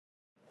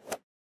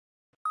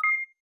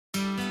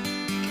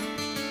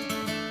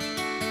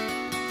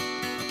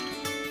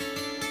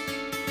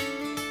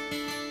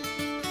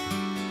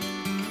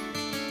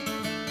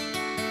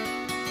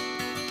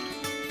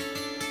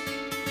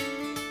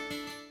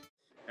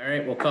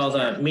right, we'll call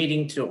the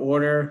meeting to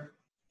order,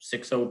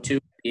 6:02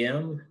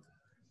 p.m.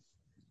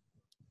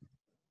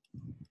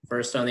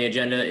 First on the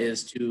agenda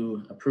is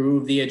to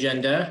approve the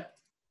agenda.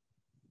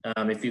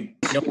 If you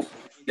know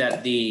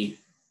that this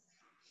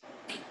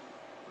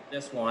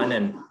one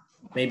and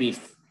maybe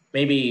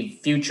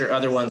future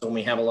other ones when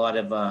we have a lot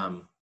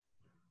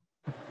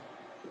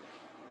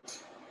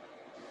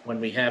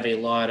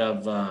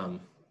of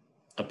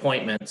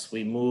appointments,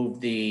 we move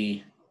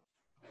the,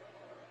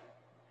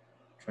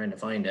 trying to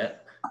find it.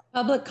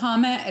 Public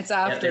comment, it's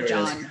after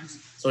John.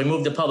 So we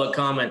moved the public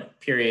comment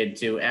period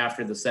to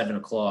after the 7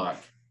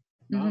 o'clock.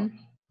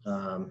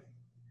 Because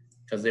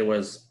there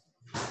was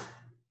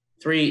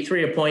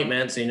three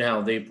appointments. You know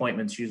how the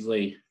appointments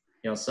usually,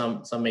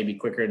 some may be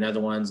quicker than other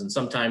ones, and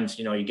sometimes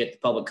you get the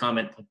public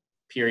comment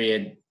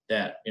period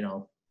that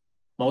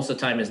most of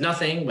the time is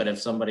nothing, but if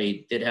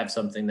somebody did have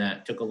something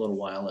that took a little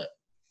while, it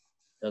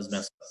does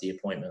mess up the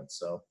appointment.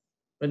 So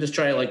we'll just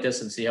try it like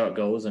this and see how it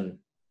goes and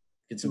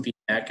get some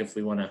feedback if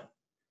we want to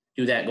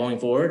do that going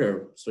forward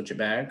or switch it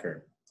back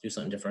or do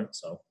something different.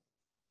 So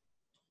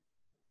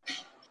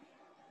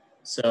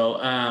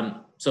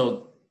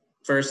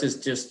first is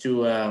just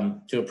to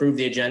approve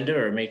the agenda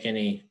or make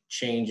any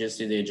changes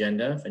to the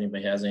agenda if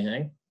anybody has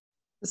anything.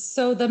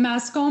 So the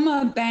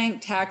Mascoma Bank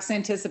tax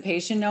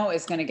anticipation note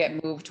is going to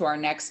get moved to our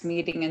next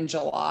meeting in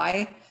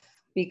July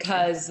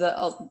because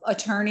the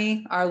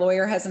attorney, our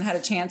lawyer, hasn't had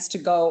a chance to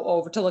go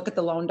over to look at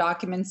the loan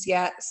documents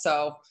yet.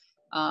 So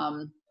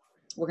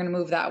we're going to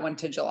move that one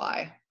to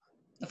July,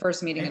 the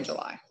first meeting in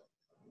July.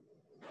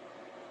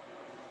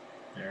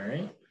 All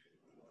right.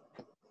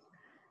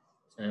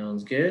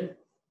 Sounds good.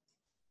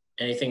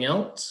 Anything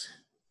else?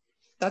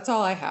 That's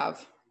all I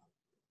have.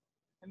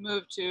 I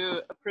move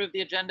to approve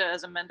the agenda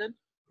as amended.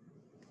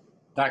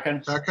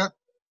 Second. Okay,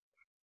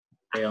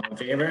 all in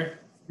favor?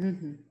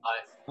 Mm-hmm.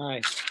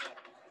 Aye.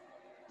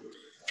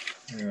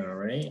 All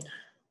right.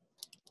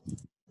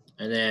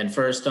 And then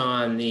first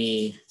on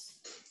the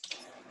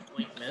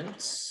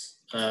appointments,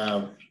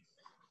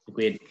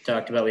 we had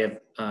talked about, we have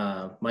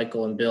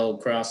Michael and Bill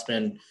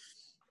Crossman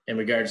in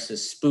regards to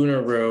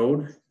Spooner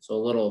Road. So a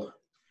little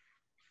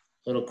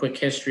quick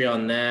history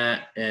on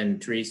that,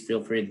 and Therese,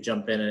 feel free to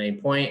jump in at any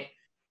point.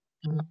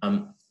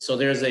 So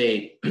there's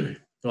a,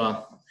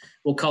 well,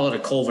 we'll call it a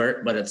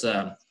culvert, but it's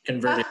a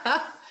converted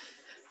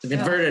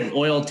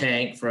oil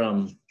tank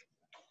from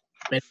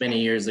many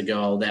years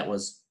ago that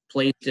was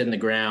placed in the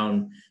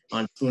ground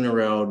on Spooner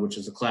Road, which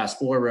is a class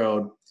 4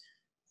 road,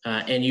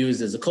 and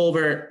used as a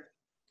culvert.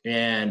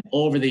 And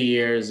over the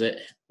years,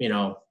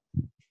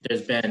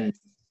 there's been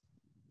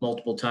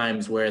multiple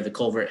times where the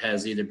culvert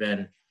has either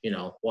been,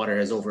 water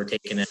has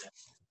overtaken it.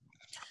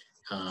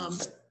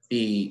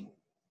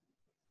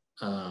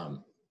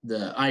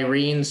 The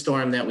Irene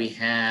storm that we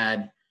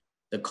had,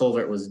 the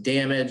culvert was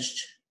damaged.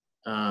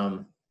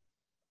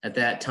 At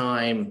that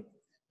time,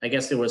 I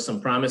guess there was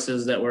some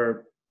promises that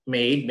were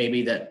made,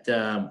 maybe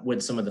that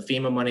with some of the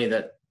FEMA money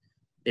that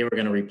they were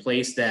going to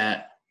replace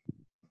that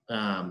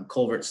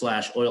culvert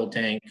 / oil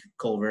tank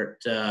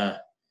culvert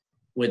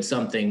with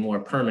something more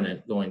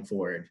permanent going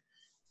forward.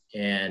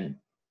 And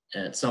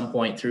at some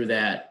point through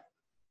that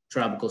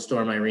Tropical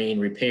Storm Irene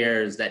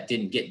repairs, that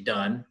didn't get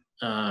done.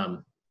 I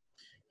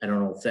don't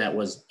know if that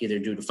was either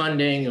due to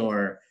funding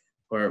or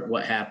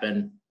what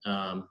happened.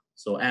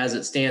 So as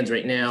it stands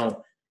right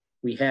now,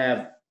 we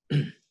have,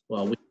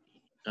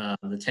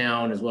 the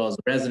town as well as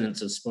the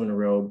residents of Spooner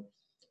Road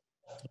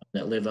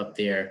that live up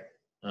there.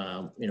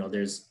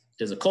 There's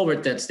a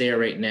culvert that's there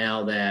right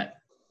now that,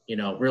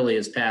 really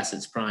is past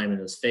its prime and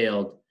has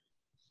failed.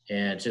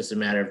 And it's just a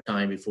matter of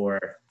time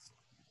before,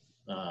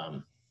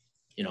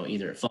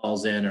 either it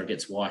falls in or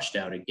gets washed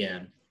out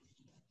again.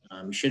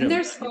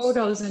 There's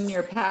photos in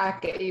your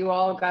packet. You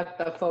all got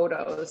the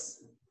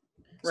photos,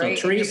 right?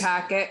 So Therese, in your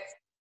packet.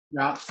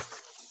 Yeah.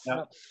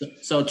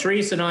 So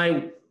Therese and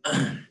I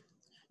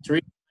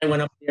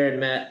went up there and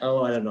met, I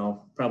don't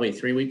know, probably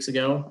 3 weeks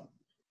ago.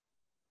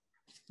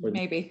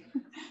 Maybe.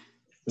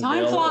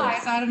 Time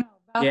flies. I don't know.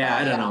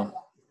 I don't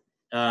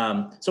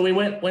know. So we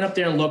went up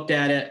there and looked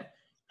at it.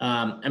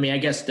 I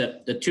guess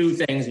the two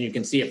things, and you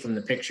can see it from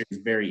the pictures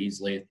very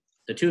easily.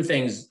 The two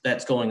things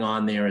that's going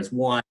on there is,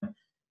 one,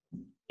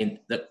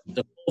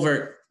 the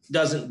culvert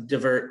doesn't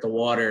divert the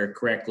water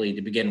correctly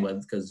to begin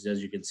with, because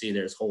as you can see,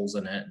 there's holes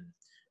in it and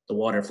the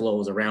water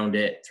flows around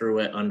it, through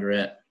it, under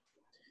it.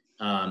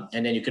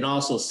 And then you can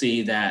also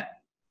see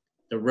that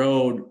the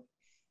road,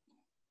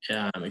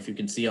 if you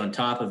can see on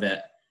top of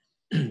it,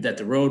 that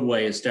the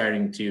roadway is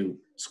starting to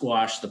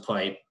squash the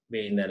pipe,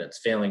 meaning that it's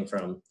failing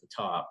from the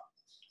top.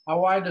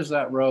 How wide is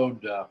that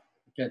road? I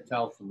can't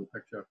tell from the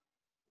picture.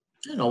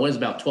 I don't know, it's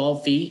about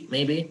 12 feet,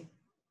 maybe.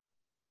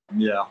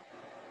 Yeah.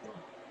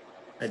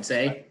 I'd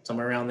say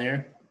somewhere around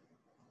there.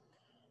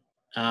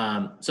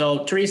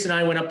 So Therese and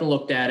I went up and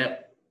looked at it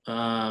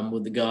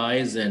with the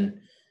guys, and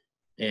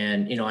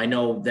I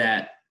know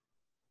that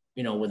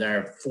with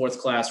our 4th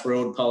class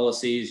road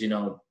policies,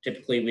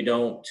 typically we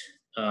don't.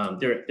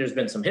 There's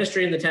been some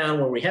history in the town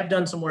where we have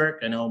done some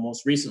work. I know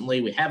most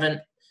recently we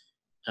haven't.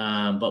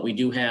 but we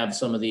do have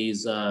some of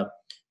these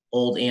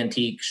old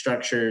antique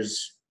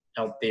structures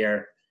out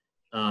there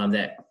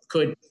that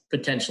could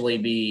potentially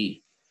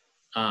be,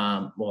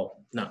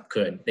 well, not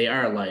could, they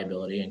are a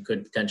liability and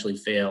could potentially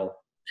fail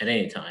at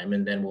any time,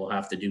 and then we'll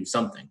have to do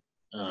something.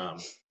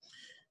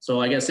 So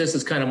I guess this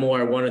is kind of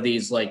more one of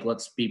these, like,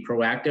 let's be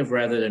proactive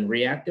rather than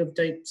reactive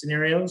type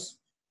scenarios,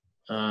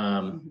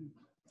 at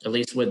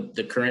least with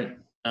the current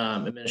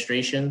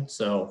administration.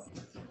 So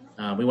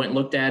we went and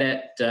looked at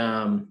it,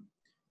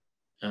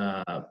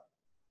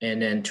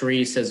 and then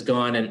Therese has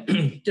gone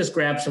and just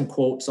grabbed some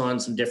quotes on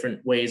some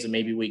different ways that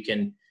maybe we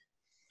can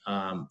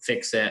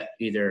fix it,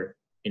 either,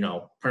 you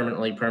know,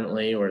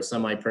 permanently or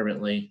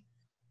semi-permanently.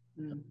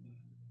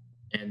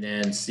 And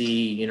then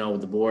see, you know,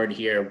 the board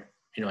here,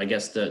 you know, I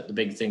guess the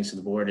big things to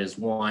the board is,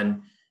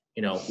 one,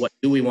 you know, what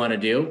do we want to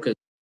do? Because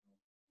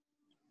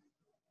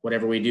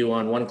whatever we do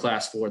on one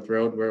class 4th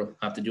road, we'll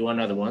have to do on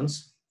other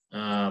ones.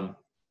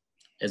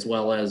 As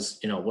well as,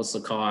 you know, what's the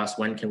cost?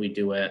 When can we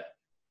do it?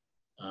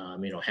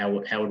 You know, how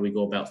would we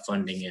go about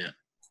funding it?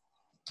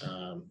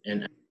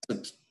 And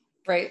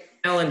Right.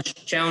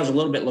 Challenge a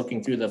little bit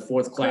looking through the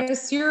 4th class.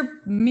 Chris,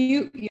 you're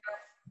mute. We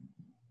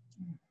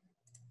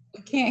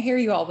can't hear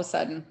you all of a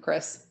sudden,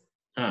 Chris.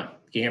 Can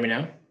you hear me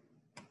now?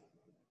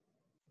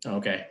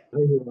 Okay.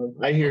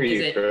 I hear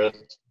you, Chris.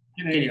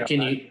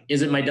 Can you,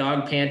 is it my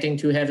dog panting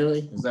too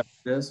heavily? Is that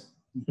what it is?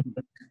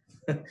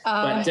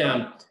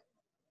 But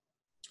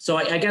so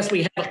I guess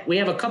we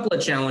have a couple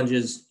of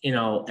challenges, you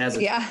know, as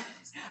a, yeah.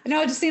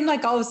 No, it just seemed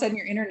like all of a sudden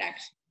your internet.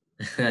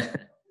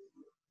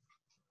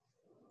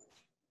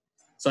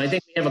 So I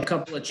think we have a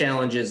couple of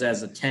challenges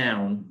as a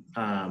town.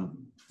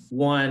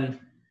 One,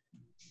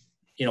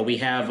 you know, we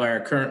have our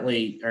current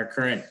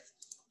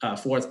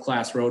 4th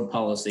class road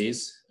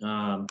policies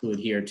to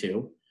adhere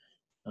to.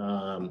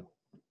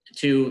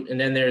 Two, and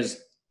then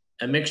there's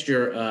a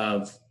mixture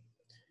of,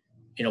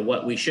 you know,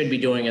 what we should be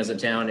doing as a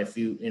town. If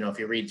you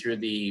read through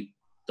the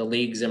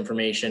league's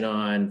information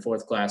on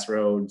 4th class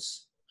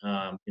roads,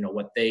 you know,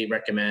 what they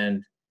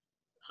recommend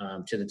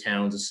to the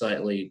towns is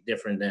slightly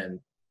different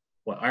than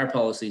what our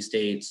policy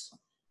states.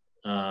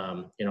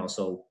 You know,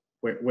 so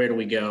where do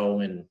we go?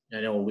 And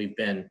I know we've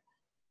been,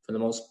 for the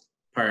most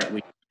part,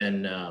 we've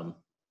been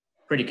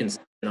pretty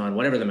consistent on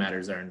whatever the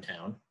matters are in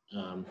town.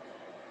 Have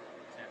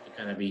to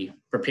kind of be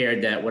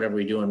prepared that whatever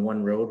we do on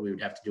one road, we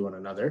would have to do on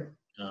another.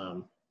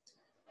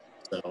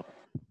 So,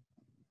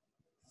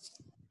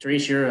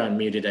 Therese, you're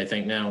unmuted, I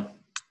think now.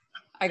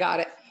 I got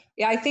it.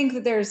 Yeah, I think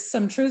that there's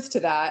some truth to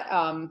that.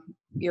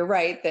 You're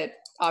right that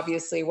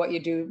obviously what you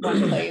do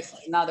one place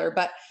is another,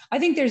 but I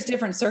think there's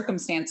different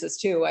circumstances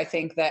too. I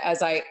think that,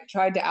 as I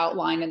tried to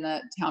outline in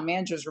the town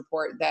manager's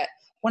report, that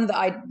one of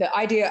the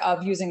idea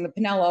of using the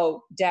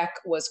Pinello deck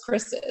was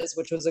Chris's,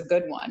 which was a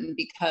good one,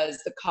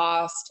 because the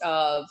cost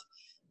of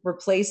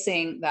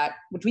replacing that,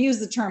 which we use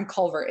the term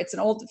culvert, it's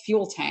an old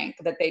fuel tank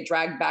that they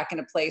dragged back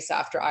into place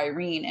after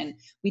Irene. And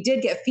we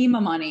did get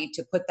FEMA money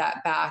to put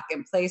that back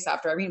in place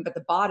after Irene, but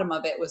the bottom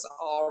of it was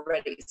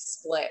already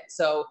split.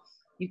 So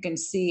you can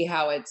see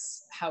how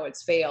it's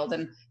failed.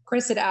 And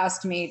Chris had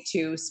asked me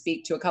to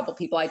speak to a couple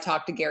people. I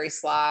talked to Gary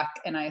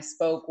Slack and I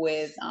spoke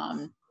with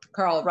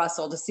Carl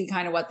Russell to see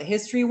kind of what the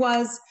history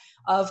was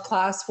of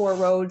class 4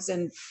 roads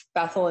in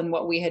Bethel and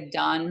what we had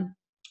done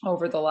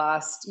over the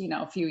last, you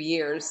know, few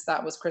years.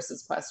 That was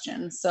Chris's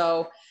question.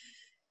 So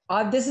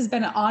this has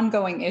been an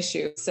ongoing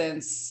issue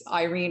since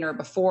Irene or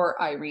before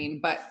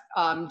Irene, but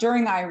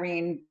during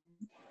Irene,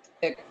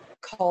 the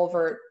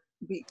culvert,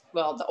 the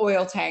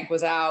oil tank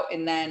was out,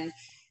 and then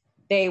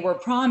they were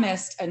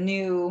promised a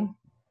new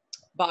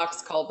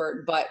box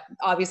culvert, but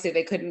obviously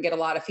they couldn't get a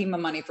lot of FEMA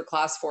money for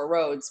class 4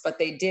 roads, but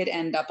they did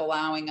end up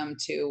allowing them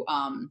to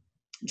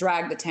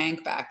drag the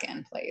tank back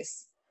in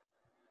place.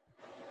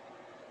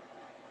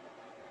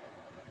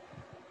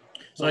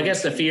 So I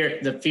guess the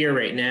fear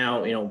right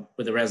now, you know,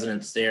 with the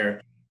residents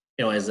there,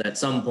 you know, is at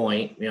some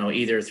point, you know,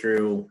 either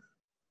through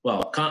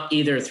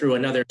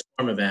another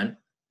storm event,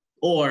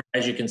 or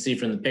as you can see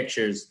from the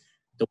pictures,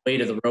 the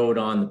weight of the road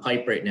on the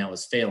pipe right now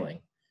is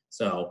failing.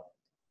 So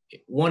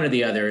one or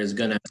the other is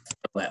going to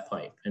fill that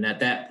pipe. And at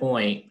that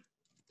point,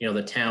 you know,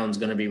 the town's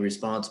going to be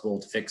responsible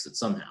to fix it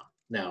somehow.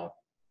 Now,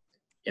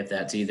 if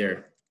that's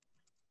either,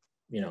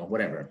 you know,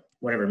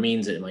 whatever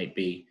means it might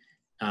be,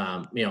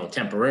 you know,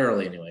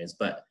 temporarily anyways,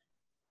 but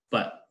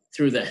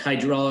through the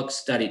hydraulic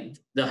study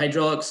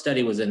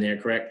was in there,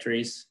 correct,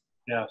 Therese?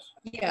 Yes.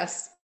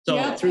 Yes. So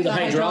yeah, through the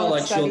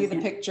hydraulics, study,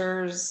 the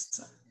pictures.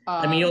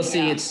 I mean, you'll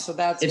see so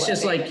that's it's what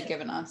just they've like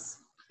given us.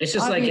 It's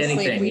just Obviously, like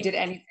anything. If we did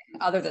anything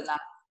other than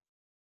that.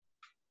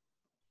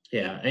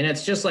 Yeah, and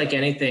it's just like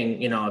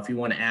anything, you know, if you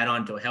want to add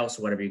on to a house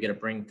or whatever, you got to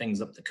bring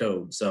things up to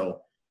code.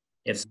 So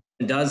if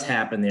something does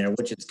happen there,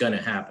 which it's going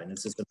to happen,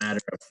 it's just a matter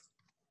of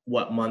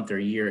what month or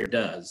year it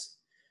does,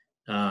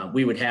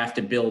 we would have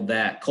to build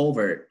that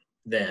culvert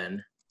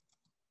then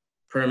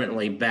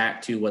permanently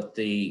back to what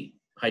the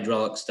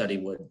hydraulic study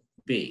would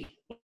be.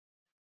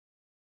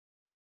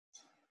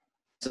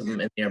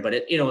 In there, but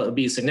it would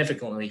be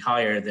significantly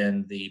higher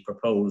than the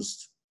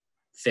proposed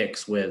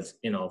fix with,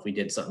 you know, if we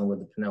did something with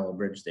the Pinellas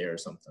Bridge there or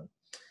something.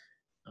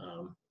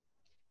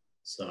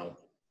 So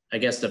I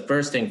guess the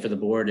first thing for the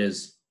board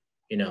is,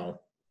 you know,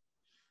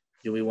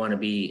 do we want to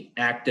be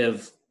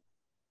active,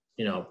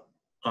 you know,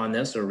 on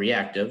this or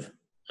reactive?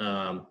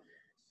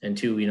 And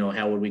two, you know,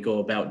 how would we go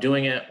about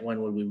doing it?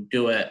 When would we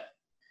do it?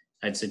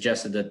 I'd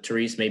suggested that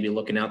Therese may be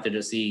looking out there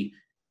to see,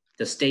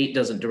 the state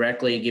doesn't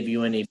directly give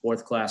you any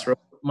fourth class road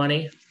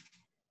money,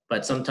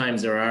 but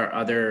sometimes there are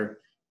other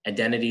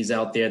identities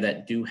out there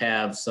that do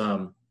have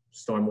some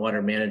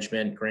stormwater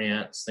management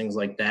grants, things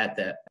like that,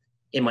 that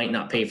it might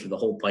not pay for the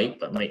whole pipe,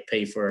 but might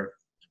pay for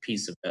a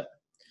piece of it,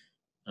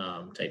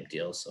 type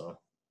deal. So.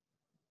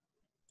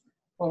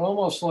 Well, it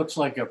almost looks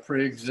like a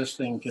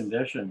pre-existing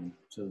condition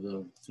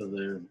to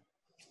the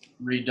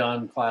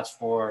redone class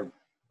 4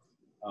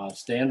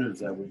 standards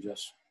that we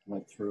just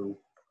went through.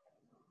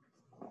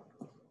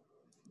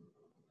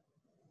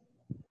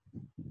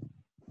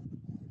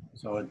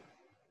 So it,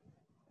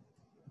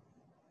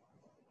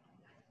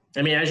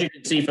 I mean, as you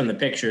can see from the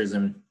pictures,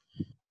 and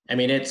I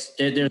mean,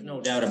 there's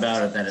no doubt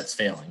about it that it's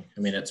failing. I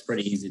mean, it's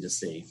pretty easy to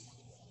see.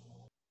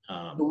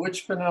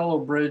 which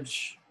Pinellas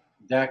Bridge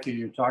deck are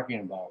you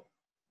talking about?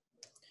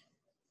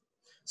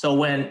 So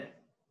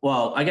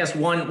well, I guess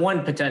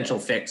one potential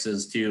fix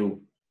is to,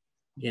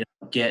 you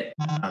know, get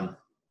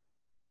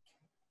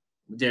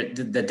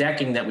the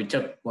decking that we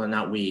took, well,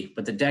 not we,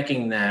 but the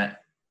decking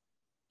that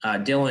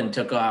Dylan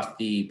took off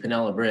the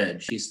Pinellas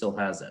Bridge, he still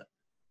has it.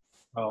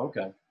 Oh,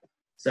 okay.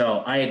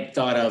 So I had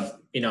thought of,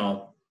 you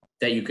know,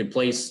 that you could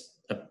place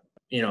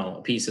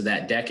a piece of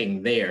that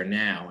decking there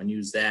now and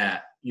use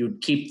that.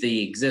 You'd keep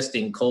the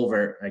existing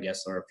culvert, I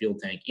guess, or a fuel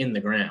tank in the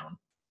ground.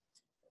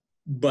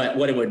 But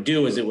what it would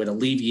do is it would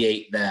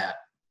alleviate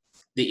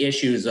the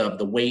issues of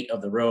the weight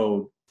of the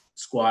road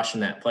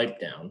squashing that pipe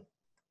down.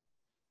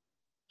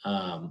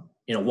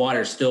 You know,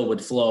 water still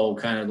would flow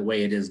kind of the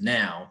way it is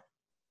now,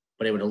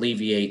 but it would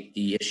alleviate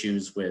the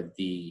issues with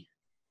the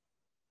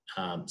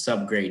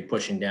subgrade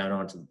pushing down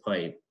onto the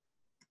pipe.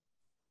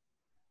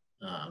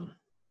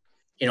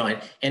 You know,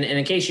 and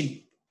in case you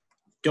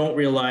don't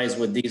realize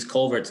with these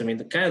culverts, I mean,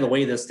 kind of the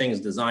way this thing's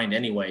designed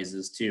anyways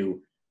is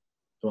to,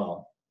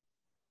 well,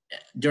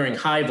 during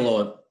high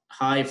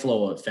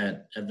flow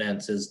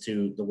events is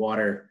to, the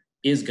water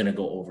is going to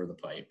go over the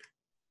pipe.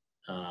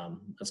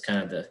 That's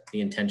kind of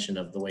the intention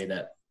of the way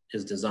that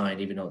is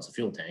designed, even though it's a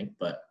fuel tank.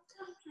 But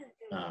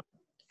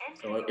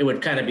so it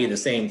would kind of be the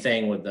same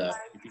thing with if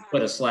you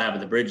put a slab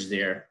of the bridge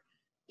there,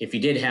 if you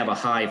did have a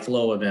high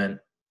flow event,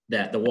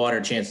 that the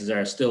water, chances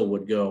are, still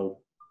would go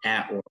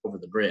at or over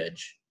the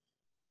bridge,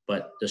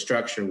 but the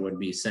structure would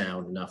be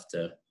sound enough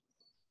to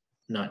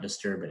not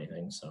disturb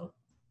anything. So.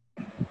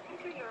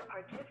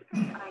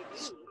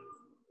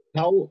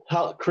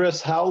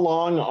 Chris, how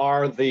long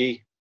are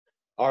the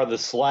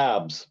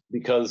slabs?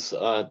 Because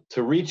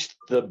to reach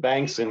the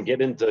banks and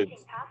get into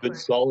good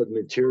solid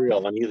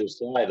material on either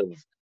side of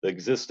the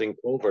existing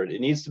culvert, it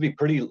needs to be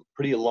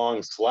pretty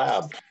long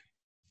slab.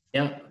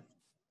 Yeah.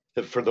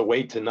 For the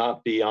weight to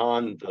not be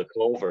on the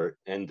culvert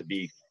and to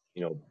be,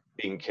 you know,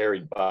 being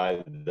carried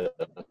by the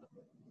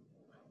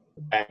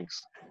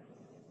banks.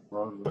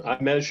 I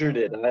measured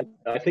it.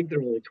 I think they're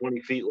only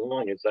 20 feet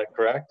long. Is that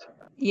correct?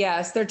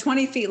 Yes, they're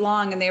 20 feet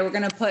long, and they were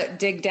going to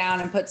dig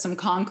down and put some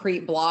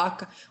concrete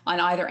block on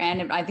either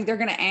end. And I think they're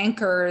going to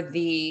anchor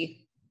the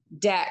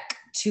deck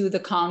to the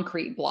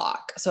concrete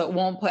block, so it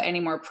won't put any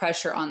more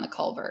pressure on the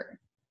culvert.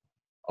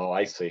 Oh,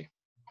 I see.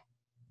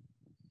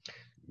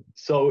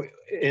 So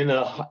in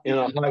a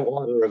high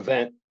water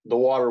event, the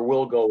water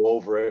will go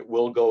over it,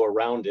 will go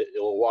around it,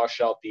 it'll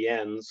wash out the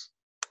ends.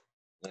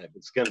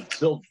 It's going to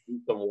still do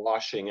some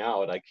washing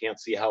out. I can't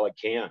see how it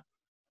can't.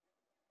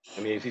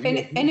 I mean,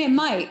 and it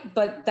might,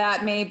 but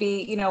that may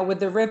be, you know,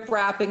 with the rip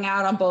wrapping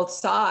out on both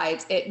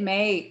sides, it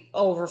may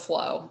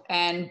overflow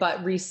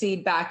but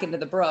recede back into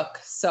the brook.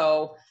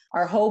 So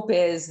our hope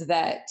is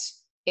that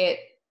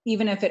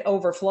even if it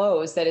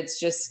overflows, that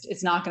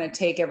it's not going to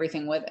take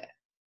everything with it.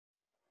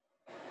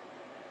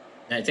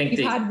 I think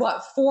we've had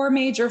 4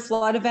 major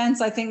flood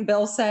events, I think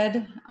Bill said,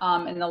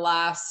 in the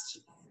last.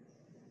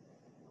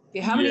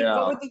 What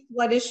were the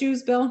flood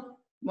issues, Bill?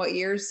 What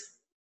years?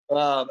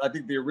 I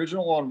think the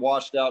original one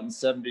washed out in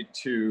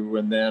 72,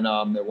 and then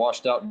it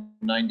washed out in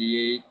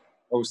 98,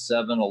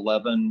 07,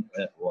 11,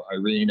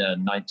 Irene,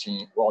 and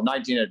 19. Well,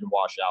 19 it didn't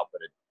wash out,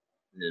 but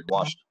it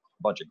washed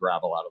a bunch of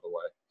gravel out of the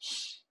way.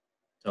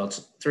 So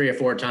it's 3 or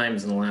 4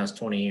 times in the last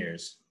 20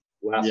 years.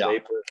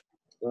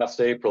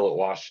 Last April it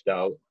washed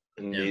out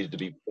and needed to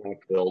be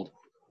filled.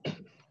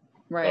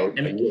 Right.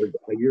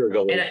 A year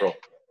ago, April.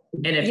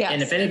 And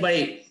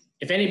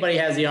if anybody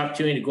has the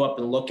opportunity to go up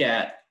and look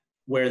at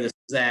where this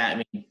is at,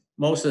 I mean,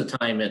 most of the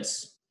time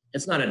it's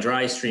not a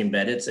dry stream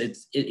bed.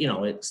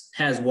 It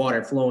has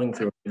water flowing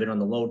through it even on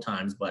the low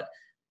times, but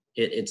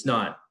it's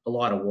not a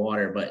lot of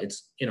water. But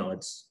it's when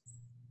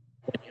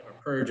you have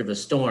a purge of a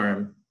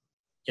storm,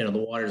 the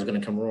water is going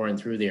to come roaring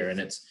through there, and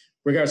it's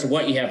regardless of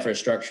what you have for a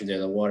structure there,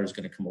 the water is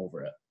going to come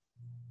over it.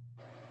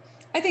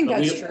 I think But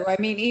that's we- true. I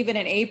mean, even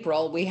in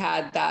April, we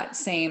had that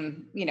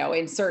same,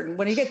 in certain,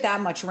 when you get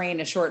that much rain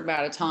in a short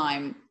amount of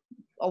time,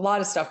 a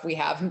lot of stuff we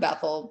have in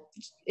Bethel,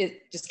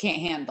 it just can't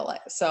handle it.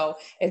 So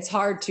it's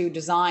hard to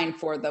design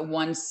for the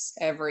once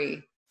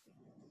every,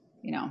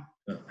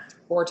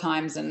 4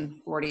 times in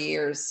 40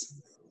 years.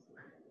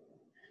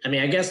 I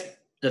mean, I guess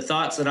the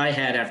thoughts that I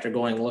had after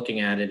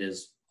looking at it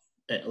is,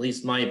 at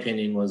least my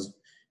opinion was,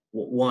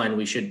 one,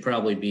 we should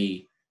probably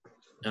be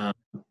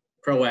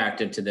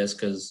proactive to this,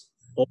 because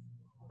it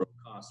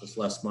costs us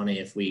less money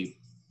if we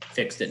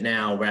fixed it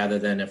now rather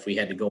than if we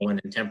had to go in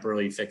and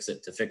temporarily fix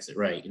it to fix it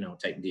right,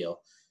 type deal.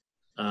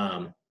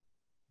 On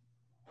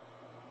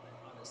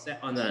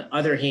the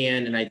other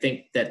hand, and I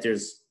think that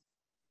there's,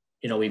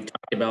 we've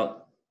talked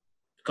about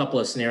a couple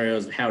of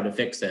scenarios of how to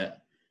fix it.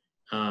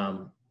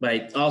 But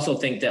I also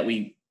think that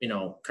we,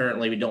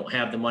 currently we don't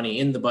have the money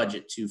in the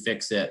budget to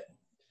fix it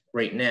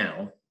right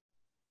now.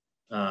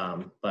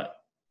 But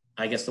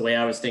I guess the way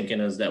I was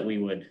thinking is that we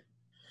would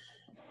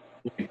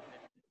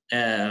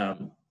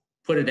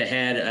put it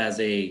ahead as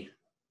a,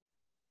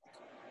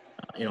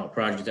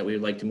 project that we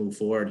would like to move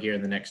forward here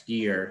in the next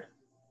year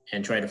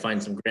and try to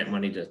find some grant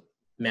money to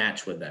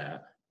match with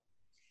that.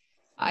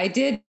 I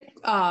did,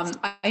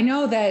 I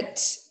know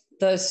that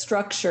the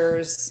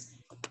structures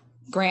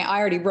grant, I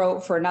already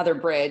wrote for another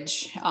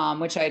bridge,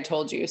 which I had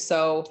told you.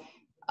 So,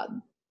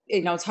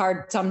 it's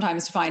hard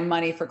sometimes to find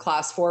money for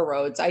class 4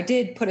 roads. I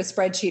did put a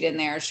spreadsheet in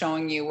there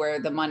showing you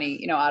where the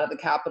money, out of the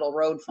capital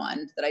road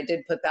fund, that I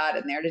did put that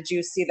in there. Did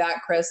you see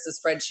that, Chris, the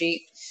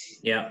spreadsheet?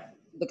 Yeah.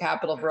 The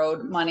capital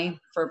road money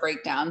for a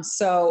breakdown.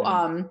 So,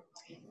 I'm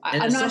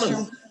not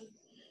sure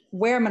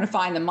where I'm going to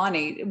find the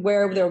money,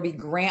 where there will be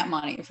grant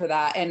money for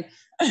that. And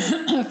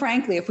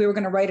frankly, if we were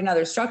going to write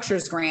another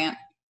structures grant,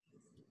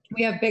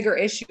 we have bigger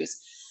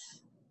issues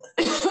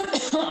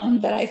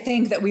that I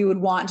think that we would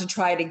want to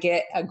try to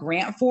get a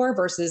grant for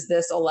versus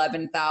this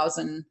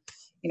 $11,000,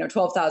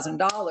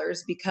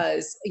 $12,000,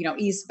 because,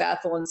 East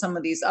Bethel and some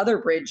of these other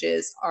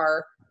bridges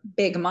are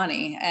big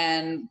money.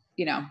 And,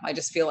 I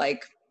just feel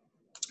like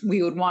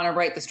we would want to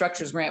write the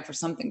structures grant for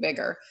something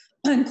bigger.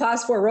 And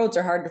class 4 roads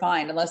are hard to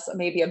find unless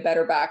maybe a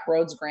better back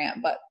roads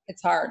grant, but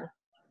it's hard.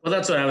 Well,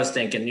 that's what I was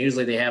thinking.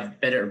 Usually they have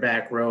better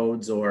back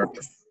roads or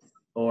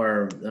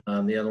the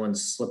other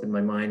one's slipping my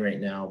mind right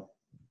now.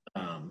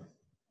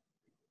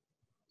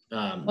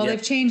 Well,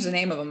 they've changed the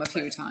name of them a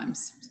few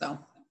times, so.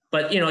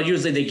 But,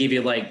 usually they give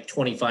you like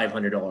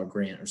 $2,500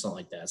 grant or something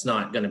like that. It's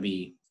not going to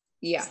be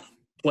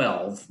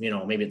 12,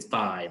 maybe it's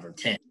 5 or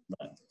 10,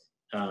 but.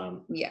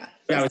 Yeah.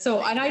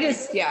 So, and I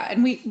just,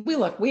 and we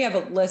have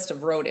a list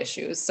of road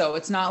issues. So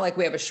it's not like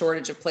we have a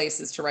shortage of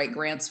places to write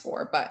grants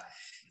for, but,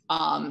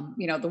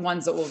 the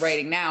ones that we're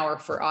writing now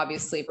are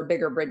obviously for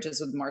bigger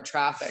bridges with more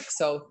traffic.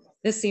 So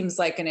this seems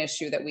like an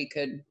issue that we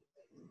could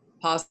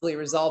possibly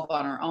resolve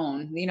on our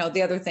own.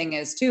 The other thing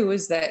is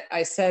that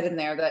I said in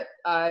there that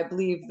I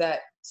believe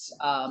that,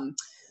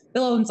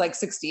 Bill owns like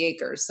 60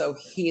 acres. So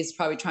he's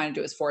probably trying to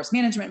do his forest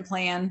management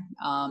plan,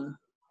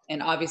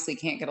 and obviously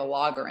can't get a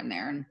logger in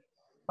there. And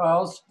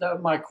Well,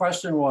 my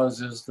question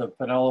was, is the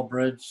Pinellas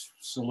Bridge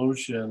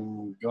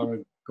solution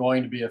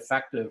going to be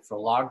effective for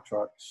log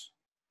trucks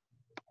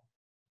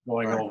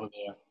going over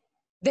there?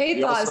 they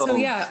We thought, so also-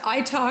 yeah,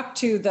 I talked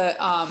to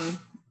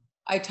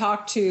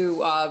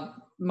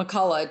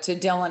McCullough, to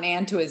Dylan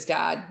and to his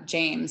dad,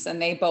 James,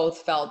 and they both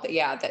felt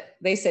that,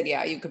 they said,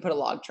 you could put a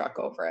log truck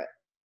over it.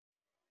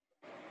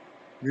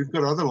 We've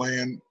got other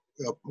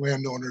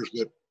landowners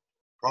that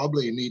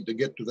probably need to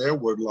get to their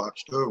wood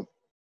lots too.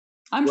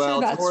 I'm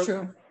Well, sure it's that's more-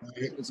 true.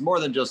 It's more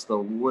than just the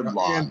wood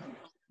lot. And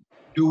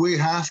do we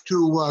have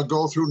to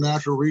go through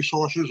natural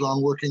resources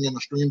on working in a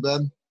stream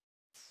bed?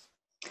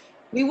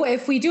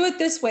 If we do it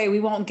this way, we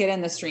won't get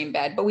in the stream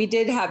bed, but we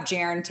did have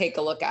Jaron take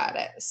a look at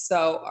it.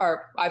 So,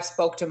 I've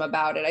spoke to him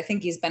about it. I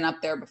think he's been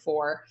up there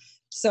before.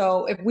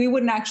 So if we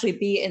wouldn't actually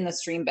be in the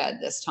stream bed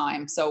this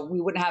time, so we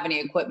wouldn't have any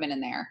equipment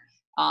in there.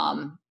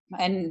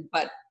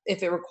 But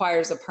if it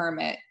requires a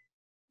permit,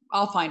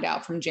 I'll find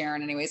out from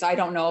Jaron anyways. I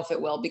don't know if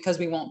it will, because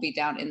we won't be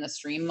down in the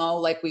stream mow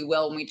like we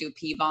will when we do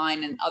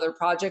Peavine and other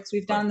projects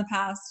we've done in the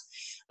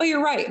past. But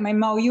you're right. I mean,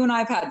 Mo, you and I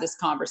have had this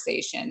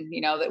conversation,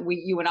 that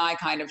you and I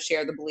kind of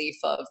share the belief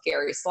of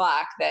Gary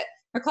Slack that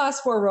they're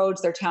class 4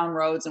 roads, they're town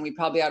roads, and we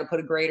probably ought to put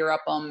a grader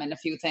up them and a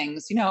few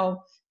things,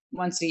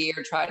 once a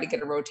year, try to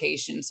get a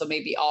rotation. So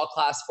maybe all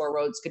class 4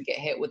 roads could get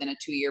hit within a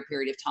 2-year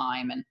period of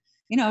time and,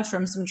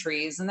 trim some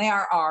trees, and they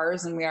are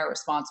ours and we are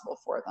responsible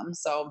for them.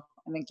 So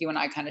I think you and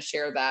I kind of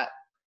share that.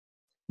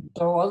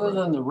 So other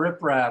than the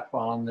riprap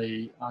on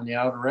the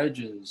outer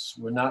edges,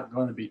 we're not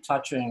going to be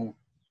touching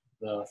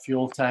the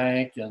fuel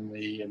tank and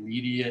the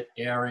immediate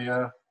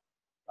area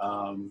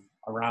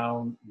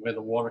around where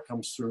the water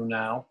comes through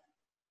now?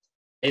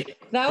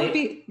 That'd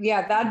be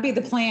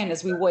the plan,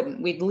 is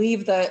we'd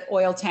leave the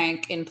oil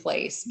tank in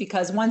place,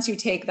 because once you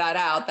take that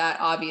out, that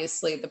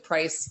obviously the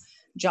price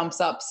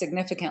jumps up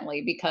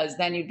significantly, because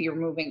then you'd be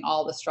removing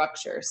all the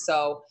structure.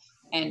 So,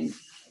 and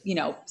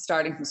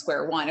starting from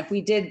square one, if we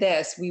did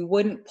this, we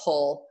wouldn't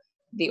pull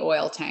the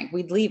oil tank.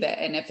 We'd leave it.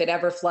 And if it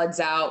ever floods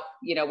out,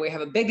 you know, we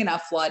have a big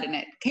enough flood and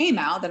it came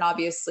out, then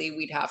obviously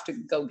we'd have to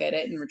go get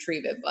it and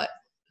retrieve it. But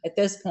at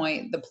this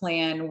point, the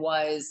plan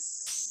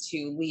was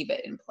to leave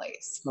it in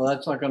place. So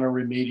that's not going to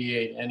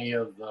remediate any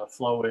of the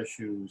flow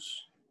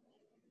issues.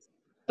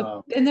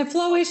 And the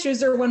flow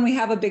issues are when we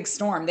have a big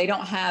storm. They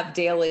don't have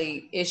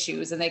daily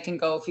issues and they can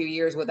go a few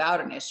years without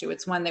an issue.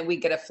 It's when we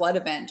get a flood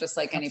event just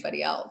like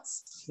anybody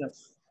else. Yep.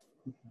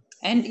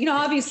 And, you know,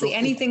 obviously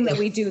anything that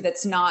we do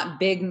that's not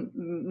big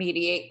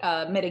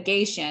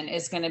mitigation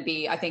is going to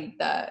be, I think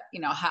the,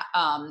 you know,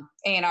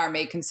 A&R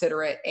may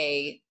consider it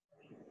a,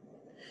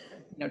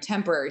 you know,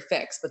 temporary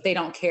fix, but they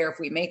don't care if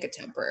we make a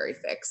temporary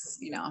fix,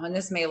 you know, and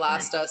this may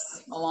last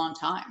us a long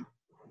time.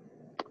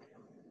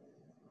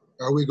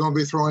 Are we going to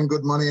be throwing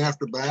good money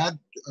after bad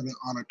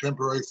on a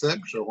temporary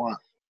fix or what?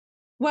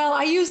 Well,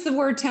 I use the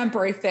word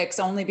temporary fix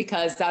only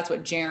because that's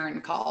what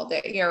Jaron called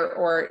it,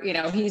 or, you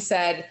know, he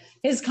said,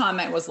 his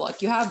comment was,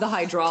 look, you have the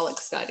hydraulic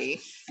study.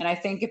 And I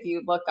think if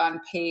you look on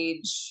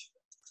page,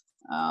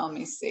 let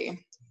me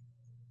see.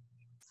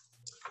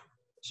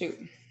 Shoot,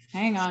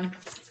 hang on.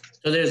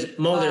 So there's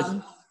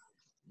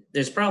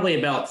probably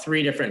about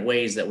 3 different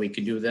ways that we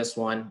could do this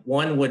one.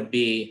 One would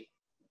be,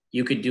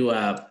 you could do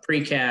a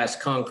precast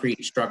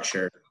concrete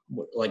structure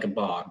like a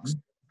box.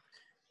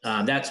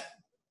 That's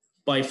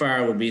by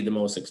far would be the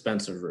most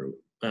expensive route.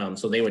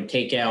 So they would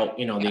take out,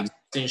 you know, the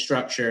existing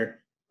structure,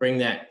 bring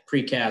that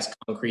precast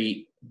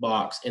concrete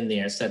box in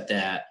there, set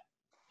that,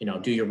 you know,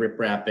 do your rip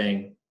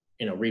wrapping,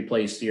 you know,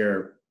 replace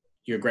your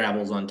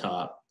gravels on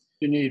top.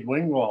 You need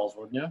wing walls,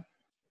 wouldn't you?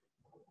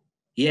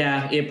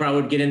 Yeah, it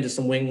probably would get into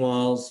some wing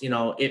walls. You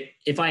know,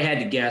 if I had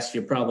to guess,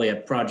 you're probably a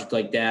project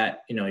like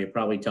that, you know, you're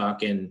probably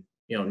talking,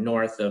 you know,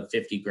 north of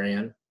 50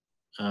 grand.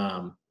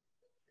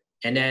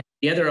 And then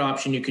the other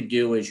option you could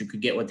do is you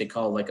could get what they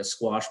call like a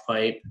squash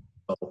pipe.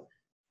 So,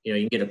 you know,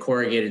 you can get a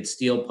corrugated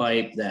steel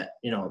pipe that,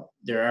 you know,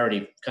 they're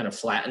already kind of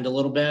flattened a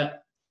little bit.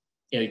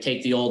 You know, you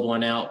take the old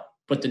one out,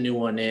 put the new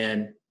one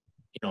in,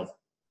 you know,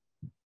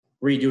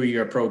 redo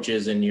your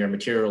approaches and your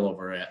material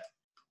over it,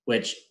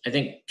 which I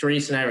think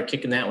Teresa and I were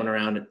kicking that one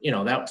around. You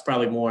know, that was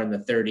probably more in the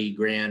 30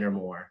 grand or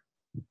more.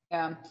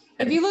 Yeah.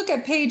 If you look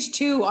at page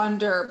 2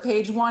 under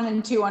page 1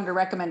 and 2 under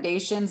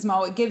recommendations,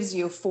 Mo, it gives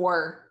you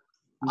 4,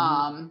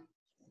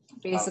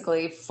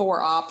 basically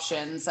 4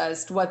 options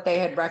as to what they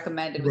had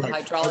recommended with the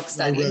hydraulic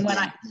study. And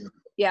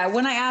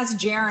when I asked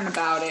Jaron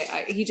about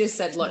it, he just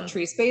said, look,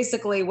 Therese,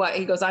 basically what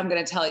he goes, I'm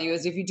going to tell you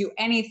is if you do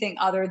anything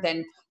other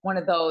than one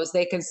of those,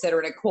 they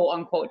consider it a quote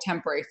unquote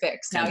temporary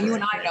fix. Now you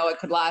and I know it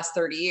could last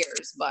 30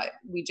 years, but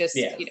we just,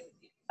 you know,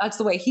 that's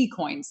the way he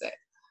coins it.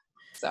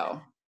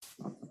 So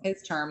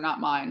his term, not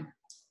mine.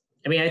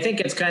 I mean, I think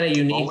it's kind of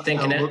unique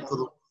thinking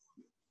that.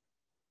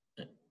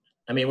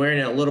 I mean, we're in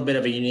a little bit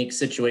of a unique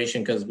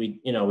situation because we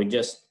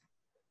just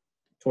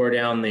tore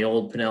down the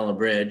old Pinella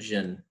Bridge,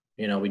 and,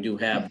 you know, we do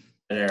have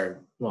their,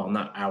 well,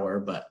 not our,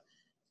 but,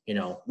 you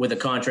know, with a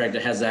contract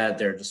that has that at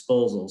their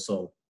disposal.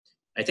 So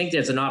I think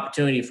there's an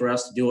opportunity for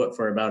us to do it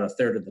for about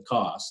 1/3 of the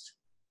cost.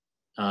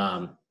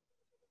 And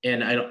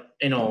I don't,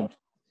 you know,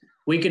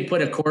 we could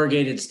put a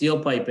corrugated steel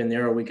pipe in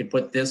there, or we could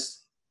put this,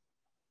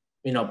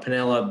 you know,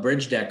 Pinella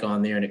bridge deck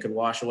on there, and it could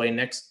wash away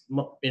next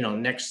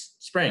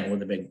spring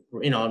with a big,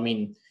 you know, I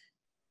mean,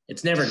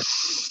 it's never,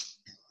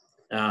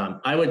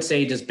 I would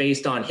say just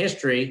based on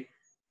history,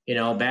 you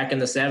know, back in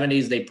the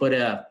 70s, they put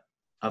a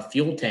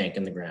fuel tank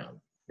in the ground,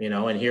 you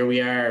know, and here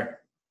we are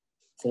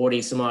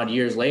 40 some odd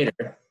years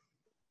later,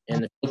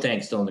 and the fuel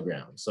tank's still in the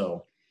ground.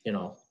 So, you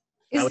know.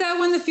 Is that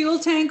when the fuel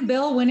tank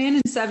bill went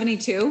in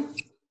 72?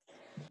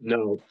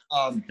 No.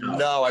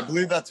 No, I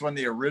believe that's when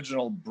the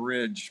original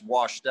bridge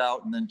washed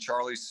out, and then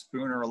Charlie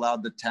Spooner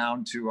allowed the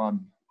town to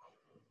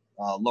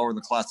lower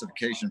the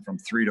classification from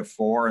 3 to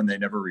 4, and they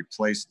never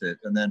replaced it.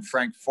 And then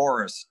Frank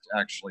Forrest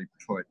actually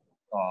put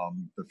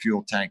the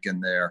fuel tank in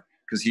there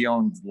because he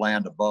owned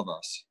land above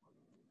us.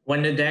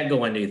 When did that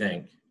go in, do you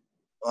think?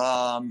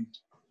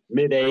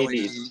 Mid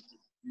 80s.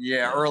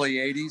 Yeah, early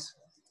 80s.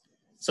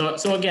 So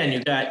again,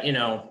 you got, you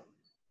know,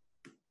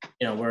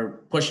 we're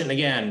pushing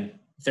again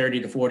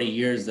 30 to 40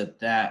 years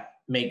that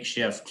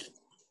makeshift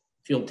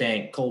fuel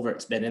tank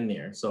culvert's been in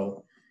there.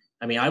 So,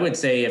 I mean, I would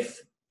say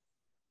if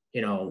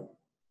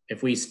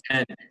we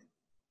spent,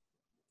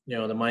 you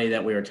know, the money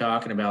that we were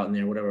talking about in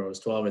there, whatever it was,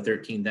 $12,000 or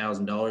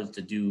 $13,000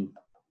 to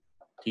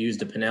use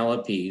the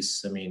Pinella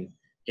piece. I mean,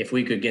 if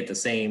we could get the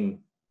same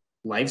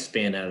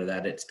lifespan out of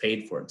that, it's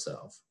paid for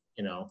itself,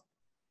 you know.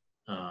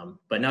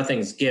 But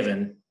nothing's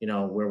given, you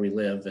know, where we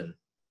live,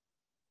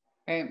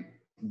 and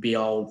be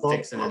all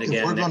fixing it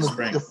again next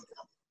spring.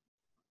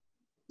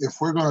 If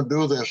we're going to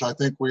do this, I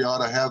think we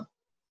ought to have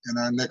in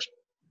our next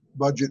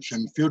budgets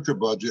and future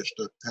budgets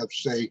to have,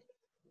 say,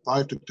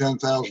 $5,000 to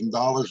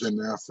 $10,000 in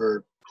there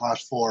for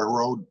class 4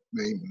 road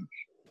maintenance.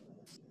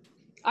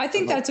 I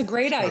think that's a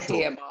great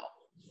idea, Mo.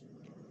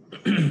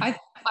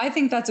 I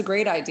think that's a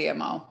great idea,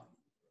 Mo,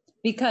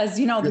 because,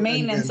 you know, the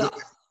maintenance.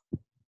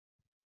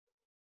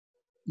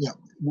 Yeah,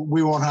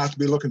 we won't have to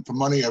be looking for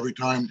money every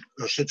time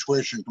a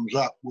situation comes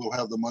up. We'll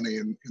have the money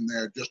in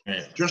there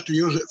just to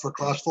use it for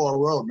class 4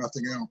 road,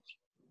 nothing else.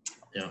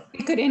 Yeah.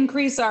 We could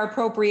increase our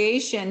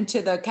appropriation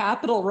to the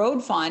capital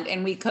road fund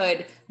and we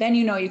could, then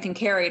you can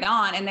carry it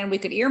on and then we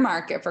could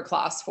earmark it for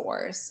class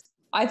 4s.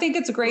 I think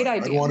it's a great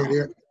idea.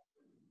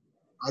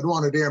 I'd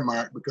want it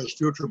earmarked because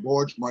future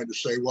boards might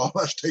just say, well,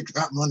 let's take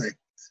that money.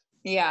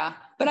 Yeah,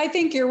 but I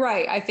think you're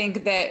right. I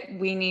think that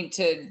we need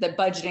to, the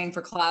budgeting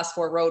for class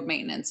 4 road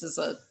maintenance is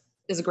a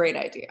great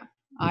idea.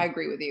 I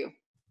agree with you.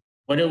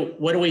 What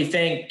do we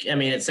think? I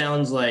mean, it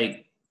sounds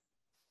like,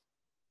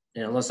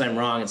 unless I'm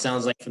wrong, it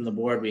sounds like from the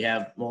board, we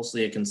have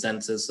mostly a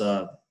consensus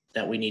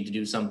that we need to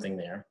do something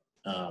there.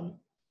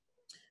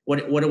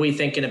 What are we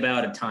thinking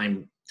about a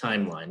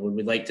timeline? Would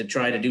we like to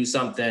try to do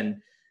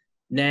something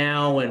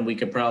now and we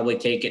could probably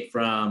take it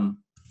from,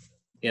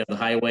 the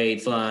highway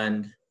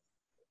fund?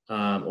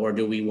 Or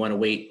do we want to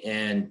wait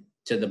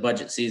to the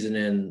budget season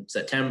in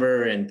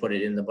September and put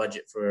it in the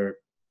budget for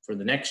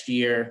the next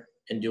year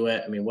and do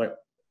it? I mean, what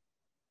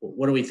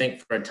do we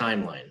think for a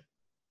timeline?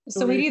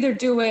 So we'd either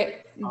do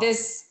it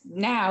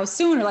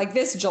sooner, like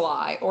this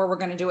July, or we're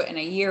going to do it in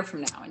a year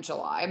from now in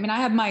July. I mean, I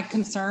have my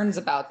concerns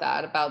about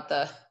that, about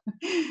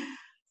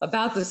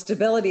the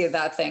stability of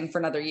that thing for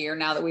another year.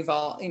 Now that we've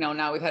all,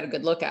 now we've had a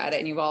good look at it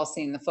and you've all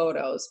seen the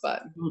photos,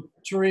 but.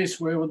 Therese,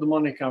 where would the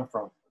money come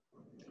from?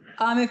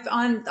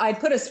 I'd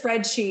put a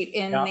spreadsheet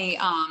in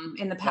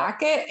the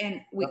packet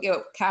and we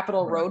go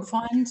capital road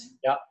fund.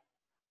 Yeah.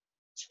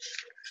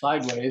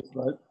 Sideways,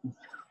 but.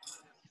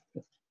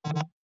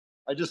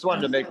 I just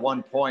wanted to make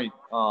one point.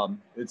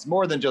 It's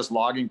more than just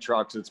logging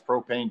trucks. It's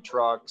propane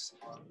trucks,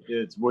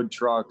 it's wood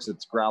trucks,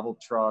 it's gravel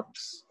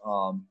trucks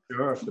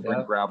to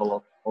bring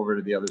gravel over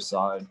to the other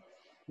side.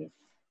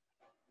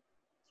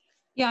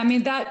 Yeah, I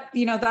mean,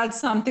 that's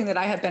something that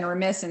I have been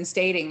remiss in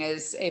stating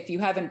is if you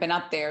haven't been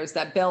up there is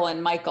that Bill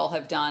and Michael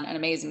have done an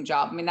amazing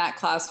job. I mean, that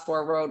class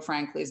 4 road,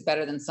 frankly, is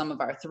better than some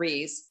of our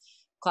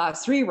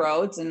class 3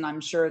 roads. And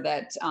I'm sure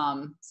that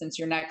since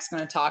you're next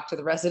going to talk to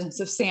the residents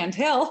of Sand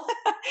Hill,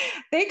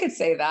 they could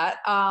say that.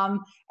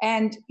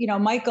 And,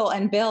 Michael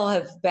and Bill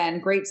have been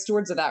great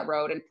stewards of that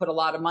road and put a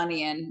lot of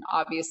money in,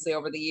 obviously,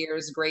 over the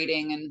years,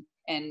 grading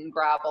and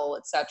gravel,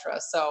 et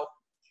cetera. So,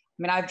 I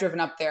mean, I've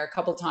driven up there a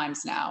couple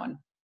times now and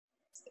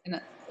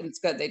it's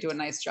good. They do a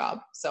nice job.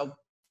 So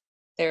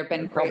they've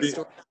been great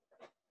stewards.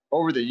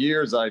 Over the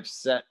years, I've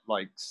set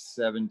like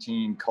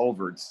 17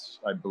 culverts,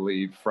 I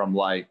believe, from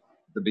like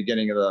the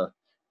beginning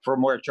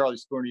from where Charlie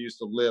Spooner used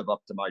to live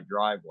up to my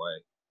driveway.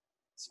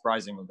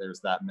 Surprisingly, there's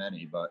that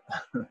many, but.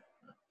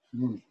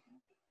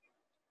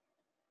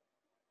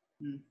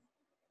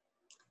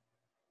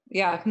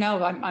 Yeah,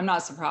 no, I'm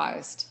not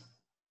surprised.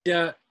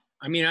 Yeah,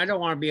 I mean, I don't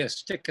want to be a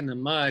stick in the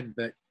mud,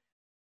 but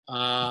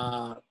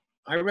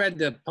I read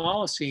the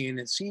policy and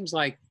it seems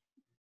like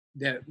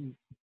that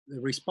the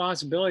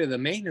responsibility of the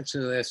maintenance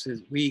of this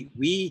is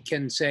we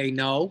can say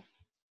no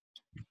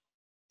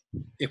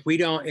if we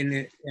don't,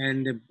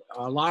 and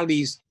a lot of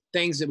these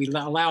things that we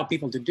allow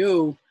people to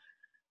do,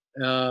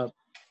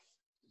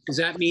 does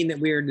that mean that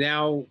we are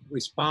now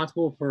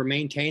responsible for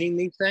maintaining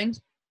these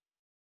things?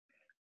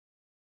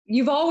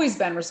 You've always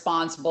been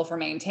responsible for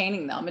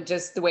maintaining them. It's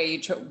just the way you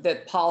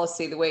the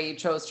policy, the way you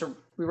chose to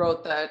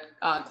rewrote the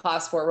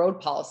class 4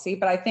 road policy.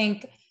 But I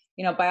think,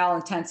 by all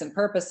intents and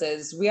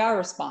purposes, we are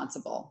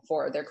responsible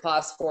for their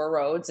class 4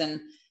 roads.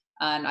 And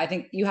I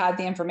think you had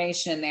the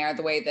information in there,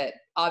 the way that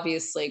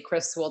obviously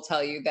Chris will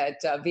tell you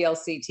that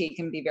VLCT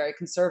can be very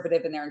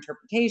conservative in their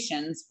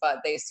interpretations, but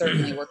they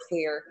certainly were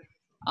clear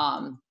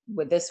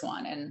with this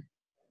one. And,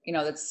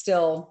 that's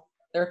still,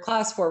 they're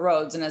class 4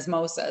 roads. And as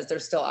Mo says, they're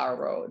still our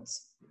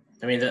roads.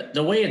 I mean,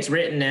 the way it's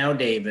written now,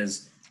 Dave,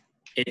 is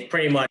it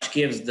pretty much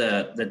gives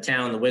the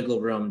town the wiggle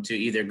room to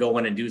either go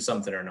in and do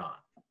something or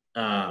not.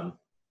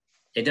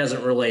 It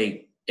doesn't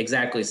really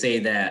exactly say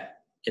that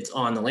it's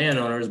on the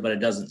landowners, but it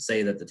doesn't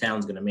say that the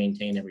town's going to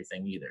maintain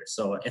everything either.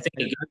 So I think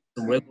it gives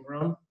some wiggle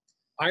room.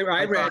 I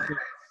read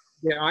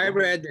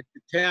that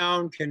the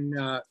town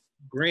can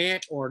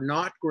grant or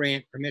not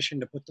grant permission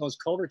to put those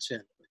culverts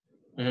in.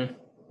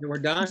 Mm-hmm. We're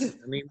done.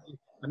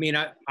 I mean,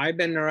 I've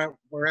been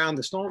around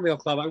the Snowmobile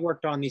Club. I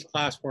worked on these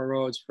class 4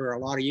 roads for a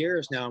lot of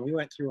years now, and we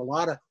went through a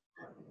lot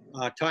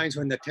of times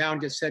when the town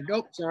just said,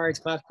 nope, sorry, it's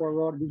class 4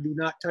 road. We do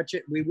not touch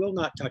it. We will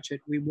not touch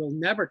it. We will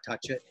never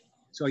touch it.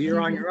 So you're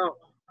on your own.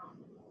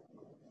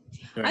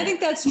 Right. I think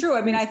that's true.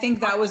 I mean, I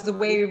think that was the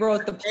way we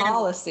wrote the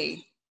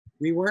policy.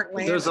 We weren't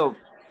There's a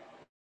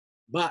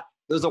but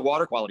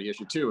water quality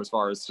issue too, as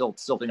far as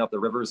silting up the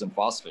rivers and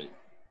phosphate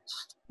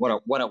when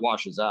it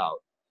washes out.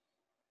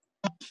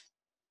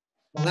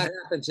 well, that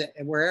happens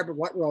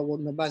what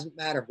road, it doesn't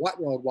matter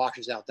what road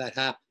washes out, that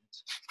happens.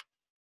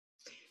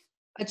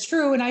 It's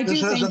true. And I do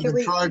This think hasn't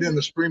been tried in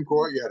the Supreme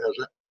Court yet, has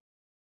it?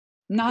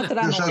 not that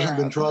I'm This hasn't aware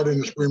been of. tried in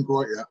the Supreme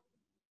Court yet.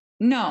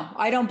 No,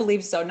 I don't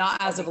believe so.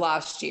 Not as of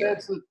last year.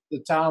 The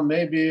town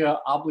may be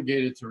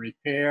obligated to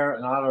repair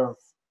an out of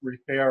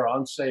repair or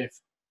unsafe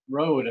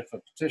road if a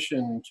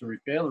petition to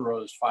repair the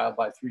road is filed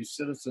by 3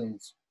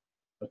 citizens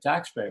or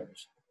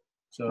taxpayers.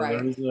 So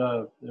Right.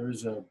 there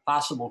is a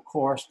possible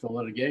course to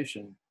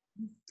litigation.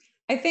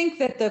 I think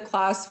that the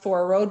class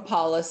 4 road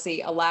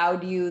policy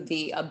allowed you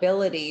the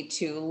ability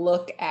to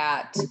look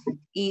at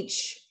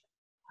each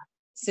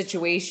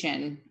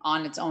situation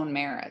on its own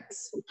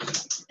merits.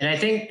 And I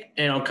think,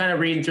 kind of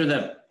reading through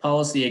the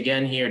policy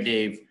again here,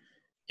 Dave,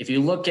 if you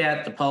look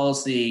at the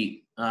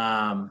policy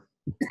on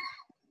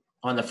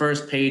the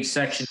first page,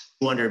 section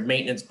 200,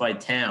 maintenance by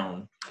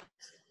town,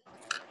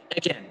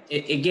 again,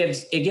 it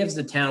gives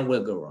the town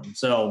wiggle room.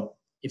 So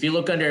if you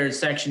look under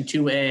section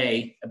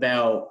 2A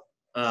about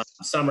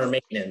summer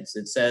maintenance,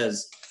 it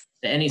says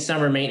that any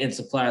summer maintenance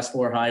of class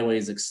 4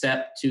 highways,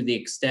 except to the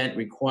extent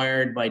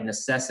required by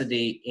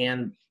necessity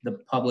and the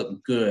public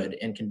good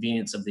and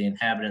convenience of the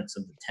inhabitants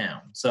of the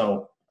town.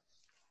 So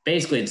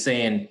basically it's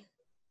saying,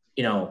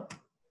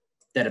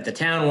 that if the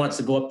town wants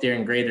to go up there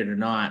and grade it or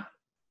not,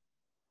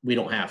 we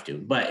don't have to.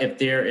 But if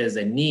there is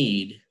a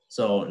need,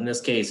 so in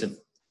this case, if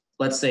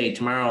let's say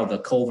tomorrow the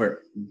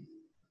culvert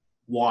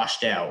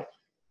washed out,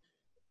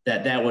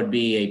 that would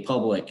be a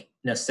public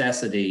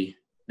necessity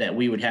that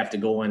we would have to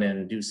go in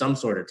and do some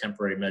sort of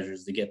temporary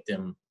measures to get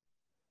them,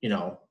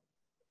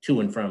 to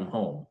and from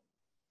home.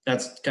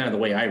 That's kind of the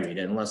way I read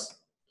it, unless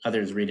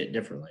others read it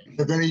differently.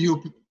 Have any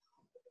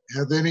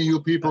of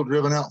you people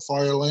driven out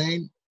Fire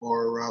Lane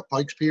or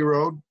Pikes Peak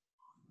Road,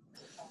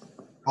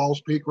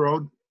 Halls Peak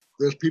Road?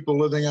 There's people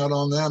living out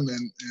on them,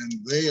 and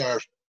they are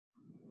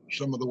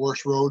some of the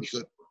worst roads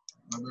that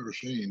I've ever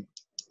seen.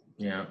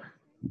 Yeah.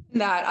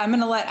 That I'm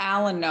going to let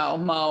Alan know,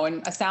 Mo,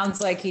 and it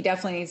sounds like he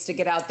definitely needs to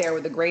get out there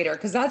with a grader,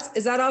 because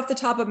is that off the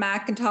top of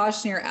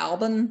McIntosh near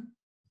Albin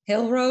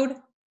Hill Road?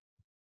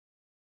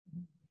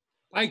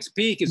 Pikes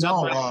Peak is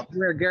up by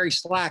where Gary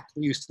Slack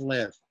used to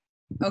live.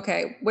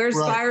 Okay, where's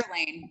Right. Fire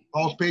Lane?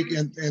 Halls Peak,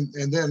 and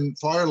then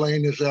Fire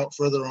Lane is out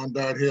further on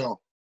Dart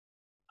Hill.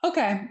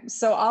 Okay,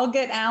 so I'll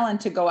get Alan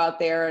to go out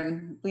there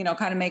and,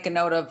 kind of make a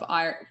note of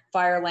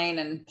Fire Lane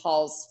and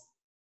Paul's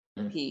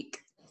Peak.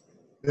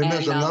 Then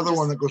there's And, another just-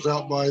 one that goes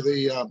out by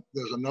the,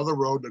 there's another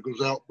road that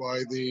goes out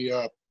by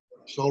the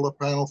solar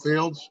panel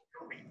fields.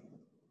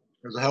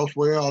 There's a house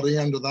way out the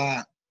end of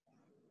that.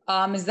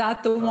 Is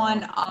that the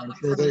one I'm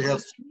sure they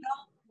have,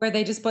 where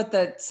they just put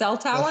the cell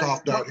tower? that's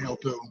off Dart Hill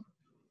too.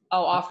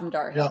 Oh, off from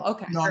Dart Yeah, Hill,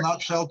 okay. no,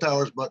 not cell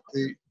towers, but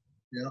the,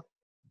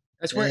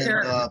 That's where and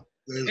Eric,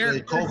 there's a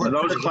Eric- culvert. Are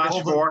those there's a class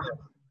culvert- 4?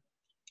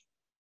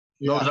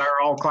 Those Yeah,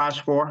 are all class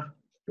 4?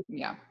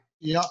 Yeah,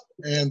 yeah,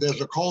 and there's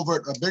a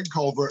culvert, a big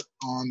culvert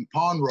on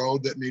Pond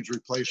Road that needs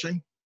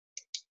replacing,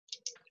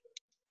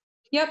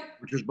 yep,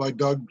 which is by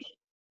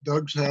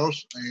Doug's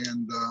house,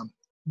 and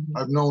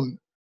I've known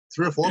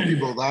 3 or 4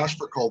 people have asked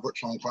for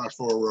culverts on class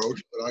 4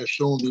 roads, but I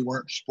assumed we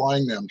weren't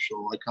supplying them,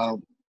 so I kind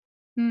of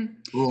Hmm.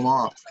 blew them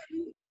off.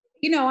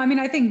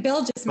 I think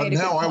Bill just But made a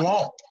good now I point.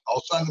 won't.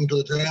 I'll send them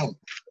to the town.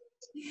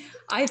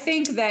 I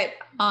think that,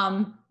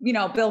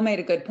 Bill made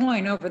a good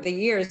point. Over the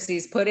years,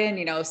 he's put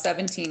in,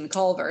 17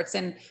 culverts,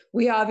 and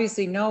we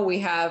obviously know we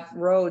have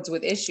roads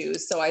with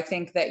issues. So I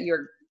think that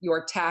your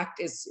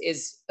tact is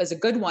a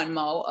good one,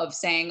 Mo, of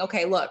saying,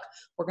 okay, look,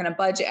 we're going to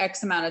budget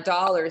X amount of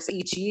dollars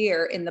each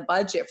year in the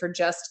budget for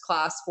just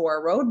class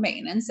 4 road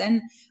maintenance.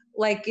 And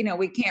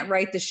we can't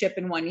right the ship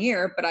in 1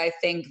 year, but I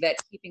think that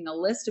keeping a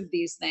list of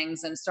these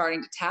things and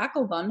starting to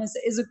tackle them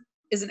is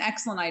an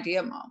excellent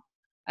idea, Mo.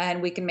 And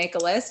we can make a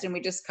list and we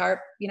just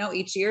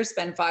each year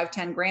spend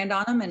 5-10 grand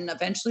on them, and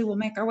eventually we'll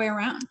make our way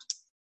around.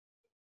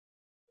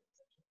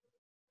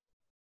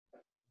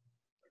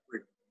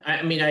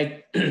 I mean,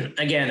 I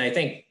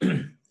think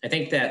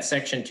that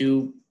section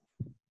 2A,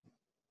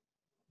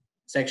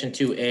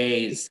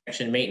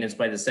 section maintenance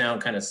by the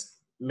sound, kind of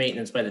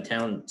maintenance by the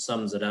town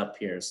sums it up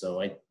here.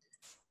 So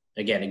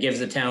again, it gives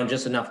the town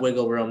just enough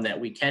wiggle room that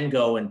we can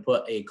go and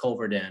put a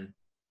culvert in,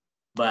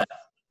 but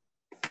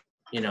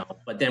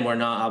then we're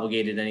not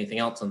obligated to anything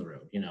else on the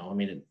road,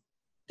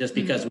 just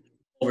because we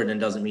culvert in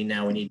doesn't mean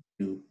now we need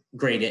to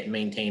grade it and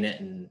maintain it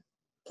and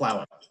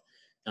plow it.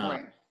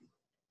 Right.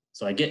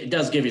 So it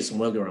does give you some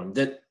wiggle room.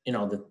 That,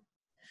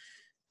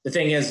 the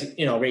thing is,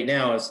 right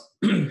now is,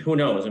 who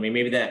knows? I mean,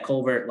 maybe that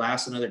culvert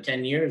lasts another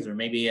 10 years, or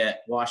maybe it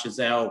washes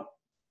out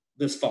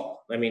this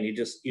fall. I mean,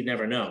 you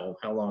never know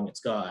how long it's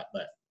got.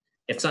 But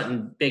if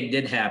something big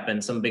did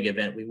happen, some big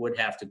event, it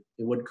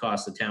would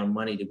cost the town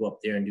money to go up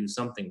there and do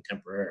something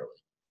temporarily.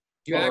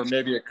 Or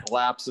maybe it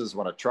collapses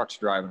when a truck's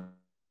driving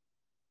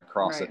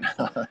across it.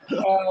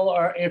 Well,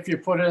 or if you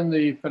put in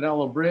the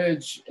Pinello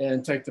Bridge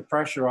and take the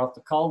pressure off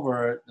the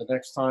culvert, the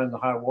next time the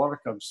high water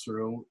comes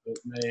through, it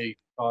may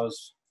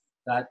cause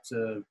that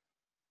to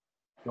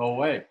go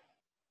away.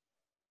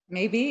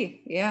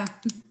 Maybe, yeah.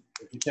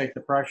 If you take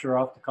the pressure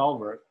off the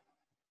culvert.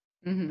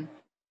 Mm-hmm.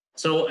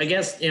 So I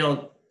guess,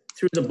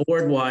 through the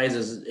board wise,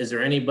 is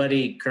there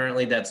anybody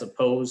currently that's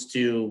opposed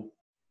to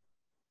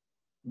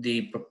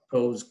the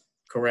proposed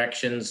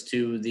corrections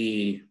to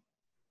the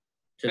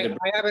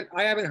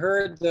I haven't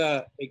heard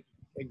the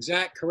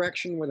exact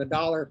correction with a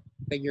dollar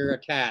figure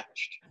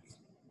attached.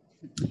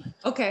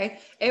 Okay,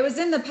 it was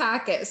in the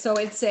packet. So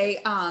it's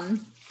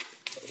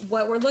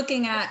what we're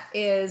looking at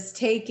is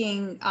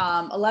taking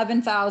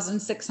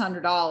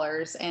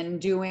 $11,600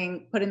 and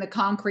putting the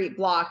concrete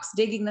blocks,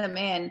 digging them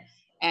in,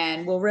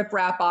 and we'll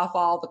wrap off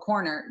all the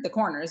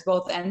corners,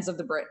 both ends of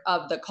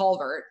the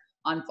culvert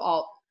on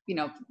all,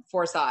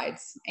 4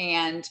 sides.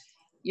 And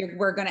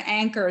we're going to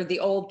anchor the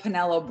old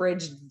Pinello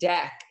Bridge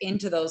deck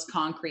into those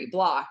concrete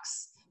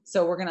blocks.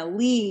 So we're going to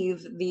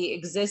leave the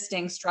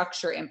existing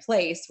structure in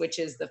place, which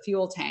is the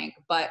fuel tank.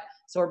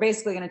 So we're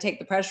basically going to take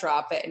the pressure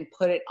off it and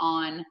put it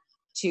on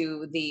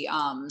to the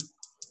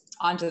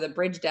onto the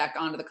bridge deck,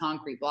 onto the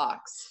concrete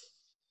blocks.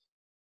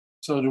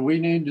 So do we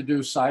need to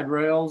do side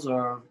rails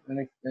or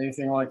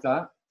anything like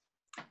that?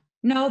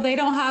 No, they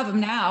don't have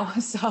them now.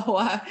 So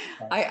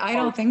I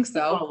don't think Put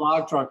so. a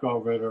log truck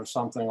over it or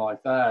something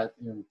like that.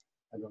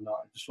 I don't know.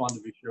 I just wanted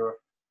to be sure.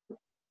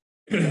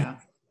 Yeah.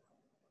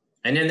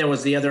 And then there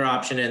was the other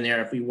option in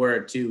there, if we were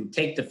to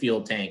take the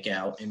fuel tank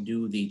out and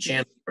do the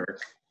channel work.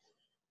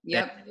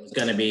 Yep. It was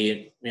going to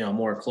be,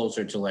 more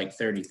closer to like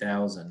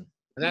 30,000.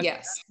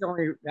 Yes.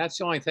 That's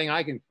the only thing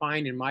I can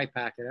find in my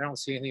packet. I don't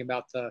see anything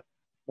about the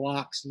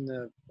blocks and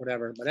the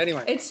whatever, but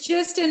anyway. It's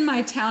just in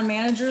my town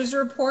manager's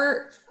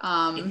report.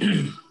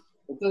 It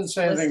doesn't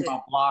say anything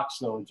about blocks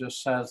though. It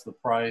just says the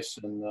price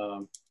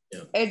and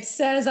It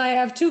says I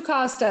have 2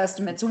 cost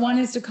estimates. One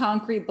is to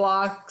concrete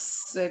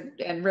blocks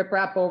and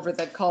rip-wrap over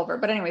the culvert.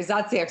 But anyways,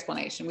 that's the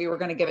explanation. We were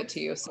going to give it to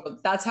you. So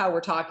that's how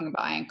we're talking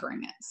about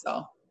anchoring it.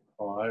 So.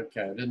 oh,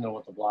 okay. I didn't know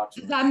what the blocks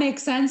were. Does that make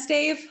sense,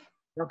 Dave?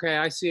 Okay,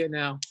 I see it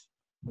now.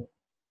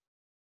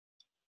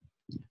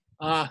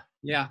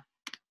 Yeah.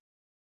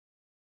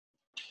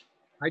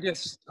 I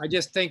just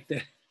think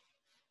that,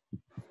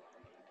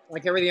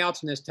 like everything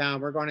else in this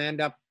town, we're going to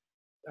end up,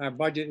 our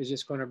budget is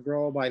just going to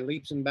grow by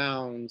leaps and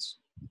bounds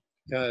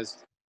because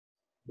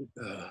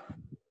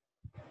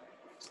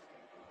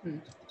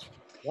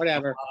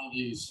whatever.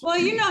 Well,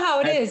 you know how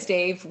it is,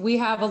 Dave. We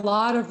have a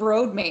lot of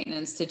road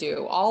maintenance to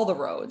do, all the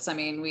roads. I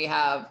mean, we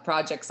have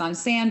projects on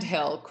Sand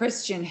Hill,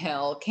 Christian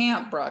Hill,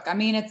 Camp Brook. I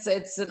mean, it's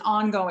an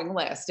ongoing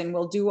list, and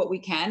we'll do what we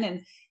can.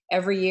 And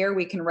every year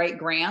we can write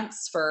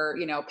grants for,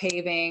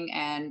 paving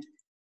and,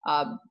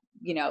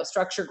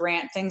 structure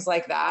grant, things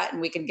like that.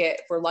 And we can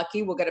if we're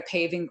lucky, we'll get a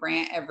paving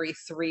grant every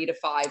 3 to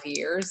 5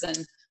 years. And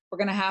we're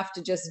going to have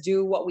to just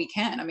do what we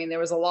can. I mean, there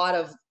was a lot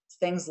of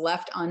things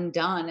left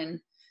undone. And,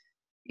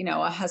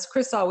 as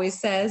Chris always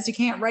says, you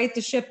can't right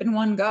the ship in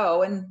one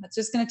go. And it's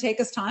just going to take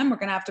us time. We're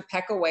going to have to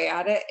peck away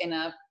at it in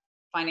a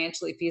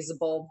financially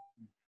feasible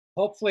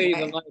Hopefully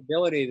way. the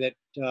liability that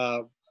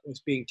was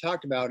being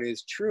talked about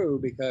is true,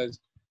 because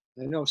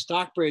I know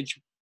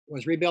Stockbridge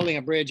was rebuilding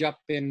a bridge up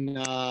in,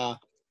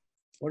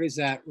 what is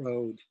that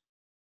road?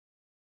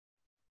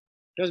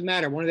 Doesn't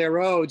matter, one of their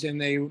roads, and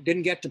they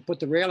didn't get to put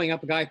the railing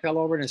up. A guy fell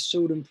over and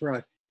sued him for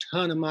a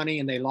ton of money,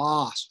 and they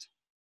lost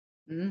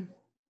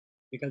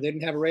because they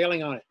didn't have a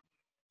railing on it.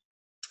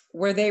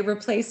 Were they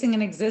replacing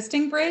an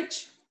existing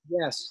bridge?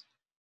 Yes.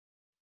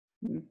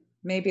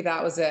 Maybe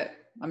that was it.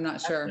 I'm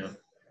not sure. Yeah.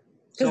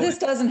 Because this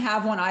doesn't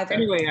have one either.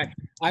 Anyway,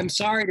 I'm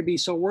sorry to be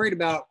so worried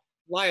about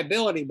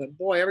liability, but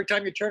boy, every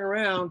time you turn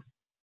around,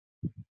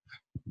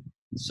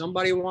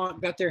 somebody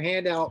got their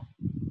hand out.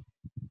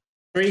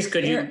 Reese,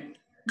 could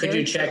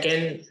you check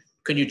in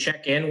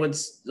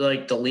with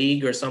like the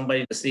league or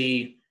somebody to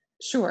see?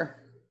 Sure.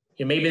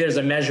 Maybe there's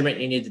a measurement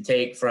you need to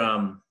take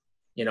from,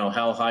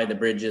 how high the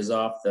bridge is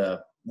off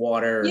the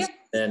water. Yep.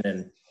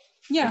 And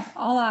Yeah,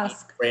 I'll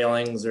ask.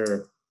 railings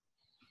or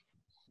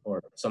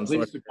some At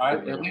sort least a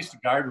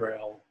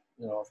guardrail,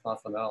 if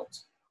nothing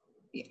else.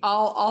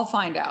 I'll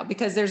find out,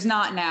 because there's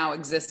not now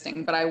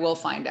existing, but I will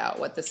find out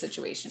what the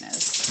situation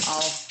is.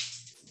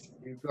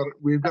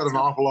 We've got an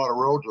awful lot of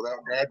roads without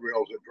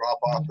guardrails that drop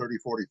off 30,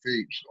 40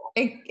 feet. So.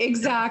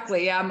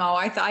 Exactly. Yeah, Mo.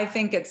 I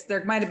think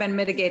there might have been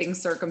mitigating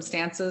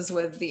circumstances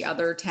with the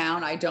other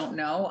town. I don't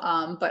know,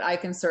 but I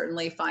can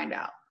certainly find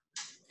out.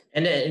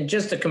 And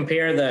just to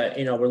compare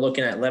we're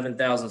looking at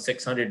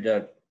 11,600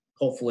 to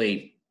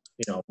hopefully,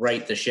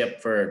 right the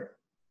ship for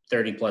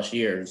 30 plus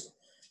years.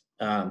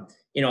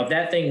 If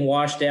that thing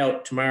washed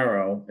out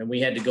tomorrow and we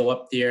had to go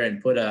up there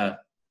and put a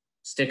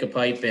stick of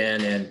pipe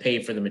in and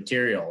pay for the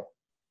material,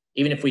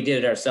 even if we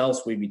did it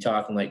ourselves, we'd be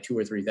talking like $2,000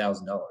 or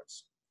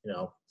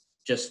 $3,000,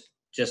 just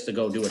to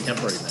go do a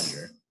temporary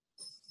measure.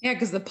 Yeah,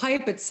 because the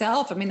pipe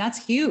itself, I mean,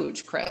 that's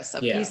huge, Chris.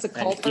 Piece of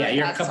culvert. Yeah,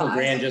 you're a that couple size.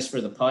 grand just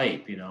for the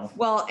pipe,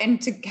 Well,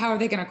 and how are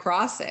they going to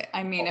cross it?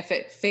 I mean, if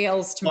it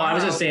fails tomorrow. Well, I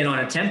was just saying on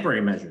a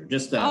temporary measure,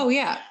 just Oh,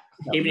 yeah.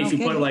 even if you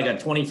put kidding. like a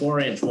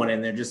 24-inch one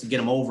in there just to get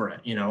them over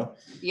it,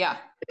 Yeah.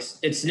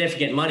 it's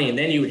significant money, and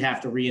then you would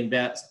have to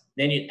reinvest.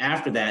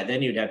 After that,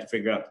 you'd have to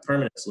figure out the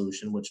permanent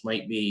solution, which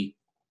might be,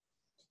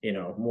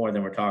 more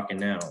than we're talking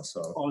now.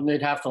 So. Oh, and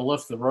they'd have to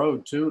lift the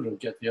road too to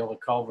get the other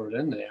culvert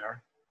in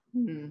there.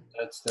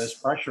 There's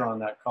pressure on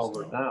that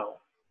culvert now.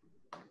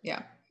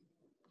 Yeah.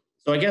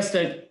 So I guess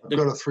I've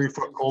got a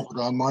 3-foot culvert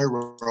on my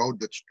road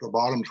that's the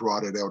bottom's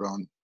rotted out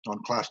on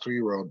Class 3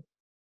 road.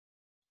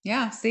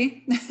 Yeah.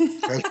 See.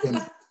 I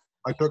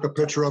took a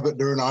picture of it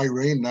during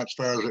Irene. That's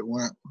as far as it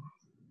went.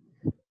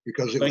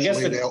 because it But I was guess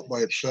laid the- out by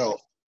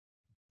itself.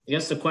 I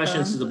guess the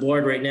questions to the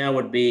board right now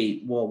would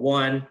be, well,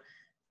 one,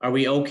 are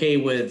we okay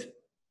with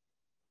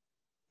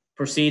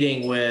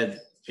proceeding with,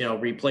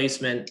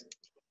 replacement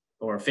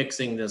or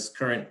fixing this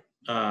current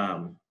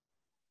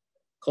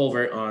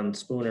culvert on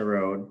Spooner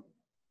Road?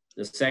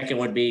 The second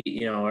would be,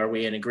 are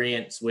we in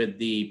agreement with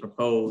the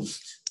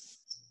proposed,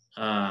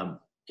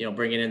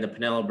 bringing in the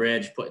Pinello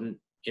Bridge, putting,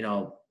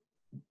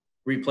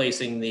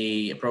 replacing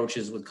the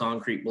approaches with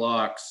concrete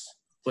blocks,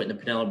 putting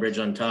the Pinello Bridge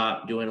on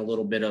top, doing a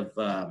little bit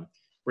of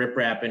rip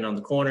wrapping on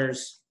the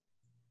corners.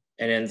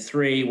 And then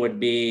three would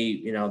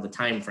be, the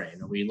time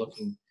frame. Are we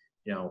looking,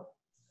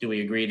 do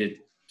we agree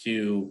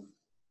to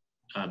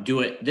do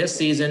it this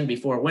season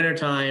before winter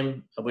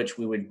time, of which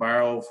we would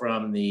borrow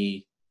from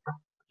the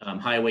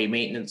highway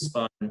maintenance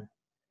fund,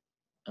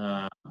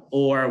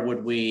 or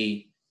would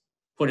we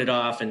put it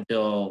off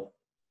until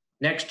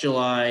next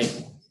July,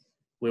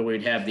 where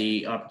we'd have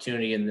the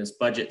opportunity in this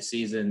budget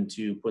season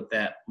to put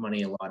that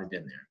money allotted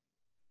in there?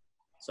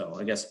 So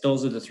I guess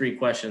those are the three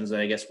questions that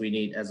I guess we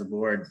need as a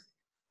board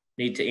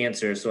need to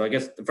answer. So I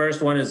guess the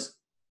first one is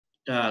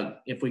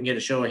if we can get a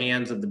show of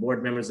hands of the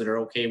board members that are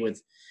okay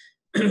with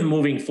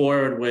moving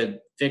forward with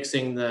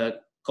fixing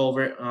the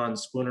culvert on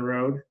Spooner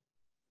Road.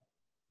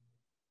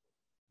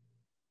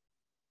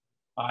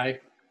 Aye.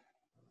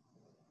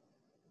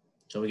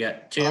 So we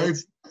got two.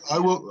 I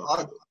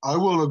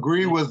will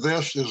agree with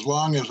this as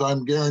long as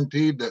I'm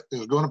guaranteed that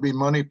there's going to be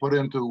money put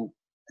into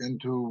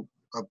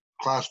a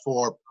class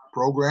 4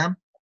 program.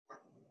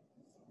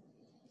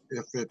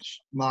 If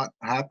it's not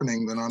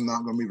happening, then I'm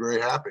not going to be very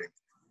happy.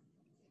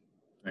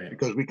 Right.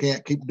 Because we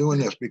can't keep doing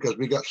this because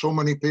we got so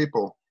many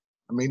people.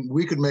 I mean,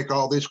 we could make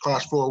all these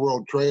class 4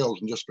 road trails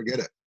and just forget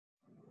it.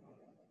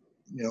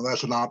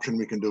 That's an option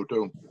we can do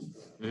too.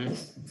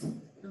 Mm-hmm.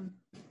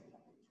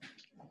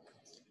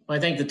 Well,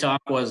 I think the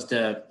talk was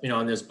to,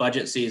 in this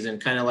budget season,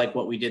 kind of like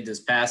what we did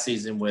this past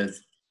season with,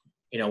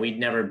 we'd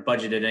never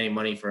budgeted any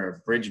money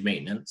for bridge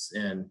maintenance.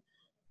 And,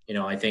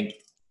 I think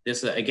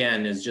this,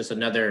 again, is just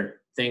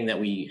another thing that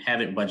we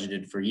haven't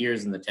budgeted for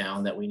years in the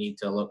town that we need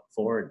to look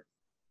forward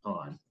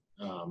on.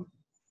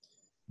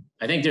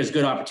 I think there's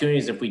good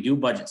opportunities if we do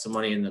budget some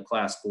money in the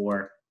class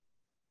 4.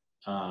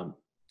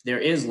 There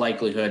is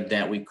likelihood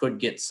that we could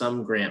get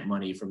some grant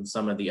money from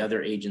some of the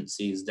other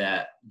agencies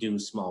that do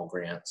small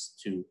grants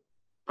to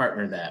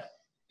partner that,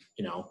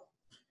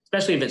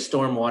 especially if it's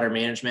stormwater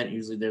management.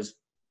 Usually there's,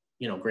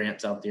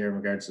 grants out there in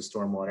regards to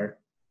stormwater.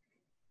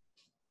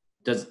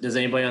 Does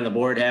anybody on the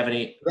board have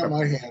any? Got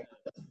my hand.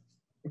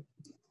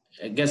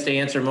 I guess to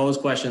answer Mo's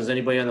questions,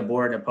 anybody on the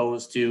board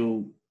opposed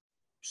to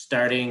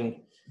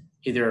starting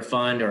either a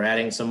fund or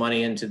adding some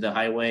money into the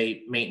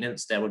highway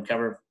maintenance that would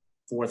cover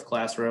 4th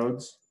class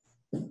roads?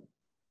 I'm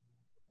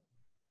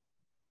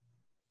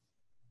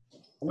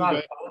not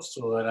opposed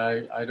to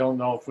it. I don't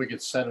know if we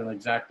could set an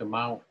exact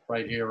amount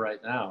right here, right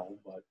now,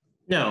 but.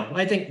 No,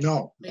 I think,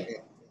 No.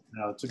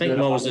 It's a I think good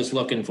Mo's amount. just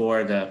looking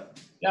for the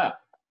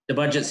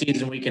budget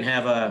season. We can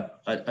have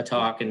a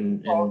talk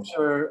and Folks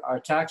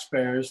are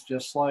taxpayers,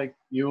 just like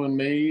you and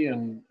me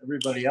and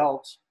everybody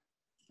else.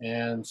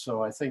 And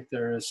so I think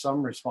there is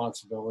some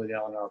responsibility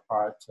on our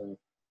part to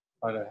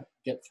try to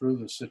get through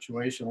the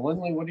situation.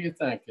 Lindley, what do you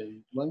think? Is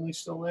Lindley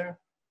still there?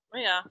 Oh,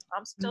 yeah,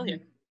 I'm still here.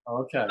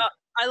 Okay.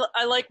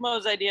 I like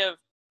Mo's idea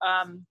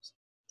of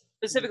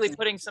specifically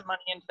putting some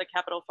money into the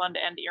capital fund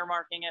and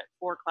earmarking it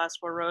for class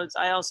 4 roads.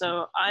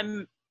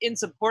 I'm in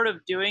support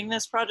of doing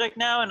this project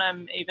now, and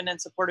I'm even in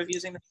support of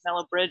using the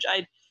Pinello Bridge.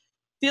 I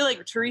feel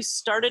like Therese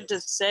started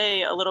to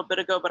say a little bit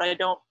ago, but I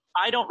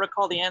don't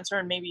recall the answer,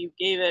 and maybe you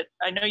gave it.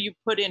 I know you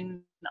put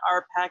in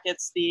our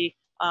packets the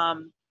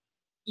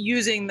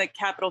using the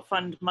capital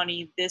fund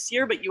money this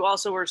year, but you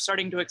also were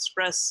starting to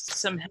express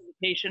some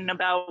hesitation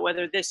about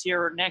whether this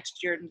year or next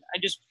year. And I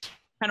just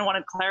kind of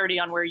wanted clarity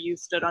on where you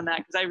stood on that,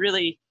 because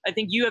I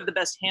think you have the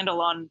best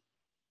handle on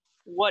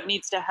what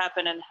needs to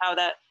happen and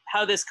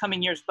how this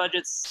coming year's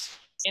budget's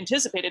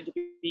anticipated to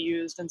be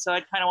used. And so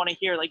I kind of want to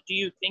hear, do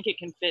you think it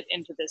can fit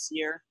into this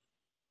year?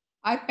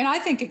 I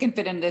think it can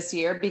fit in this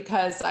year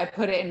because I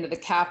put it into the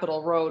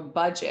capital road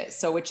budget,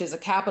 which is a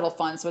capital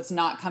fund, so it's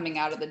not coming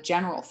out of the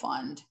general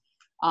fund.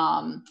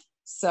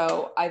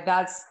 So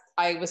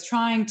I was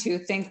trying to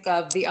think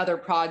of the other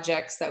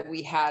projects that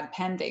we had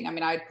pending. I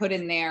mean, I'd put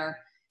in there,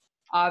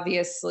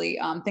 obviously,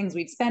 things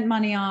we'd spent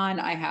money on.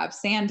 I have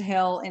Sand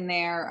Hill in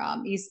there,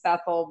 East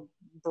Bethel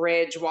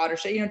Bridge,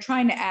 watershed,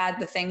 trying to add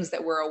the things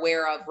that we're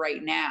aware of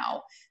right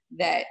now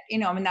that,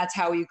 that's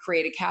how you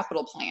create a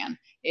capital plan,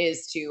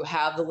 is to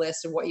have the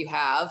list of what you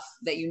have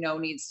that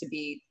needs to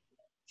be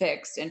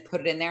fixed and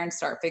put it in there and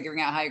start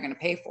figuring out how you're going to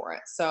pay for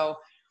it. So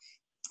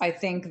I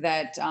think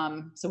that,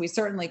 so we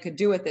certainly could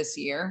do it this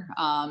year.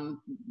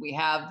 We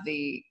have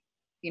the,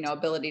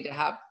 ability to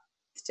have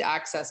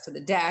access to the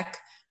deck,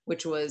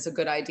 which was a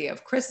good idea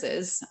of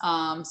Chris's.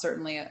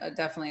 Certainly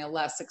definitely a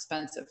less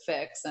expensive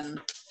fix. And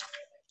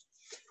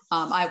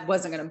I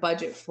wasn't going to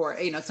budget for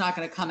it. It's not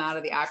going to come out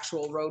of the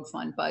actual road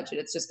fund budget.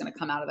 It's just going to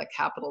come out of the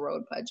capital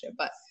road budget.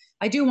 But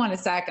I do want a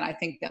second. I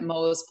think that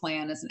Mo's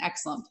plan is an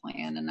excellent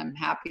plan, and I'm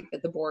happy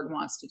that the board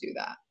wants to do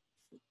that.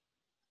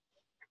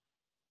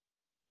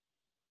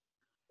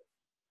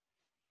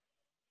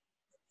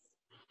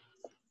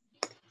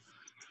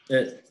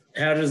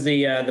 How does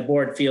the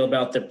board feel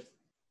about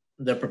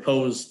the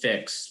proposed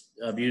fix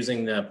of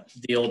using the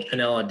old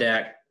Pinella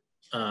deck,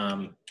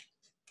 you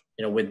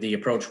know, with the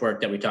approach work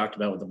that we talked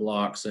about with the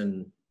blocks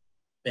and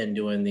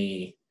doing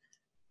the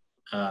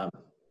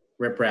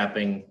rip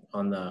wrapping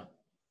on the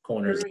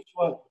corners? Curious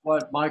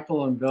what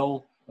Michael and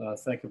Bill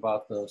think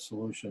about the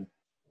solution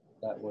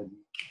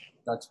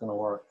that's going to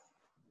work.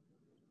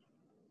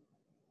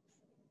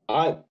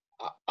 I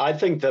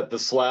think that the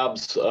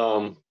slabs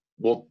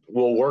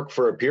will work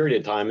for a period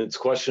of time. It's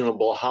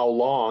questionable how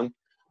long,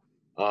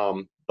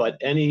 but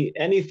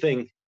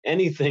anything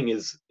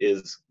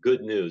is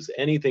good news.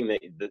 Anything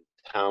that the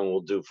town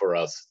will do for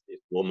us, it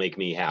will make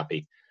me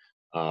happy.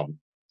 I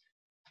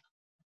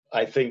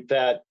think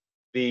that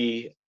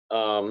it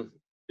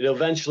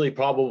eventually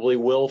probably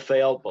will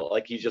fail, but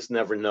like you just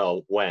never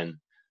know when.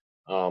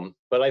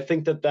 But I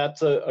think that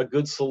that's a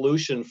good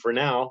solution for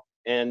now,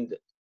 and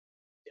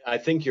I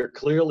think you're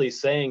clearly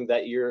saying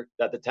that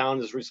the town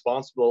is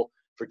responsible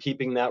for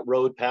keeping that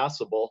road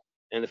passable,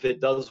 and if it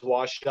does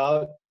wash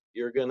out,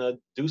 you're gonna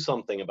do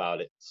something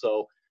about it.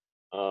 So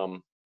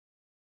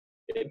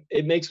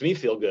it makes me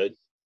feel good.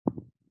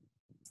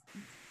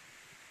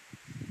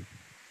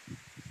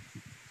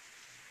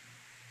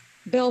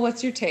 Bill,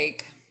 what's your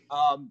take?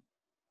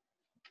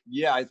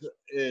 Yeah,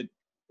 it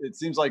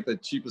seems like the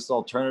cheapest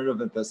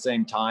alternative. At the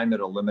same time, it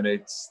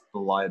eliminates the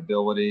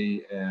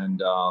liability and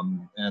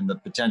the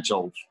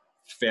potential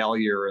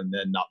failure, and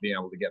then not being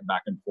able to get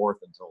back and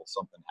forth until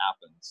something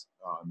happens,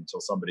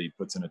 until somebody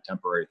puts in a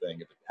temporary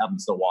thing. If it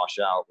happens to wash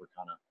out, we're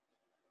kind of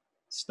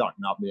stuck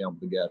not being able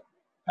to get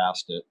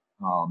past it.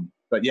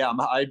 But yeah,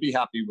 I'd be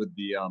happy with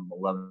the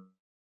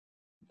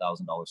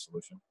 $11,000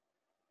 solution.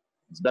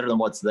 It's better than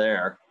what's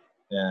there,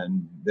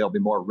 and there'll be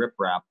more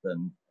riprap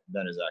than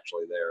is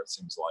actually there, it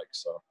seems like.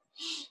 So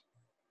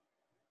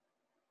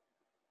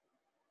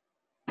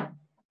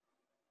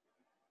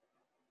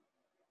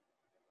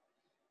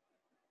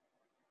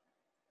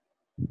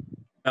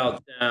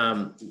About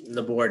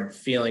the board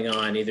feeling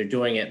on either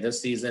doing it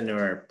this season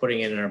or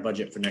putting it in our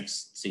budget for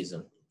next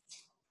season?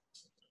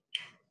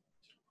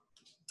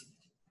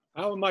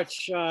 How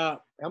much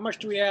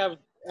do we have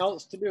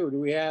else to do?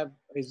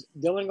 Is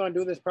Dylan going to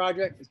do this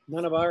project? It's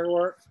none of our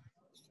work.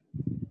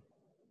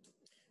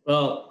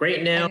 Well,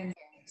 right now,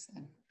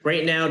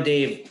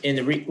 Dave,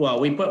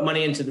 we put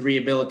money into the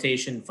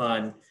rehabilitation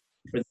fund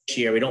for this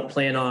year. We don't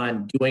plan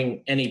on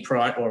doing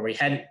we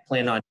hadn't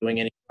planned on doing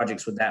any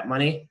projects with that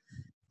money.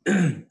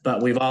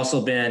 But we've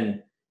also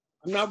been.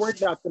 I'm not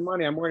worried about the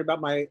money. I'm worried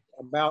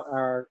about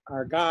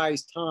our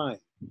guys' time.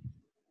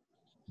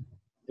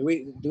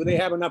 Do they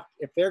have enough?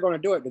 If they're going to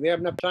do it, do they have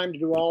enough time to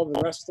do all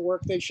the rest of the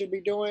work they should be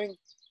doing?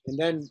 And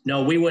then.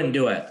 No, we wouldn't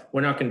do it.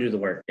 We're not going to do the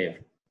work, Dave.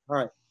 All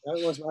right,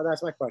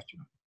 that's my question.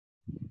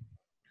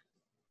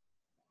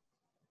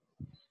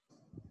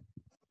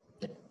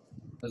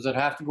 Does it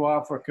have to go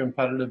out for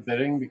competitive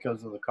bidding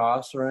because of the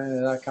cost or any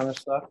of that kind of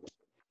stuff?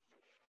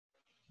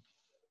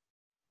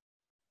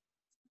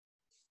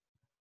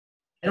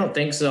 I don't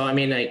think so. I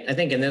mean, I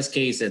think in this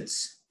case,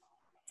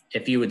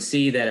 if you would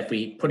see that if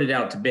we put it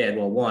out to bid,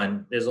 well,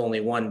 one, there's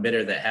only one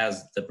bidder that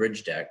has the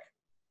bridge deck,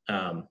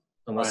 unless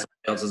somebody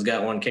else has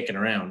got one kicking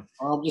around.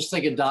 I'm just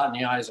thinking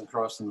dotting the I's and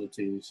crossing the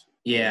T's.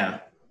 Yeah.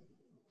 I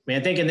mean,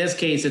 I think in this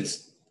case,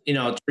 it's,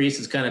 Therese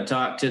has kind of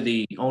talked to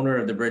the owner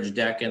of the bridge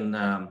deck and,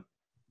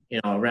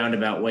 a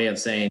roundabout way of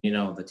saying,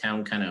 the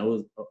town kind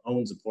of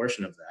owns a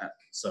portion of that.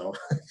 So,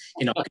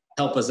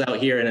 help us out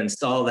here and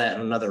install that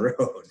in another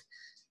road,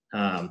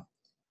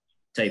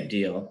 type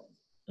deal.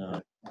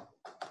 I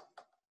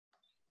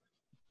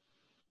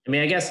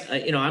mean, I guess,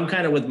 I'm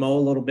kind of with Mo a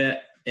little bit,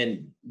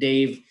 and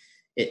Dave,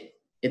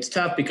 it's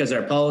tough because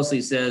our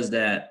policy says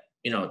that,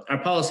 our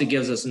policy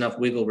gives us enough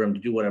wiggle room to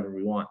do whatever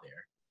we want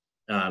there.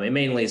 It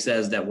mainly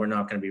says that we're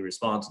not going to be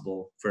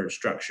responsible for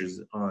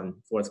structures on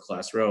fourth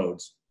class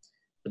roads.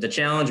 But the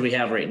challenge we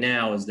have right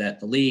now is that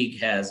the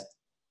league has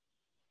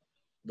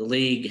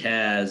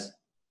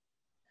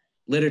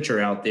literature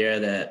out there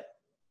that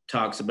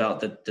talks about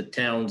that the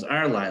towns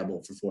are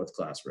liable for fourth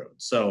class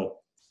roads. So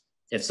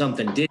if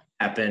something did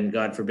happen,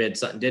 God forbid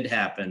something did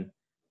happen,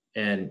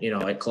 and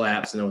it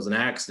collapsed and there was an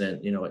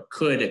accident, it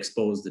could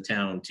expose the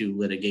town to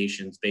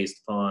litigations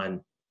based upon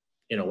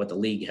what the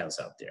league has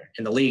out there.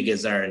 And the league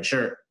is our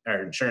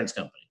insurance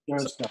company.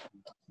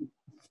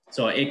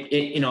 So it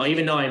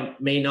even though I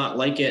may not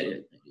like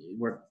it,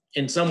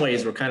 in some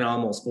ways we're kind of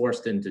almost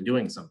forced into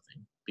doing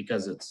something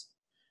because of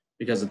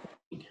the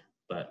league.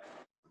 But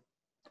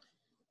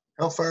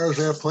how far is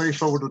their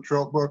place over the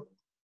Troutbrook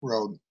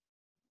Road?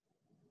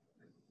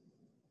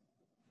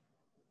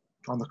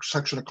 On the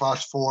section of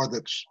class 4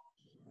 that's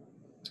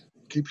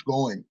keeps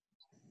going.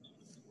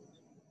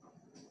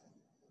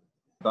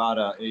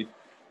 About 8.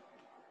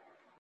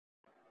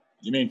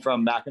 You mean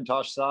from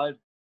McIntosh side?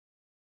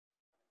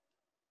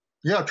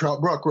 Yeah,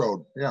 Trout Brook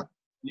Road, yeah.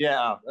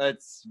 Yeah,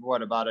 that's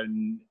what, about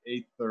an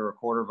eighth or a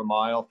quarter of a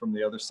mile from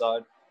the other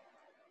side?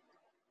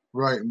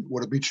 Right.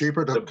 Would it be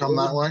cheaper to The come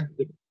that way?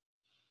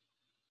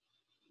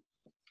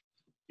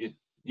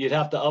 You'd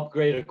have to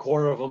upgrade a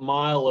quarter of a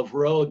mile of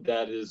road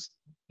that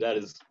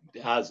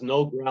has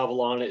no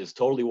gravel on it, is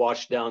totally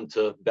washed down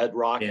to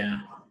bedrock. Yeah.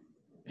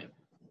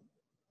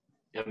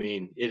 I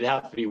mean, it'd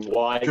have to be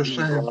wide. Just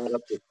saying.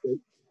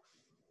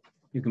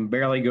 You can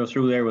barely go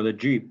through there with a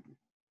Jeep.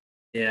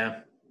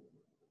 Yeah.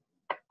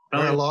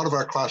 A lot of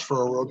our class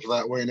 4 roads are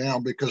that way now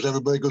because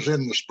everybody goes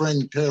in the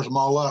spring, tears them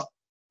all up.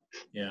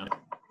 Yeah.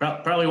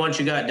 Probably once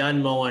you got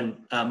done mowing,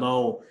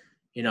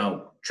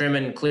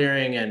 trimming,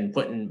 clearing, and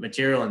putting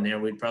material in there,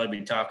 we'd probably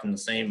be talking the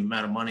same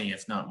amount of money,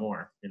 if not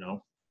more,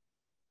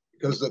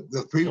 Because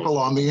the people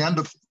on the end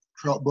of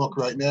Trout Brook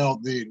right now,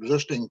 the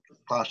existing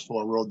class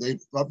 4 road,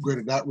 they've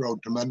upgraded that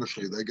road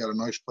tremendously. They got a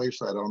nice place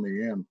that on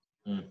the end.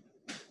 Mm.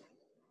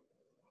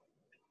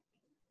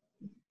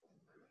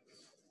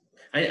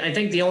 I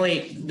think the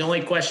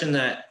only question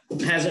that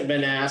hasn't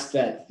been asked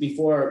that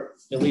before,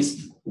 at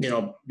least,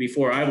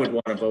 before I would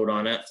want to vote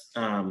on it,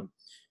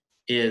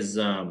 is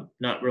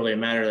not really a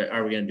matter that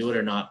are we going to do it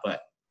or not,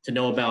 but to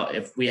know about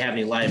if we have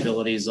any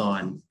liabilities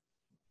on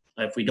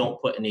if we don't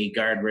put any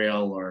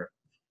guardrail or,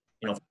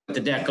 put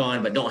the deck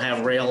on but don't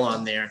have rail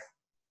on there.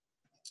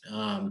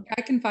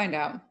 I can find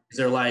out. Is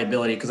there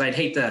liability? Because I'd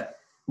hate to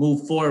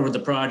move forward with the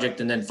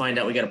project and then find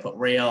out we got to put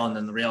rail, and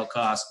then the rail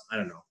cost, I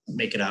don't know,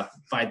 make it up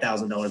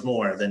 $5,000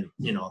 more than,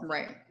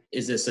 Right.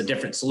 Is this a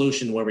different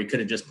solution where we could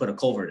have just put a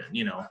culvert in,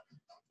 Yeah,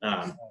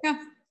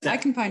 I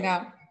can find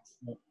out.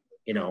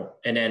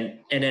 And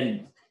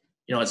then,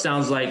 it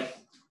sounds like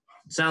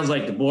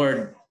the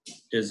board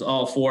is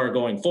all for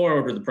going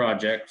forward with the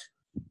project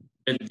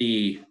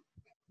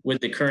with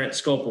the current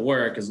scope of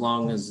work, as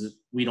long as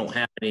we don't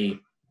have any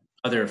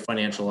other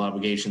financial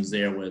obligations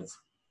there with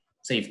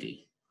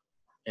safety.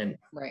 And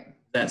Right. does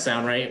that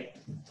sound right?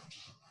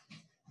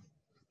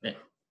 Yeah.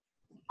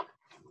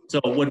 So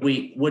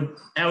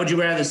how would you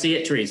rather see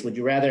it, Therese? Would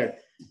you rather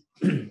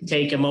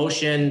take a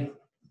motion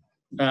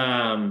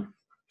to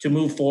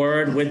move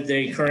forward with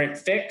the current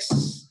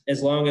fix,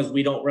 as long as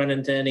we don't run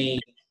into any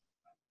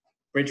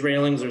bridge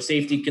railings or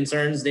safety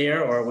concerns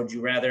there? Or would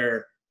you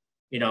rather,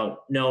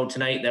 know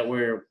tonight that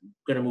we're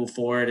going to move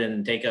forward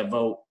and take a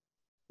vote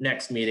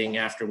next meeting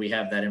after we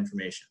have that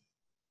information?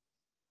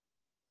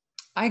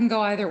 I can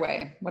go either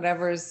way,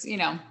 whatever's,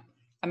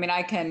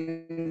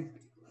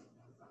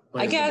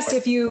 I guess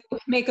if you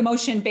make a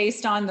motion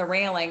based on the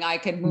railing, I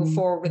could move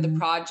forward with the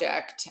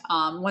project.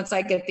 Once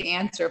I get the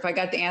answer, if I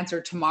got the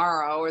answer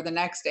tomorrow or the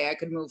next day, I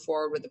could move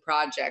forward with the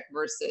project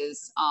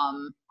versus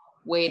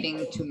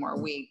waiting 2 more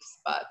weeks.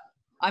 But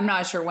I'm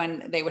not sure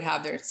when they would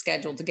have their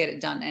schedule to get it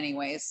done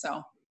anyways,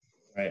 so.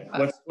 Right.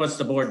 What's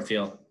the board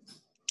feel?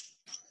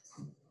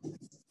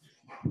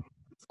 I'd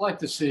like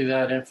to see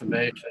that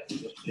information,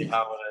 to see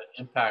how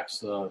it impacts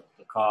the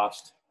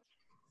cost.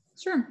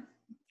 Sure.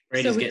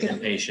 Brady's So we getting could-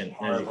 impatient,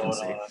 as you can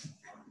see.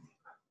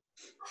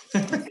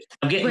 On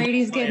I'm getting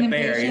Brady's getting bear.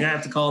 You're impatient. gonna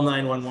have to call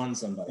 911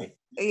 somebody.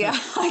 Yeah,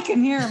 I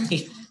can hear him.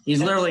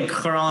 He's literally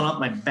crawling up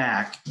my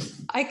back.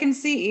 I can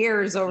see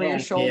ears over your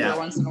shoulder Yeah.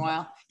 once in a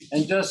while.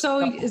 And just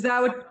So is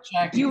that what,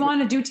 check. do you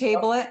want to do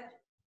table it?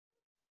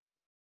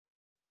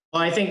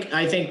 Well, I think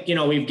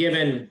we've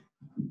given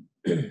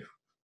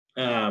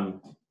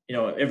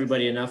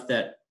everybody enough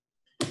that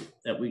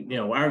we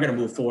are going to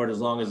move forward,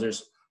 as long as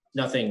there's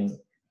nothing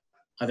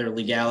other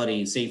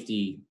legality,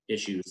 safety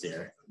issues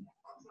there.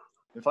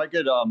 If I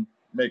could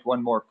make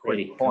one more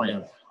Brady, quick come point.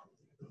 down.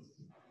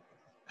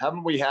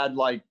 Haven't we had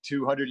like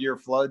 200-year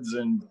floods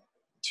and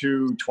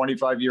 2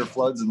 25-year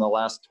floods in the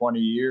last 20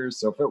 years?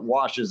 So if it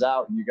washes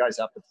out and you guys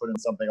have to put in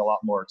something a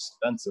lot more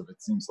expensive,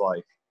 it seems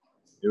like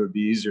it would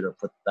be easier to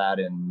put that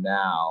in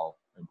now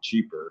and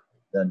cheaper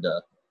than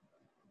to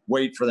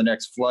wait for the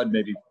next flood,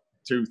 maybe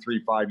 2,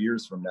 3, 5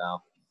 years from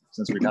now,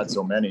 since we've had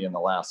so many in the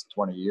last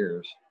 20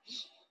 years.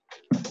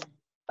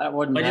 That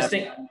wouldn't I just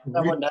happen.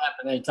 That wouldn't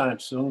happen anytime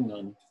soon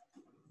then.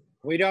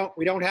 We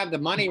don't have the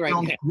money right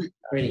now.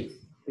 Brady,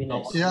 be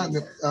nice. Yeah,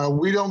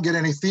 we don't get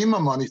any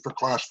FEMA money for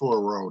class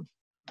 4 road.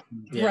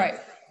 Yeah. Right.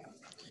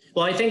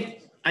 Well, I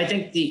think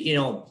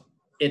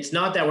it's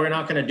not that we're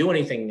not going to do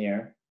anything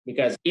there,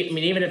 because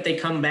even if they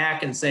come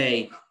back and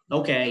say,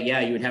 okay, yeah,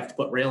 you would have to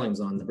put railings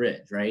on the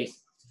bridge, right?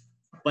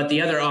 But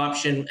the other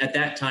option at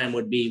that time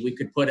would be we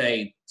could put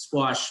a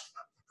squash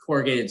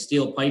corrugated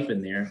steel pipe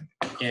in there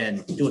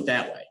and do it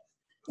that way.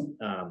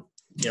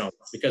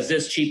 Because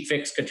this cheap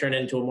fix could turn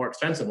into a more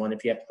expensive one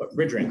if you have to put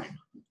bridge railing.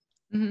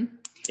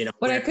 Mm-hmm.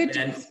 What I could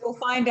do is I'll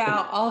find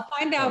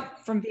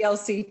out from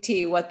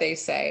VLCT what they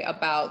say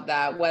about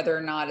that, whether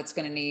or not it's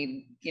going to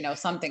need,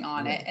 something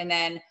on it. And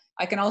then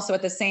I can also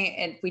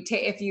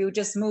if you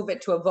just move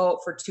it to a vote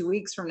for 2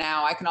 weeks from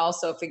now, I can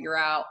also figure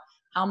out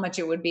how much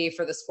it would be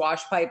for the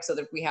squash pipe, so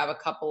that we have a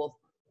couple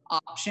of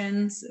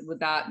options. Would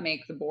that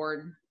make the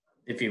board?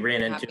 If you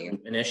ran into Happy.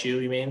 an issue,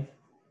 you mean?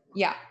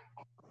 Yeah.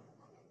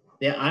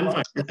 Yeah, I'm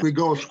fine. If we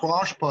go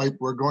squash pipe,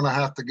 we're going to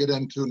have to get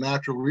into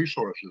natural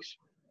resources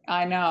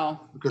I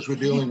know, because we're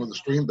dealing with a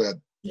stream bed.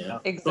 Yeah.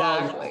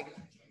 exactly.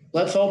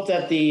 Let's hope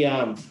that the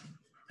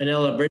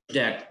vanilla bridge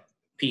deck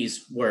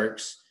piece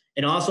works.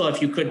 And also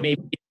if you could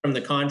maybe get from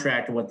the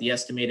contractor what the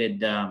estimated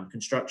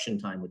construction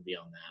time would be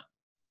on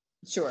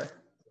that. Sure.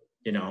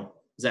 You know,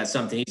 is that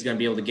something he's going to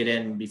be able to get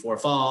in before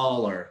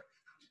fall or,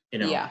 you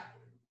know? Yeah.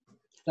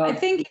 So I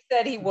think he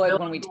said he would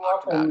when we go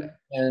talked up about and- it.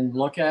 And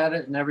look at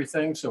it and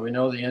everything, so we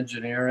know the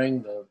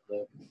engineering,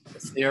 the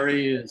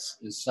theory is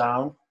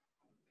sound.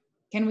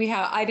 Can we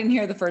have, I didn't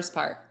hear the first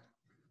part.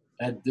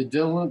 And did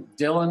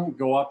Dylan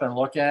go up and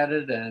look at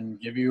it and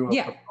give you a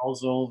Yeah.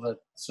 proposal that,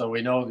 so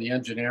we know the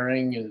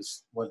engineering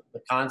is, what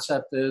the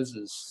concept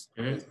is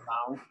Mhm.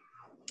 sound?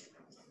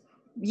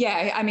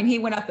 Yeah, I mean, he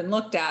went up and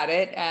looked at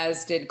it,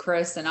 as did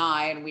Chris and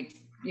I, and we,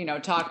 you know,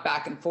 talked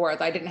back and forth.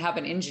 I didn't have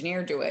an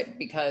engineer do it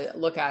because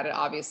look at it,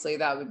 obviously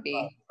that would be.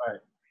 Right.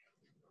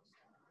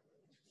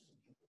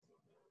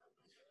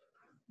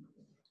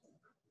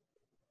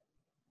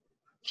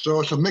 So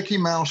it's a Mickey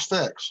Mouse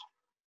fix.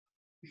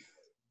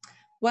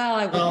 Well,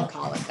 I Well, wouldn't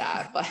call it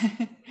that, but.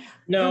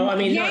 No, I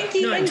mean,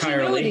 Yankee not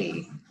entirely.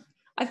 ingenuity.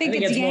 I think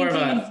think it's it's more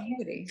Yankee of a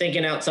ingenuity.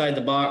 Thinking outside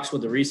the box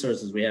with the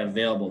resources we have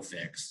available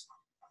fix.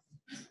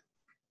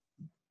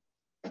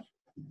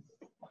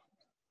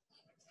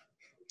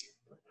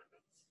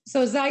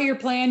 So is that your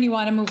plan? You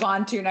want to move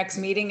on to your next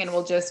meeting and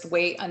we'll just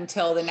wait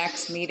until the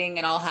next meeting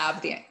and I'll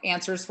have the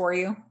answers for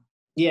you?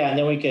 Yeah, and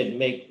then we could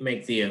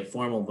make the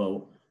formal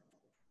vote.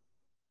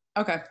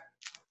 Okay,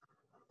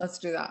 let's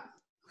do that.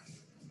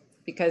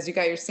 Because you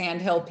got your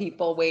Sand Hill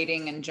people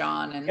waiting and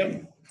John and.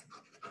 Yep.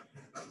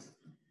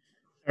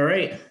 All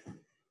right.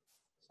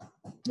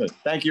 Good.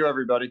 Thank you,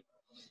 everybody.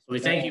 We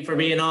thank you for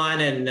being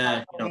on and, you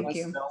know, Thank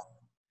you.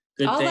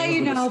 good I'll let thing.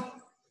 you We'll just know.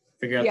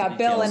 Figure out. Yeah, the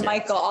Bill details and here.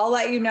 Michael, I'll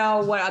let you know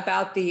what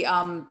about the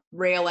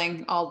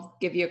railing. I'll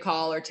give you a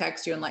call or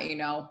text you and let you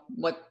know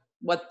what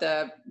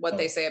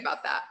they say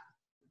about that.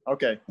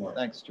 Okay,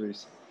 thanks,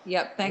 Therese.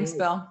 Yep, thanks,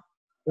 Bill.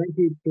 Thank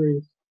you,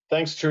 Therese.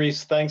 Thanks,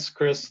 Therese. Thanks,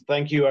 Chris.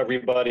 Thank you,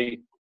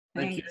 everybody.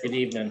 Thank you. Thanks. Good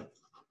evening.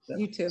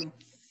 You too.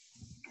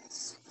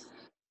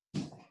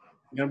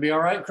 You gonna be all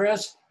right,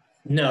 Chris?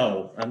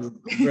 No, I'm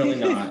really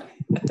not.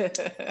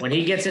 When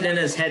he gets it in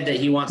his head that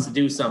he wants to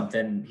do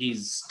something,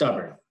 he's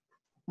stubborn.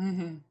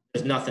 Mhm.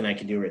 There's nothing I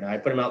can do right now. I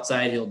put him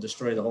outside, he'll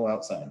destroy the whole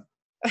outside.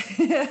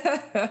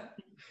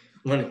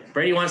 When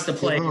Brady wants to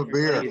play, Give him a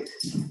beer.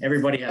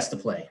 everybody has to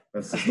play.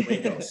 That's just the way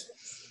it goes.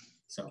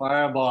 So,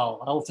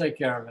 Fireball, I'll take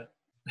care of it.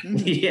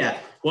 yeah,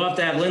 we'll have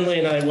to have Lindley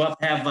and I, we'll have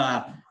to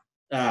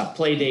have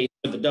play dates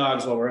with the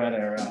dogs while we're at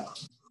our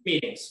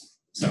meetings.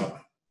 So,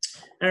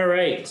 all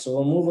right, so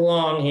we'll move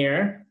along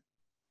here.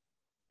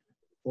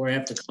 We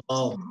have to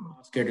call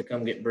Oscar to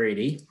come get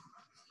Brady.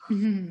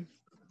 Mhm.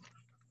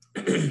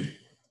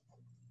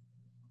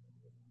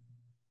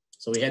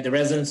 So we had the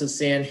residents of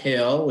Sand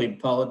Hill. We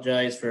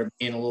apologize for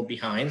being a little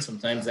behind.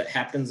 Sometimes that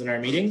happens in our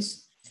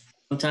meetings.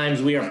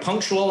 Sometimes we are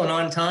punctual and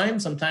on time.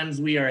 Sometimes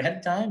we are ahead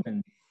of time,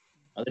 and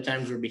other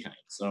times we're behind.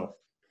 So,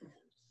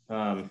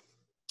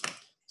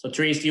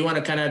 Therese, do you want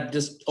to kind of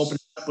just open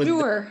up with?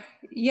 Sure.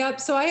 Yep.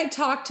 So I had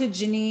talked to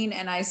Janine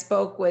and I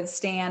spoke with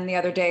Stan the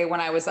other day when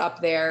I was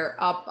up there,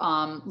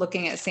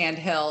 looking at Sand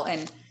Hill.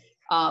 And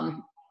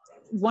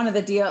one of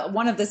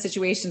the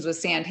situations with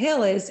Sand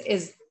Hill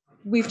is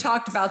we've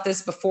talked about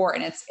this before,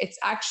 and it's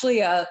actually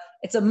a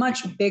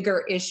much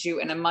bigger issue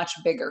and a much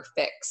bigger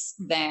fix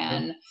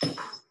than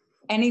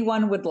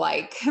anyone would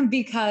like,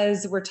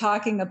 because we're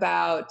talking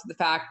about the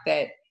fact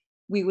that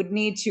we would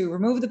need to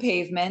remove the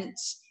pavement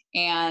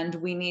and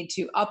we need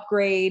to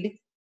upgrade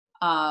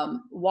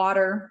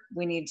water.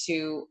 We need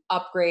to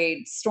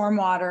upgrade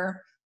stormwater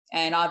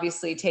and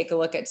obviously take a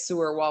look at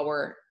sewer while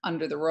we're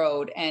under the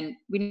road. And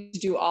we need to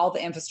do all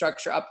the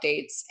infrastructure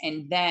updates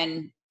and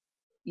then,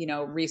 you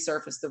know,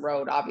 resurface the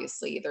road.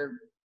 Obviously, there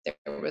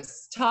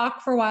was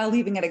talk for a while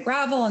leaving it a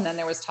gravel, and then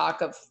there was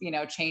talk of, you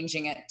know,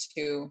 changing it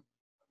to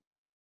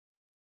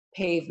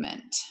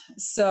pavement.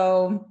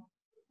 So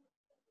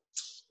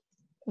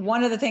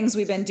one of the things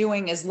we've been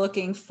doing is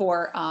looking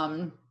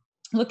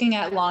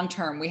at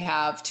long-term. We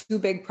have two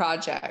big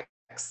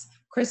projects,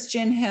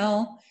 Christian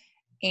Hill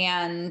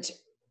and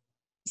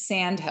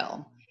Sand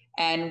Hill.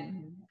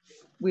 And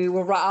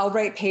I'll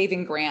write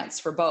paving grants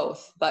for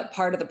both. But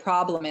part of the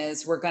problem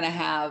is we're going to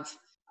have,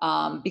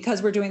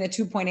 because we're doing the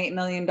 $2.8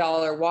 million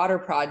water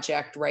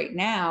project right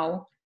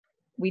now,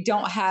 we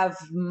don't have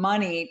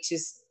money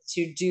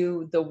to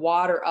do the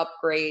water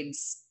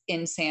upgrades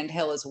in Sand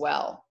Hill as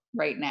well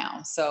right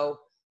now. So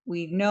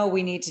we know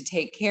we need to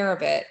take care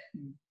of it,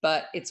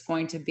 but it's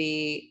going to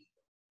be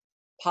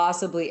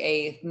possibly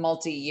a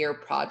multi-year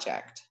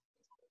project.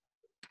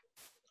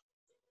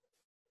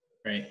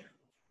 Right.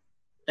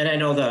 And I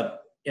know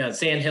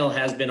Sand Hill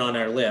has been on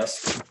our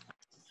list.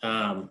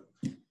 And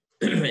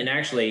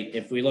actually,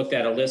 if we looked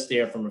at a list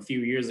there from a few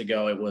years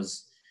ago, it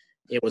was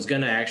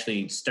going to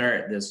actually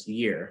start this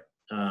year,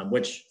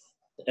 which,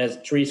 as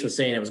Therese was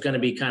saying, it was going to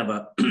be kind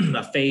of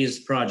a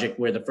phased project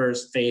where the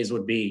first phase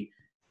would be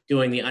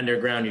doing the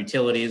underground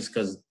utilities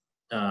because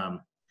the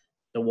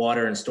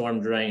water and storm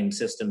drain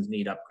systems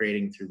need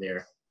upgrading through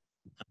there.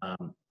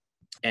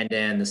 And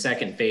then the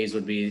second phase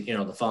would be,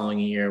 the following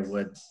year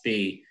would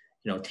be,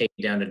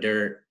 taking down the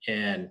dirt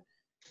and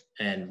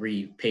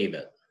repave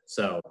it.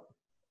 So,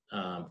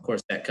 of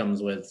course, that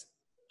comes with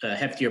a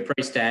heftier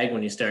price tag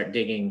when you start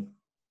digging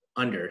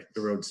under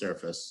the road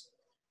surface.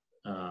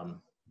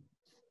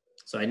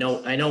 So I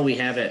know we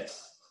have it,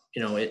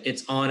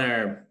 it's on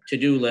our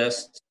to-do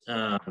list.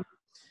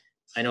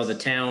 I know the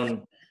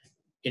town,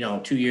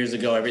 2 years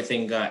ago,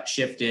 everything got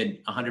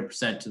shifted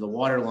 100% to the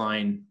water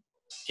line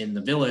in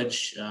the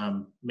village,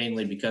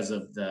 mainly because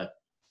of the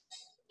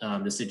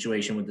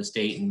situation with the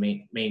state and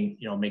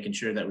making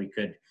sure that we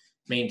could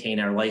maintain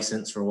our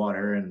license for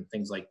water and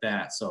things like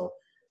that. So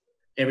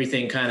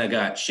everything kind of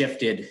got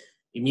shifted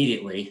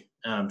immediately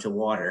to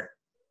water.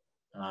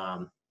 I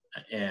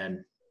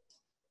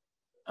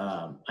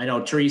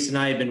know Teresa and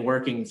I have been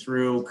working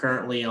through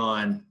currently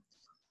on,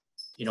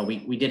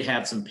 we did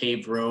have some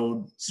paved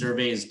road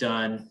surveys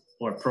done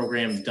or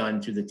programs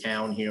done through the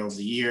town here over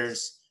the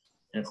years.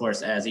 And of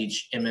course, as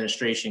each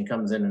administration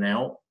comes in and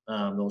out,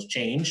 those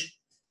change.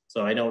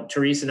 So I know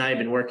Teresa and I have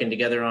been working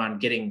together on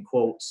getting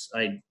quotes.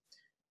 I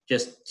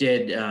just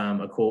did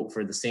a quote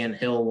for the Sand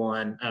Hill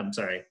one. I'm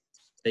sorry,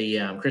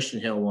 the Christian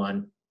Hill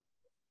one.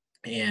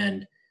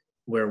 And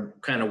we're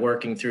kind of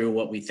working through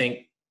what we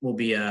think will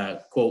be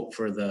a quote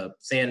for the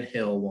Sand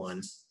Hill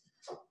one.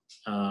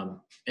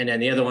 And then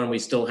the other one we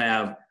still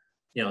have,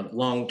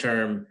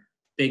 long-term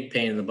big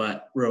pain in the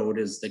butt road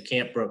is the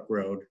Camp Brook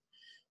Road.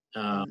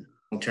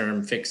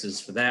 Long-term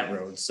fixes for that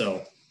road.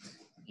 So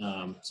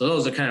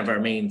those are kind of our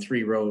main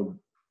 3 road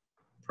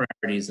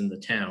priorities in the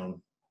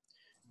town.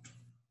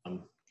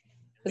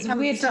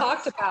 We had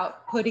talked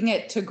about putting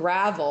it to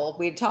gravel.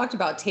 We had talked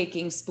about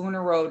taking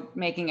Spooner Road,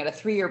 making it a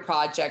 3-year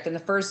project, and the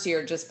first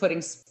year just putting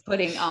a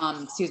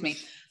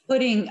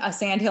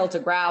Sand Hill to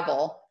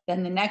gravel.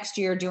 Then the next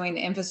year doing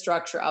the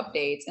infrastructure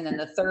updates, and then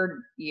the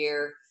third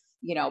year,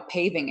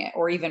 paving it,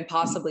 or even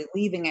possibly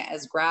leaving it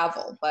as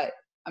gravel. But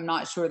I'm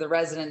not sure how the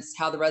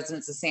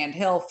residents of Sand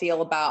Hill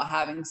feel about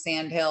having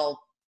Sand Hill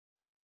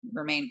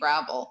remain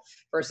gravel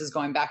versus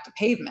going back to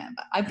pavement.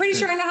 But I'm pretty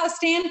sure I know how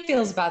Stan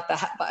feels about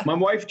that. But My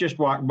wife just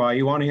walked by.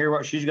 You want to hear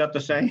what she's got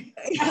to say? No.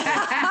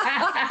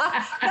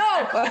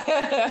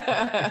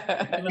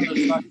 Even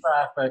the truck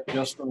traffic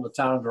just from the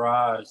town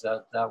garage,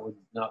 that would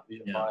not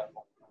be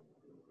viable.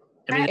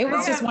 It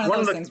was just one of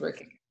those things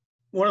working.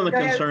 One of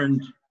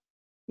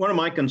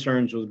my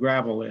concerns with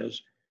gravel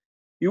is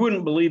you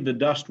wouldn't believe the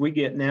dust we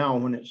get now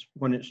when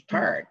it's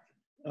tarred.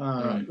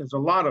 There's a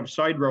lot of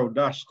side road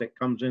dust that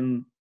comes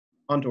in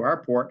onto our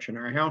porch and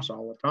our house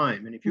all the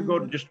time. And if you go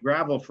to just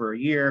gravel for a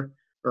year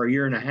or a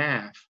year and a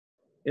half,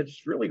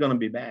 it's really going to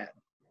be bad.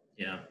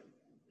 Yeah.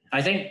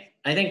 I think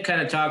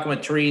kind of talking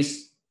with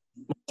Therese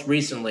most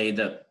recently,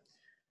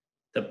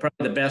 probably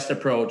the best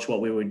approach,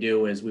 what we would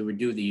do is we would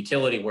do the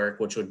utility work,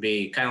 which would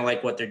be kind of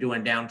like what they're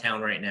doing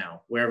downtown right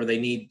now. Wherever they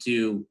need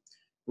to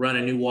run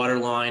a new water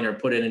line or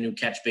put in a new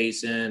catch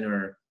basin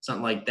or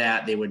something like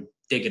that, they would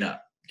dig it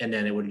up and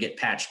then it would get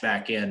patched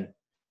back in,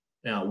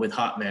 with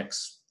hot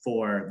mix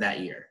for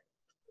that year.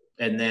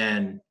 And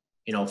then,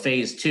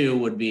 phase 2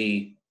 would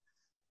be,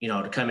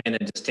 to come in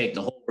and just take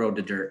the whole road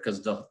to dirt,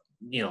 because the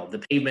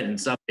pavement and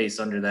subbase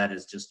under that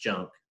is just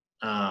junk,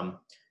 and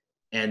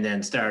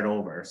then start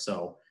over.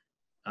 So,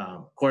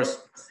 of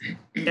course,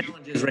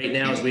 challenges right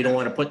now is we don't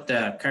want to put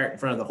the cart in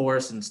front of the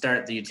horse and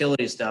start the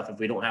utility stuff if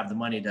we don't have the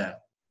money to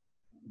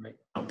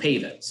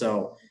pave it.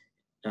 So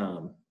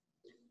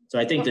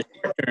I think the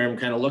short term,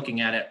 kind of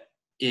looking at it,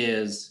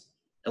 is,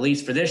 at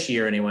least for this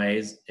year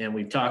anyways, and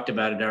we've talked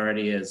about it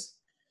already, is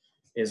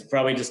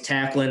probably just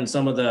tackling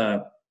some of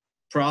the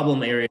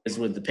problem areas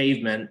with the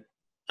pavement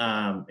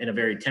in a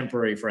very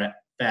temporary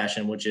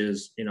fashion, which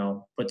is,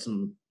 put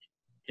some,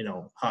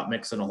 hot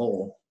mix in a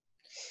hole.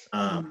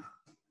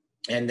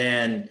 And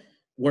then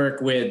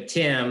work with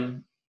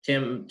Tim,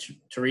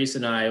 Teresa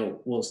and I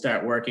will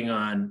start working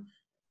on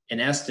an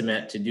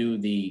estimate to do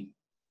the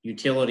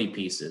utility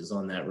pieces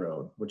on that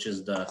road, which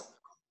is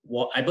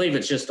I believe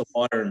it's just the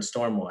water and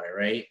stormwater,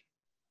 right?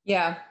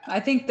 Yeah, I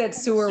think that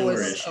sewer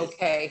was issue.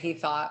 okay, he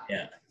thought.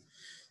 Yeah.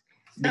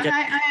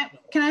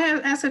 Can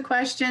I ask a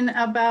question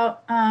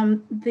about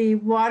the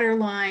water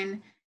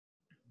line?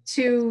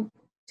 To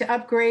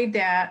upgrade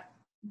that,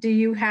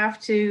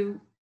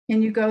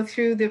 can you go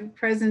through the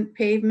present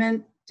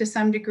pavement to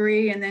some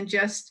degree and then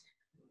just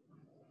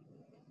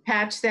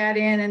patch that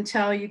in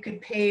until you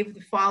could pave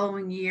the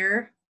following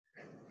year?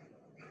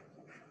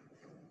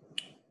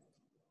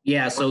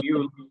 Yeah, so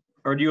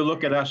Or do you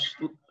look at us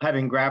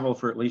having gravel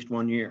for at least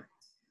 1 year?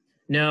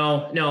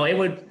 No, it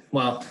would,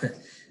 well,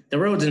 the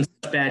road's in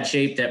such bad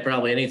shape that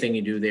probably anything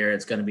you do there,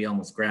 it's going to be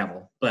almost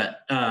gravel. But,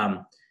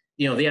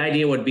 the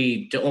idea would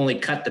be to only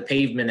cut the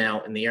pavement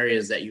out in the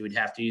areas that you would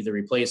have to either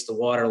replace the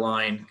water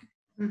line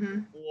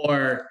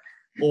or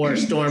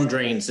storm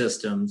drain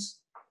systems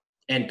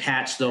and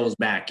patch those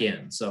back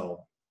in.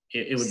 So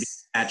it would be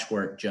a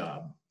patchwork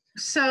job.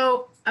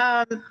 So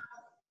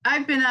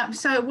I've been up.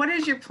 So what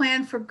is your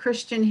plan for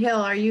Christian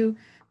Hill? Are you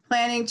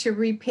planning to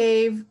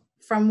repave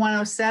from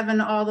 107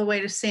 all the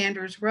way to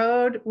Sanders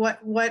Road? What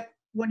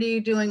are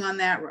you doing on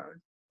that road?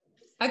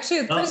 Actually,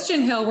 at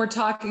Christian Hill, we're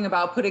talking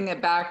about putting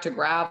it back to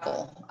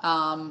gravel.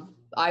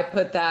 I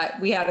put that,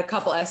 we had a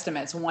couple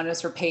estimates. One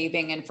is for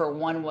paving and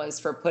one was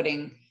for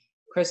putting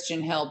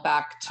Christian Hill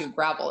back to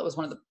gravel. It was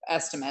one of the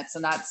estimates.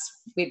 And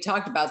we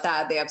talked about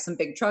that. They have some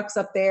big trucks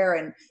up there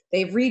and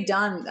they've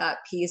redone that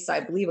piece, I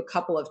believe, a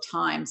couple of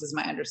times is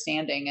my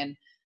understanding.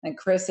 And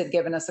Chris had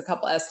given us a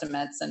couple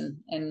estimates, and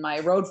in my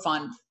road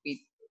fund,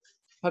 we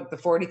took the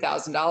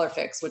 $40,000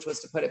 fix, which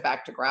was to put it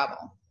back to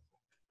gravel.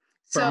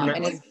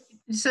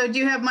 So do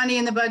you have money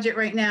in the budget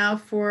right now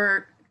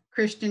for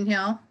Christian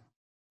Hill?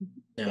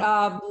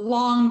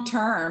 Long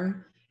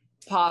term,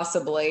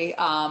 possibly.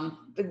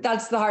 But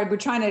that's the hard. We're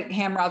trying to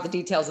hammer out the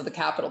details of the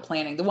capital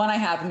planning. The one I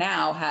have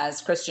now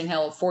has Christian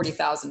Hill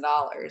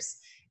 $40,000.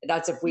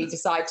 That's if we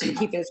decide to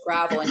keep it as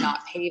gravel and not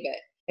pave it.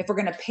 If we're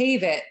going to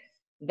pave it,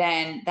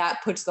 then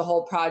that puts the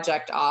whole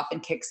project off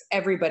and kicks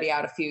everybody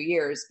out a few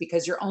years,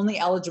 because you're only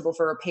eligible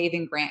for a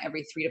paving grant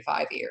every 3 to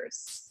 5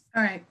 years.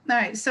 All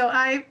right. So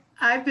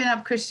I've been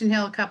up Christian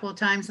Hill a couple of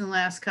times in the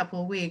last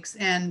couple of weeks,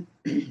 and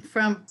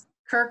from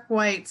Kirk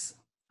White's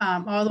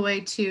all the way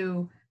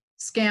to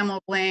Scammell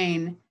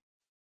Lane,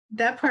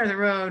 that part of the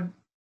road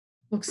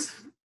looks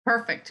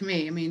perfect to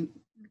me. I mean,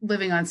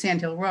 living on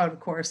Sand Hill Road,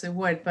 of course it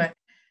would, but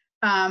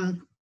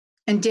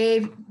and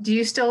Dave, do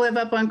you still live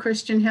up on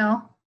Christian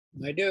Hill?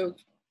 I do.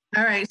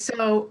 All right.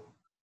 So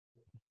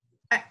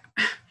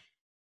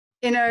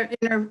in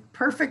a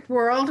perfect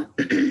world,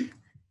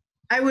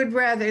 I would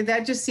rather,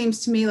 that just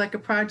seems to me like a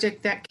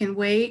project that can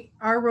wait.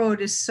 Our road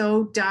is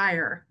so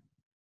dire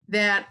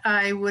that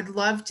I would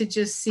love to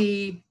just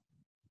see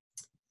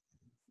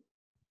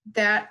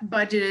that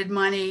budgeted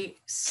money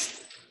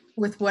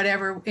with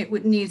whatever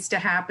needs to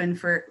happen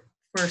for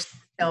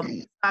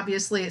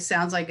obviously it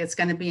sounds like it's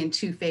going to be in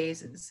 2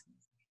 phases.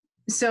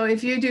 So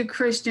if you do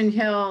Christian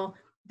Hill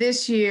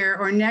this year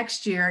or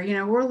next year,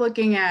 we're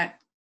looking at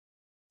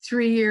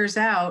 3 years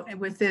out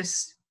with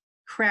this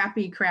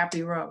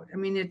crappy road. I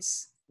mean,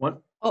 it's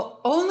what?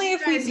 Oh, only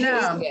if we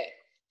paved it.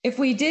 If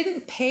we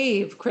didn't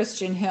pave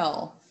Christian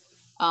Hill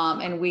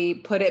and we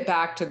put it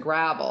back to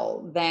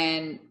gravel,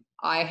 then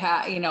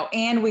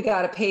and we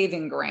got a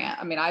paving grant.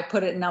 I mean, I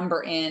put a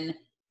number in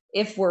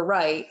if we're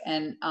right.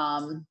 And,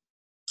 for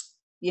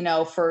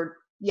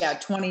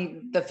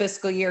the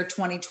fiscal year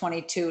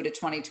 2022 to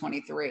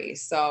 2023.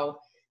 So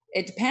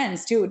it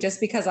depends too. Just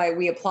because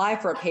we apply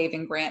for a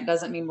paving grant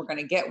doesn't mean we're going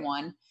to get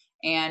one.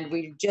 And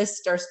we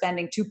just are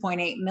spending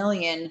 $2.8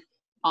 million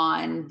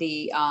on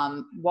the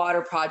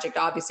water project.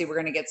 Obviously, we're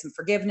going to get some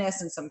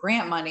forgiveness and some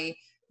grant money,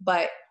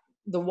 but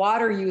the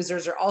water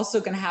users are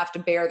also going to have to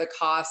bear the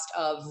cost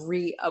of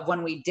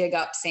when we dig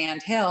up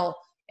Sand Hill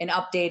and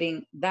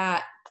updating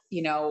that,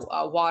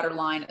 water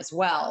line as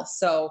well.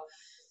 So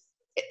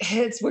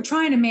we're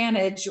trying to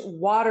manage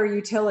water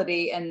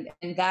utility and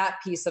that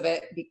piece of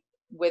it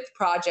with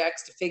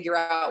projects to figure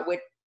out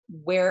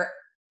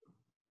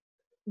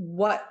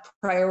what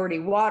priority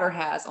water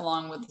has,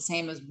 along with the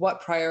same as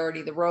what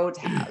priority the roads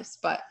has.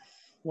 But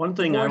one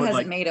thing the board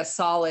hasn't made a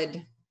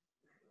solid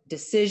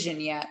decision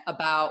yet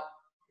about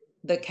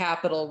the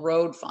capital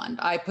road fund.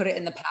 I put it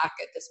in the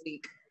packet this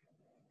week.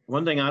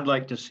 One thing I'd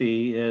like to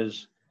see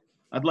is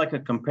I'd like a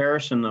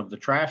comparison of the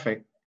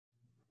traffic,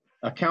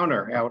 a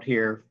counter out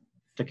here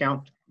to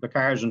count the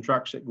cars and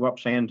trucks that go up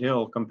Sand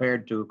Hill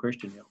compared to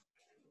Christian Hill.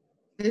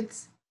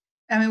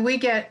 We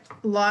get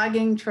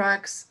logging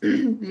trucks,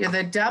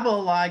 the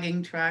double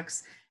logging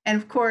trucks. And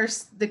of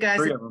course, the guys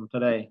 3 of them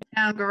today.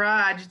 Town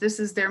garage, this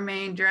is their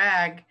main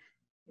drag,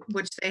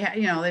 which they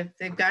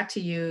they've got to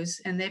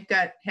use, and they've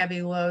got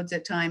heavy loads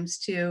at times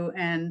too.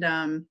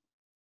 And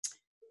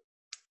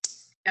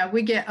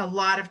we get a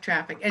lot of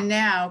traffic. And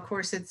now, of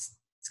course, it's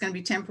going to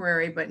be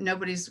temporary, but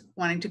nobody's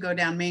wanting to go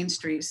down Main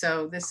Street.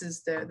 So this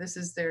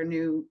is their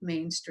new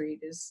Main Street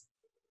is,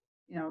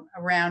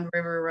 around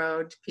River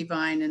Road,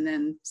 Peavine, and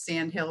then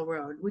Sand Hill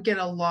Road. We get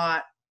a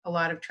lot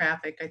of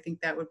traffic. I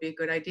think that would be a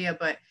good idea,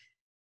 but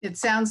it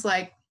sounds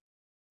like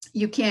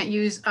you can't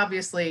use,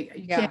 obviously.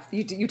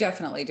 You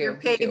definitely do.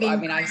 I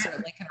mean, I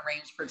certainly can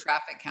arrange for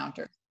traffic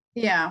counter.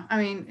 Yeah,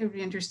 I mean, it would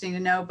be interesting to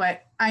know,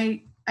 but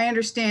I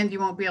understand you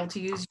won't be able to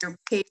use your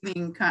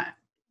paving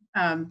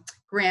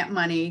grant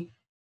money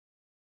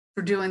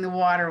for doing the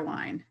water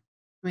line.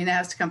 I mean, that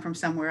has to come from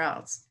somewhere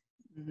else.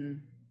 Mm-hmm.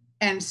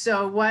 And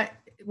so what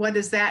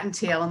does that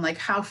entail? And like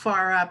how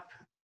far up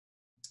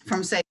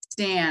from, say,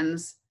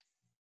 stands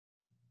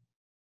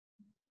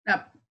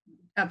up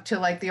to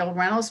like the old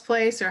Reynolds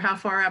place, or how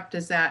far up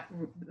does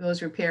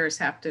those repairs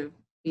have to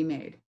be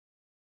made?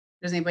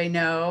 Does anybody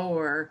know,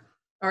 or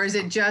is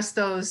it just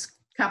those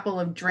couple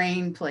of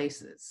drain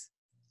places?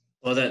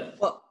 Well,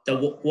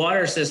 the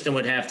water system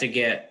would have to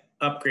get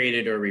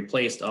upgraded or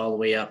replaced all the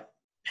way up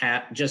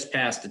just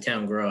past the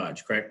town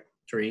garage, correct,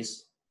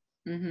 Therese?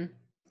 Mm-hmm.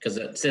 Because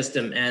the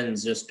system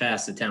ends just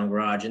past the town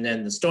garage, and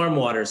then the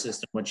stormwater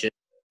system, which is,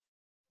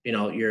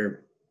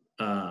 your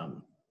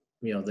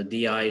the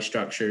DI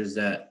structures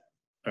that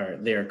are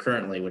there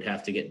currently would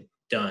have to get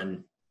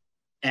done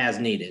as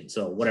needed.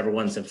 So whatever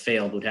ones have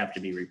failed would have to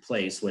be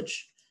replaced,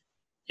 which,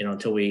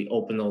 until we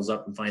open those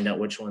up and find out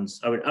which ones,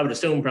 I would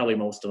assume probably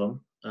most of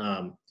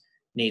them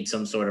need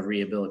some sort of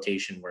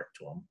rehabilitation work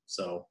to them.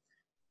 So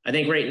I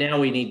think right now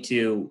we need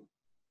to,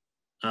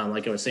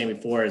 like I was saying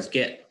before, is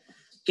get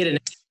an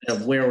estimate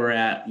of where we're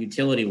at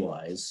utility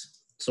wise,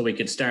 so we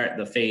could start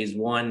the phase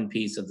 1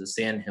 piece of the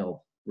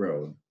Sandhill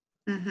Road.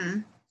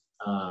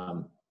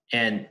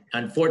 And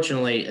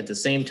unfortunately, at the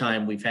same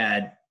time, we've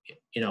had,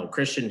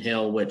 Christian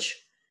Hill, which,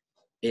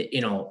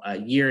 a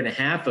year and a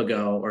half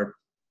ago, or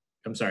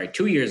I'm sorry,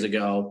 2 years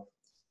ago,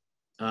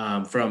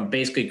 from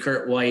basically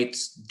Kurt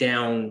White's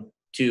down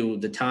to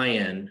the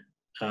tie-in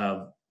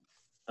of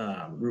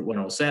Route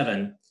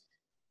 107,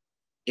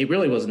 it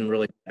really wasn't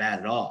really bad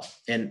at all.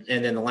 And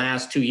then the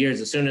last 2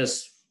 years, as soon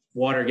as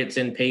water gets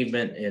in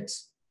pavement,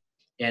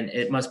 and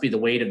it must be the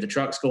weight of the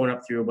trucks going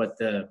up through, but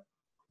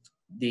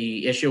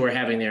the issue we're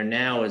having there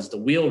now is the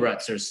wheel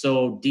ruts are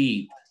so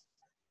deep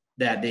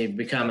that they've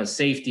become a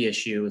safety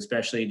issue,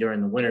 especially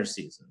during the winter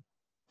season.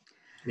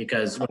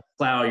 Because when you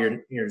plow,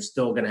 you're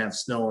still going to have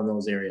snow in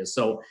those areas.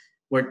 So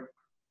we're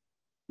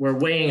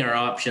weighing our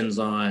options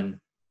on,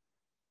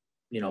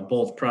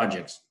 both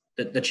projects.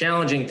 The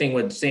challenging thing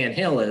with Sand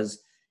Hill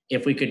is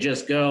if we could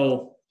just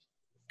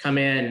come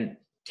in,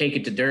 take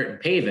it to dirt and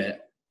pave it,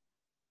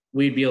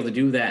 we'd be able to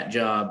do that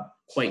job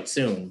quite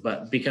soon.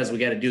 But because we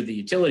got to do the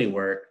utility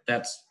work,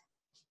 that's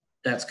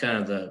kind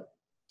of the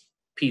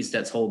piece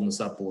that's holding us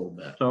up a little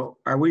bit. So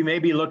are we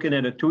maybe looking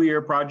at a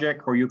 2-year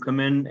project where you come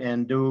in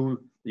and do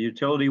the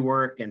utility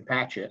work and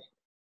patch it,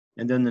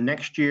 and then the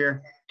next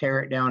year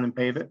tear it down and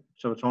pave it?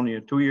 So it's only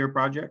a 2-year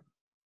project?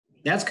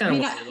 That's kind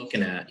of what we're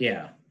looking at,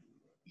 yeah.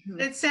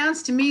 It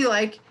sounds to me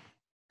like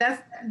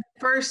that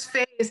first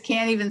phase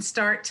can't even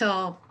start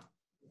till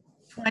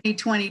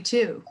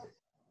 2022.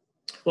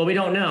 Well, we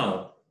don't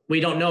know.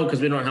 We don't know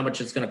because we don't know how much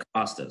it's going to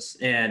cost us.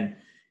 And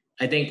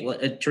I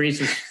think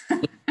Teresa's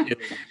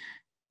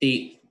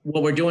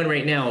what we're doing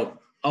right now,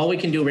 all we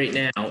can do right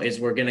now is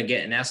we're going to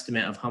get an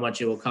estimate of how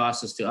much it will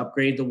cost us to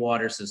upgrade the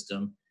water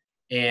system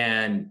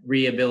and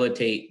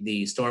rehabilitate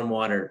the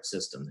stormwater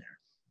system there.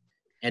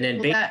 And then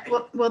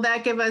will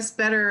that give us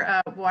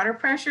better water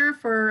pressure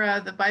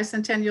for the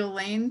Bicentennial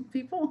Lane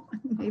people?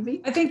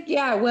 Maybe. I think,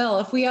 yeah, it will.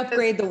 If we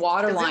upgrade the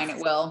water line, it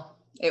will.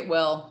 It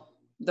will.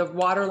 The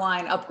water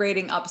line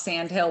upgrading up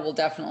Sand Hill will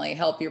definitely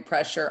help your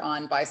pressure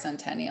on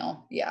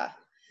Bicentennial. Yeah.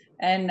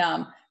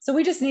 And so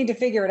we just need to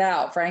figure it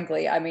out,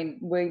 frankly. I mean,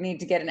 we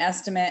need to get an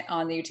estimate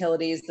on the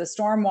utilities. The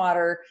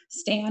stormwater,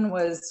 Stan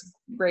was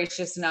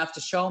gracious enough to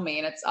show me,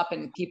 and it's up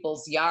in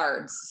people's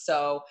yards.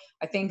 So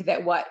I think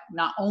that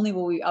not only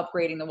will we be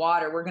upgrading the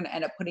water, we're going to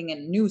end up putting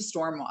in new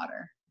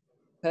stormwater,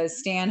 because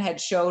Stan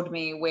had showed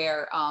me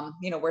where,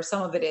 where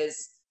some of it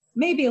is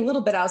maybe a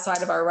little bit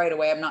outside of our right of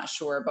way. I'm not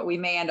sure, but we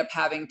may end up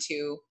having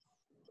to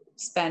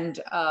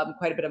spend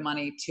quite a bit of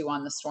money too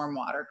on the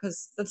stormwater,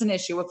 because that's an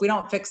issue. If we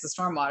don't fix the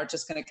stormwater, it's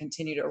just going to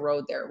continue to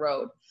erode their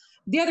road.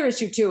 The other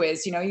issue too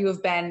is, you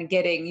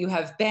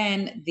have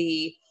been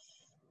the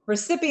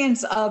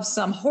recipients of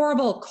some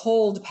horrible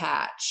cold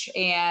patch.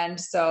 And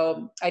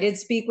so I did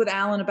speak with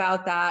Alan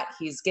about that.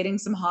 He's getting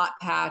some hot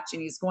patch,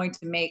 and he's going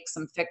to make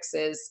some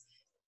fixes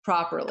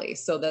properly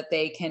so that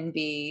they can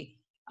be,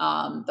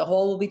 the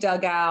hole will be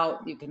dug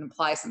out. You can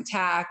apply some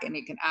tack, and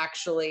you can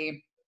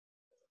actually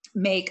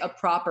make a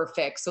proper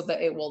fix so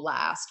that it will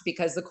last,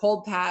 because the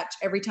cold patch,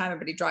 every time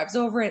everybody drives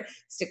over it,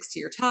 sticks to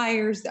your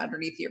tires,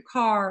 underneath your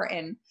car.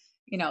 And,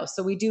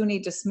 so we do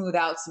need to smooth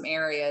out some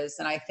areas.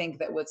 And I think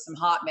that with some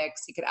hot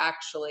mix, you could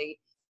actually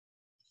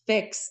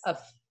fix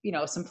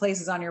some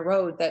places on your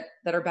road that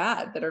are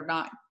bad, that are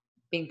not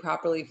being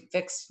properly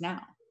fixed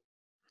now.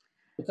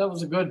 But that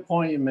was a good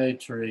point you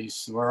made,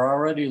 Therese. We're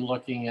already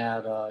looking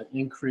at an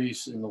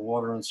increase in the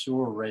water and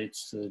sewer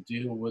rates to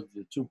deal with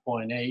the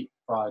 2.8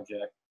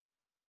 project.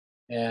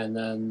 And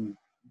then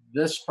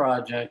this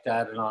project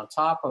added on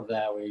top of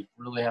that, we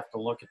really have to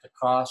look at the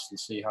cost and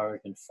see how we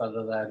can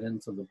feather that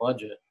into the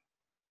budget.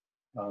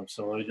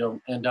 So we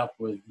don't end up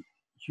with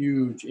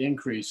huge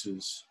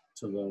increases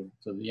to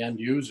the end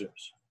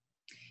users.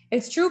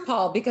 It's true,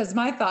 Paul, because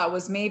my thought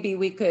was maybe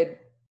we could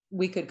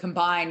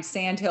combine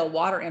Sandhill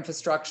water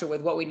infrastructure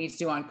with what we need to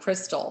do on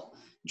Crystal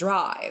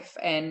Drive.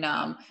 And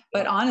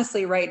but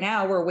honestly, right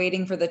now we're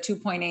waiting for the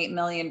 $2.8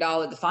 million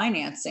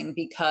financing,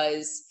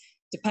 because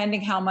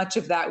depending how much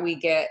of that we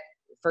get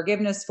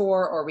forgiveness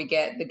for, or we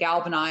get the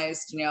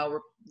galvanized, the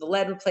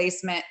lead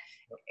replacement,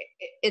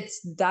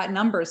 that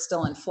number is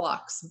still in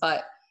flux.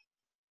 But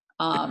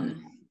and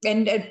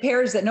it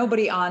appears that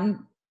nobody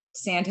on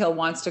Sandhill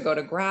wants to go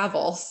to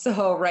gravel,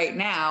 so right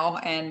now,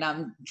 and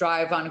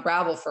drive on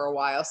gravel for a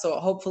while. So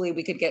hopefully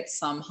we could get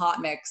some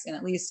hot mix and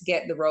at least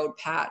get the road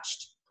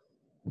patched.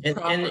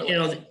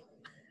 And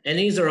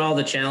these are all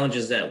the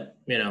challenges that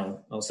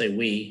I'll say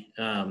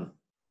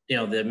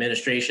the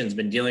administration's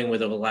been dealing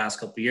with over the last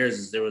couple of years.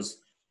 Is there was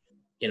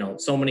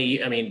so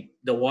many,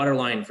 the water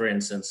line, for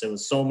instance, there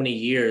was so many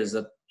years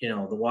that you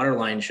know, the water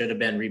line should have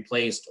been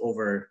replaced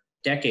over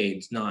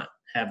decades, not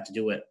have to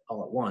do it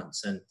all at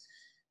once.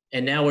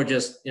 And now we're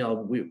just, you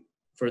know,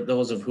 for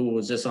those of who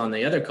was just on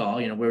the other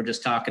call, you know, we were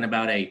just talking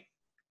about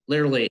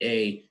literally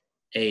a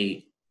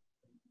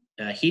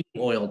heating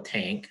oil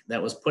tank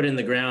that was put in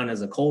the ground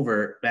as a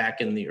culvert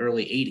back in the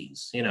early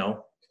 80s, you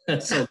know.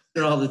 So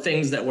they're all the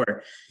things that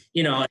were,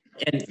 you know,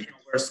 and you know,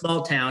 we're a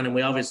small town and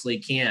we obviously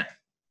can't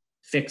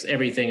fix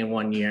everything in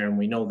 1 year, and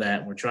we know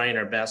that. We're trying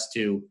our best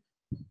to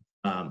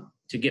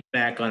get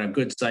back on a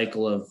good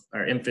cycle of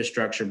our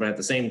infrastructure, but at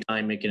the same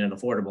time making it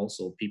affordable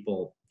so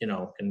people, you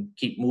know, can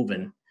keep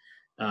moving.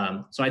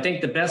 So I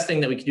think the best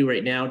thing that we can do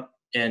right now,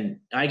 and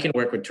I can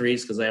work with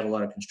Therese because I have a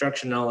lot of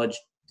construction knowledge,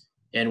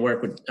 and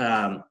work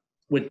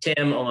with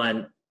Tim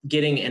on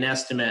getting an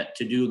estimate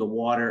to do the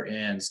water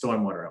and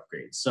stormwater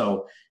upgrades.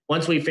 So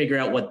once we figure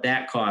out what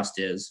that cost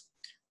is,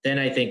 then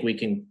I think we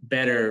can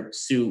better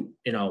suit,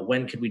 you know,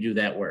 when could we do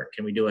that work?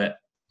 Can we do it?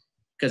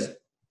 Because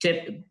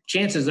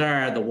chances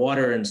are the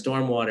water and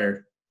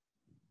stormwater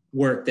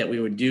work that we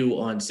would do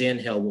on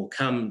Sand Hill will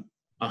come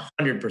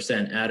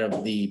 100% out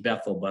of the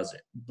Bethel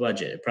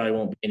budget. It probably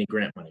won't be any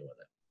grant money with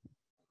it.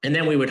 And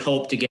then we would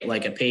hope to get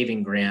like a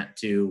paving grant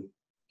to,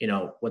 you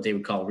know, what they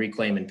would call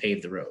reclaim and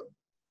pave the road.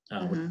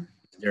 With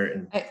dirt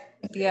and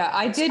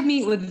I did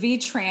meet with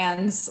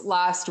V-Trans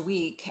last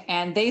week,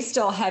 and they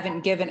still haven't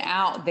given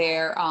out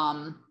their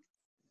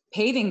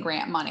paving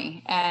grant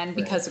money. And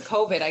because of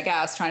COVID, I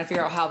guess, trying to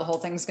figure out how the whole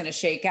thing's going to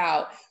shake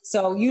out.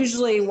 So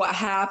usually what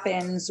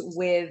happens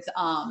with,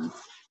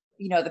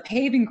 you know, the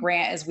paving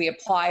grant is we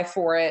apply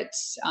for it.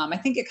 I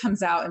think it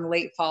comes out in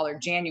late fall or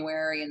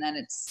January, and then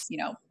it's, you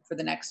know, for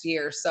the next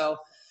year. So,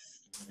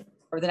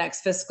 or the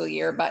next fiscal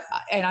year,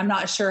 and I'm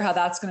not sure how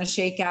that's going to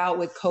shake out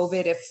with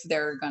COVID, if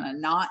they're going to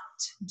not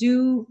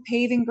do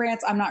paving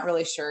grants. I'm not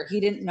really sure.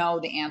 He didn't know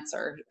the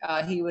answer.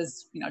 He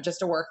was, you know,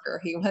 just a worker.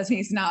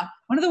 He's not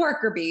one of the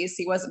worker bees.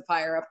 He wasn't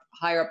higher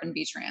up in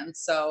V-Trans.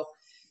 So,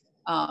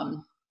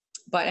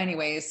 but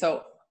anyway,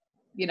 so,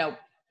 you know,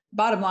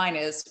 bottom line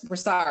is we're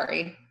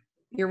sorry.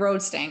 Your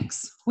road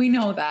stinks. We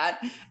know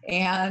that.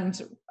 And,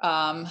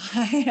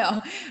 you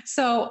know,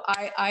 so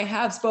I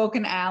have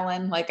spoken to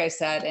Alan, like I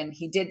said, and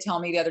he did tell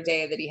me the other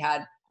day that he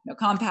had no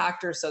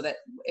compactor, so that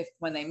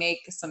when they make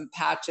some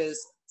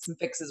patches, some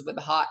fixes with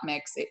the hot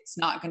mix, it's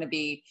not going to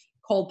be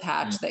cold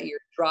patch that you're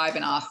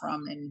driving off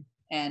from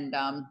and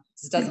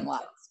this doesn't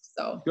last.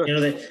 So, you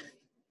know,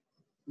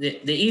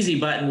 the easy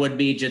button would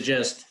be to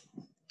just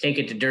take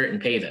it to dirt and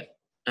pave it,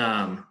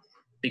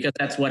 because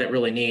that's what it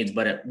really needs.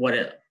 But what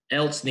it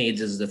else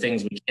needs is the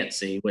things we can't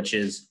see, which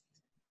is,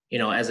 you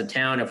know, as a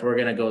town, if we're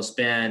going to go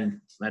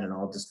spend, I don't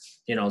know, just,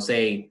 you know,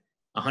 say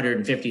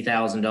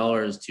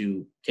 $150,000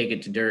 to take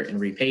it to dirt and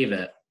repave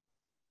it,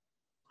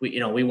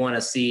 we want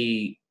to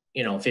see,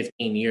 you know,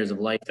 15 years of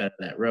life out of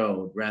that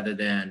road, rather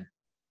than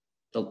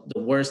the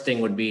worst thing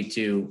would be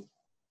to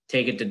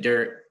take it to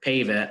dirt,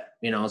 pave it,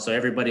 you know, so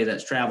everybody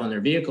that's traveling their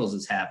vehicles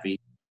is happy.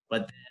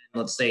 But then,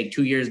 let's say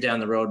 2 years down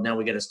the road, now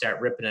we got to start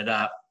ripping it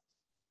up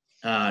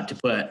to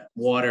put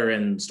water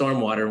and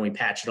stormwater, and we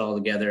patch it all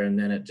together, and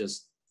then it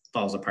just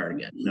falls apart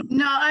again.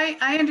 No,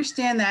 I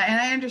understand that, and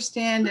I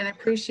understand and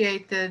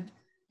appreciate the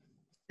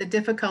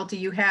difficulty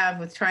you have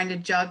with trying to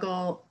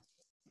juggle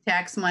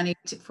tax money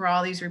for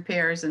all these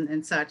repairs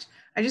and such.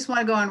 I just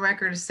want to go on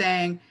record as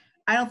saying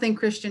I don't think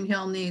Christian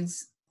Hill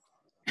needs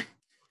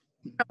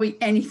probably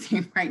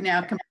anything right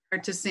now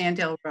compared to Sand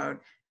Hill Road.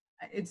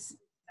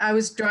 I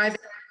was driving,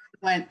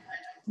 went,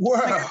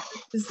 wow,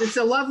 it's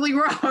a lovely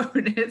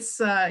road. It's,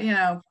 you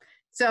know,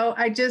 so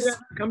I just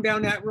come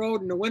down that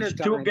road in the winter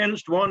time. 2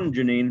 against 1,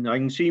 Janine. I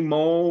can see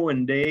Mo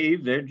and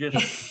Dave. They're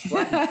just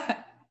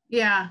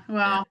yeah.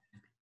 Well,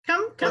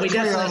 come. I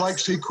like to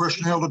see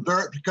Christian Hill to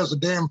dirt because the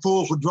damn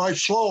fools would drive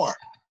slower.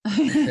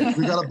 We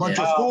got a bunch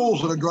of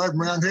fools that are driving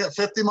around here at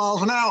 50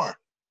 miles an hour.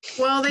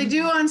 Well, they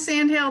do on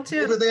Sand Hill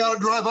too. Maybe they ought to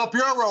drive up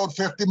your road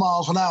 50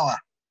 miles an hour.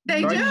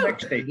 They do.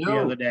 60 the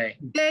other day.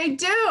 They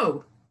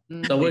do.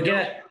 So we do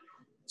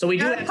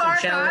have some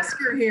challenges.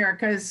 Oscar here,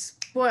 because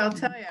boy, I'll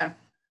tell you.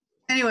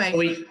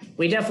 Anyway,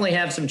 we definitely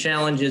have some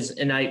challenges,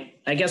 and I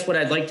guess what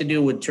I'd like to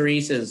do with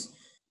Therese is,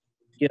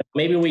 you know,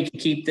 maybe we can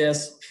keep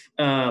this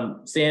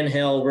Sand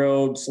Hill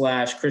Road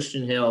 /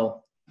 Christian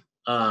Hill,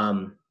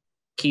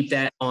 keep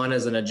that on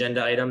as an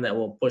agenda item that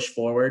we'll push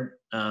forward.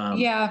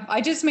 Yeah,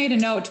 I just made a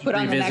note to put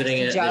on the next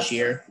revisiting it this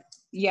year.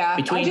 Yeah,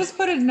 I just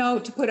put a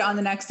note to put on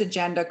the next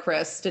agenda,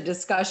 Chris, to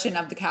discussion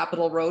of the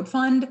Capital Road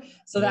Fund.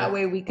 So that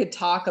way we could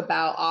talk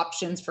about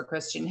options for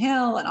Christian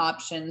Hill and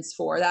options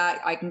for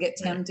that. I can get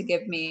Tim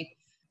to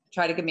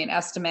try to give me an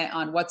estimate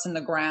on what's in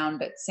the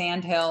ground at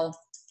Sand Hill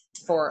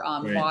for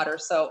water.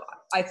 So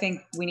I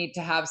think we need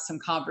to have some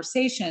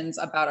conversations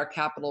about our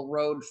Capital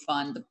Road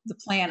Fund. The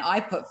plan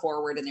I put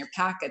forward in your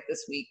packet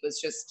this week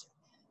was just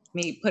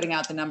me putting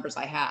out the numbers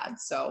I had,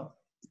 so.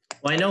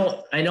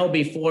 Well, I know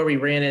before we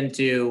ran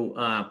into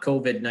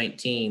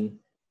COVID-19,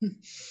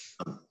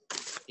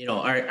 you know,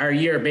 our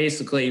year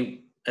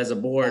basically as a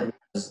board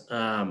was,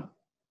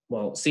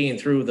 seeing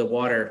through the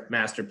water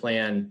master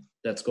plan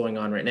that's going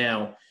on right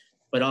now,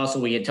 but also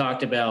we had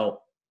talked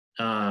about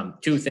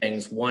two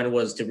things. One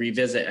was to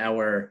revisit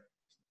our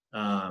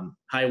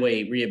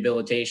highway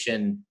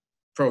rehabilitation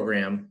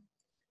program.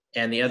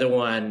 And the other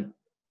one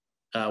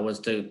was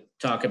to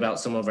talk about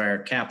some of our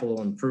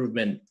capital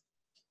improvement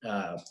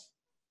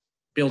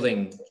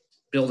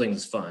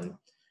buildings fund,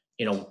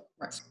 you know,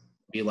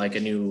 be like a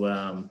new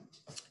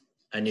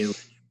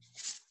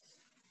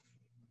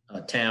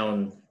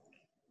town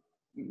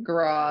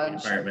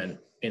Garage. apartment,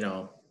 you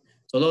know.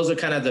 So those are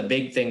kind of the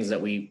big things that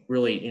we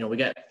really, you know, we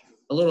got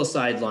a little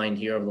sidelined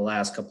here over the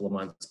last couple of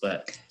months,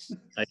 but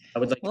I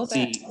would like to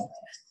see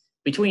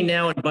between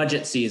now and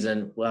budget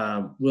season,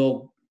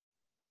 we'll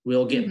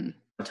get on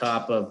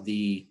top of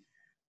the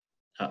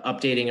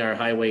updating our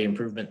highway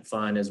improvement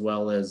fund as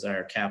well as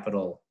our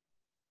capital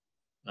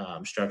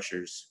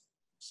structures.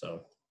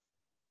 So,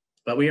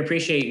 but we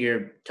appreciate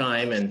your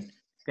time, and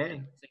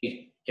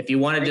if you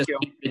want to just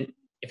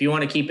if you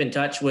want to keep in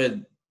touch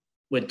with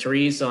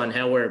Therese on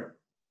how we're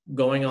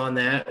going on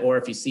that, or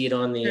if you see it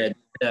on the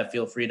agenda,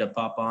 feel free to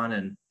pop on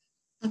and.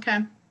 Okay.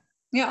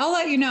 Yeah, I'll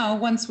let you know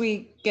once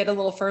we get a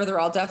little further.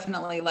 I'll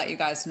definitely let you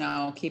guys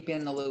know, keep you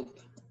in the loop.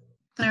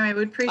 All right,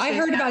 we appreciate I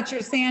heard that. about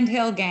your Sand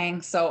Hill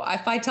gang, so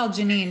if I tell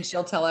Janine,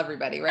 she'll tell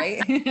everybody,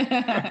 right?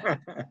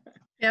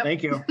 Yep.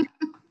 Thank you.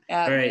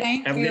 Yeah, All right.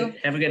 thank Have you.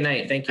 a good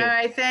night. Thank you. All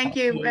right, thank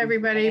you,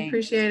 everybody. Thanks.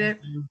 Appreciate it.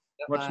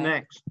 What's Bye.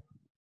 next?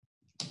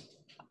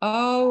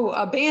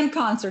 Oh, band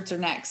concerts are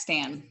next,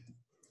 Stan.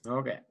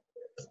 Okay.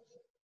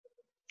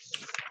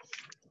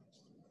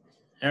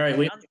 All right,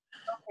 we're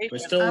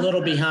still a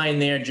little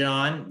behind there,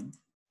 John.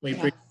 We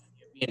appreciate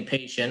you being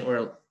patient. We're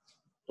a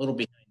little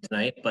behind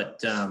tonight,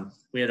 but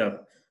we had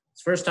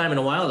it's the first time in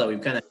a while that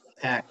we've kind of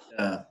packed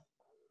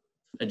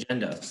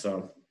agenda.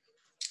 So,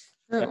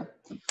 True.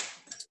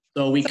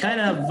 so we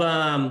kind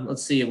of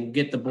let's see, we'll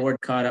get the board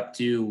caught up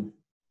to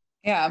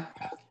Yeah.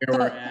 where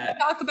we're So, at.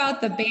 talk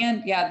about the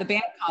band, the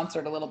band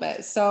concert a little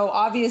bit. So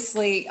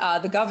obviously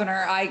the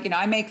governor,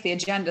 I make the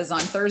agendas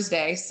on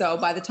Thursday. So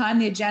by the time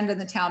the agenda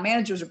and the town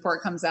manager's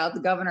report comes out, the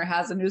governor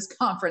has a news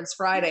conference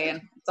Friday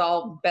and it's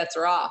all bets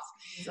are off.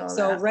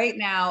 So right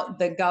now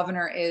the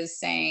governor is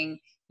saying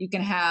you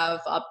can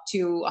have up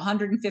to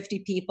 150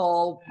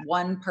 people,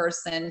 one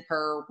person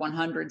per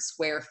 100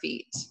 square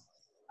feet.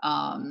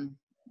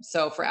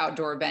 So for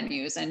outdoor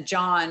venues. And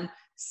John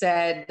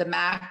said the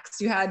max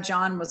you had,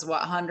 John, was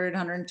what, 100,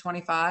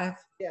 125?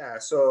 Yeah,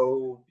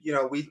 so, you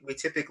know, we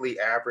typically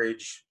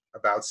average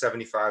about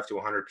 75 to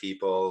 100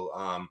 people.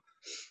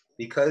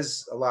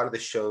 Because a lot of the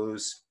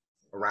shows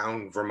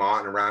around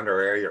Vermont and around our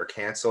area are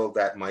canceled,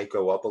 that might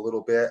go up a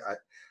little bit.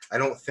 I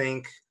don't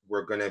think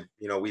we're going to,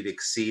 you know, we'd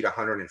exceed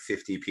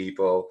 150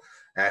 people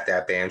at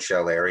that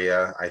bandshell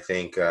area. I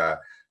think,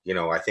 you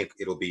know, I think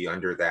it'll be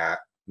under that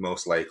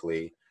most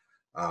likely.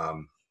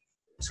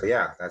 So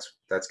yeah,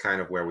 that's kind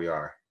of where we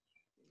are.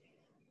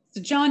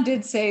 So John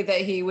did say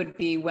that he would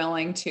be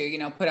willing to, you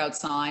know, put out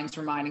signs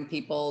reminding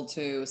people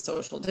to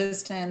social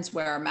distance,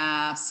 wear a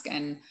mask.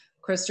 And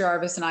Chris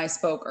Jarvis and I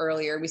spoke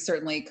earlier. We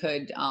certainly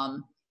could.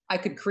 I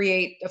could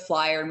create a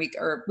flyer, and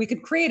we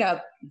could create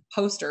a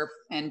poster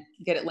and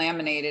get it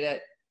laminated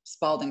at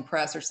Spalding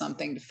Press or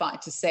something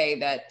to say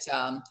that,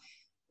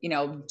 you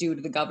know, due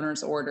to the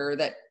governor's order,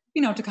 that,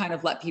 you know, to kind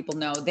of let people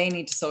know they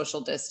need to social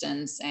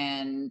distance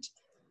and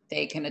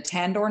they can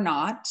attend or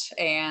not,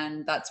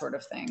 and that sort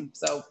of thing.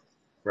 So.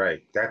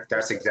 Right.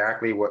 That's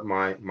exactly what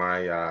my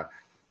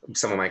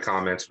some of my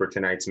comments for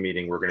tonight's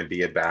meeting were going to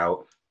be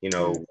about. You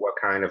know, what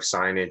kind of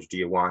signage do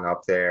you want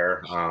up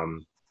there?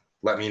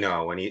 Let me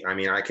know. And I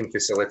mean, I can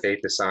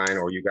facilitate the sign,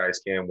 or you guys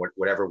can.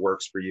 Whatever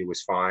works for you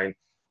is fine.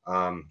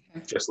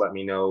 Just let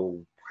me know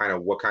kind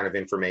of what kind of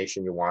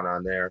information you want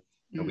on there,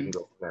 and we can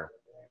go from there.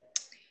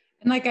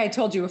 And like I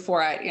told you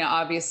before, you know,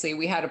 obviously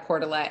we had a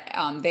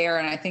portalet there,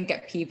 and I think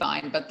at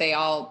Peavine, but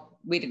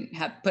we didn't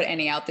have put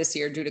any out this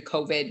year due to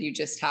COVID. You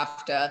just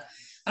have to,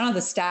 I don't have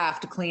the staff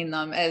to clean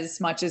them as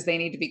much as they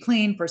need to be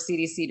cleaned for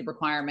CDC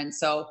requirements.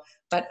 So,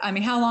 but I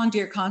mean, how long do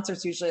your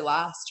concerts usually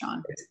last,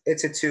 John?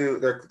 It's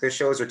the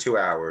shows are 2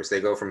 hours.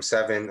 They go from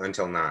 7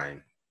 until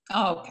 9.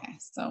 Oh, okay.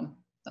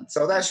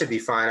 So that should be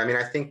fine. I mean,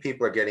 I think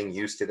people are getting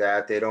used to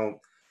that.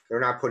 They're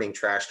not putting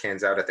trash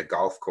cans out at the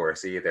golf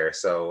course either.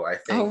 So I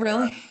think. Oh,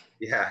 really?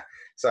 Yeah.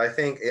 So I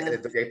think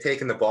they've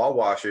taken the ball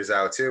washers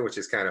out too, which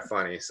is kind of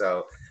funny.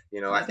 So,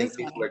 you know, I think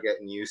people are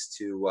getting used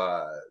to,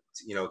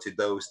 you know, to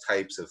those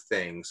types of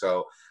things.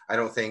 So I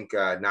don't think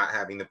not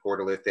having the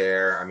portalet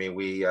there. I mean,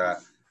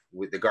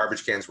 the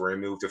garbage cans were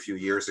removed a few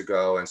years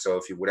ago, and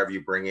so whatever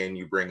you bring in,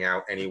 you bring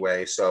out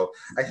anyway. So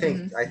I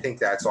think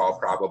that's all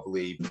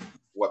probably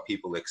what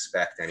people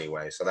expect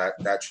anyway. So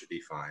that should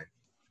be fine.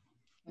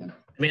 I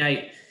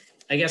mean,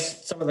 I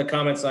guess some of the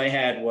comments I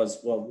had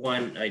was, well,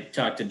 one, I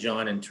talked to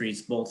John and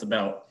Therese both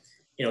about,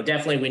 you know,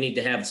 definitely we need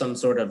to have some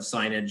sort of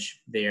signage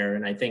there.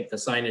 And I think the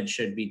signage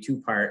should be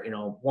two-part. You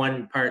know,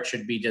 one part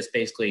should be just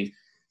basically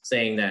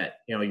saying that,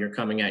 you know, you're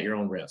coming at your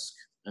own risk.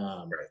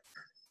 Right.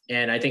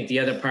 And I think the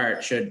other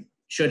part should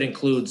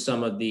include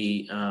some of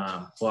the,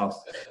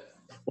 well,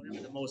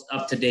 whatever the most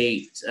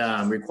up-to-date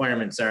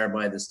requirements are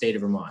by the state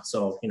of Vermont.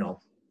 So,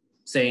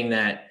 saying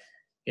that,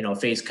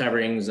 face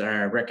coverings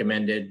are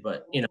recommended,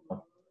 but,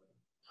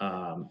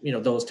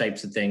 those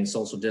types of things,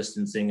 social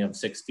distancing of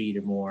 6 feet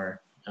or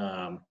more,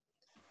 and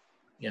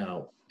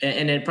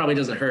it probably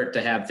doesn't hurt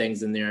to have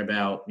things in there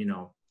about,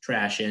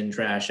 trash in,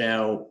 trash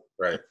out.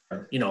 Right.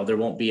 There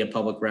won't be a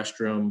public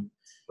restroom.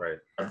 Right.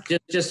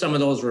 Just some of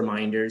those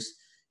reminders.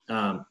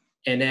 And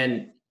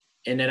then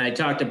I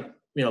talked to,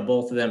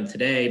 both of them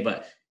today,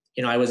 but,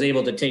 I was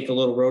able to take a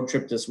little road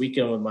trip this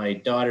weekend with my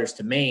daughters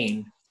to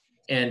Maine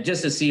and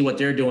just to see what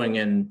they're doing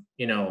in,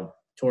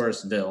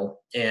 Touristville.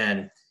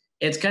 And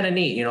it's kind of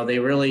neat. They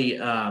really,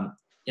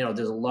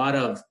 there's a lot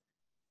of,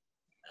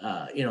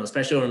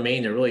 especially over in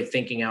Maine, they're really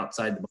thinking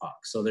outside the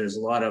box. So there's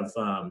a lot of,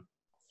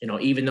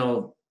 even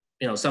though,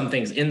 some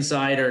things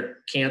inside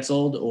are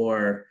canceled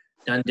or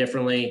done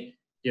differently,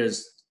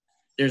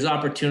 there's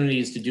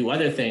opportunities to do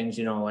other things,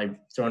 like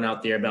thrown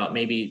out there about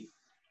maybe,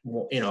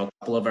 a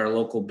couple of our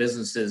local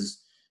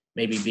businesses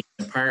maybe being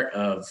a part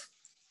of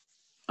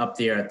up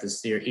there at the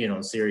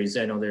series.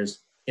 I know there's,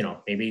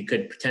 maybe you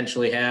could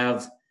potentially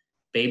have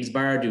Babe's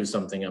Bar do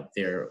something up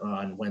there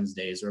on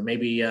Wednesdays, or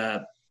maybe,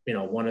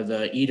 one of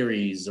the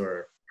eateries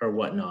or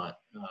whatnot.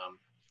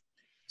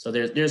 So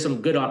there's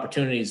some good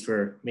opportunities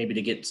for maybe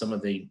to get some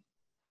of the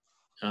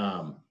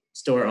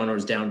store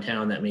owners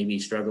downtown that may be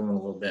struggling a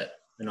little bit,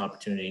 an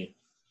opportunity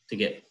to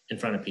get in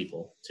front of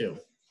people too.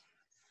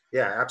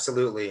 Yeah,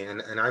 absolutely.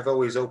 And I've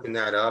always opened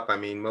that up. I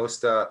mean,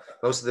 most of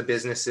the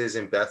businesses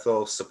in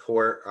Bethel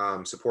support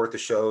the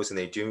shows, and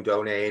they do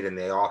donate, and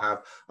they all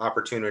have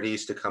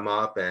opportunities to come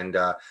up. And,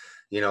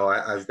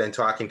 I've been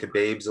talking to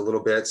Babes a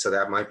little bit, so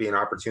that might be an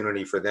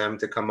opportunity for them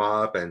to come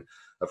up. And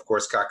of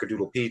course,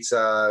 Cockadoodle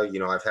Pizza,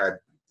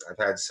 I've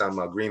had some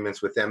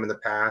agreements with them in the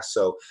past,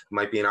 so it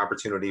might be an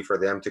opportunity for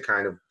them to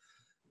kind of,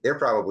 they're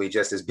probably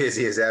just as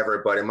busy as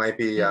ever, but it might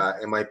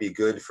be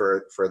good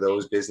for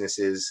those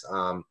businesses.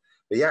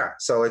 But yeah,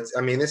 so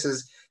this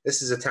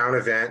is a town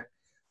event.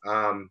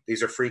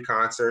 These are free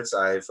concerts.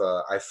 I've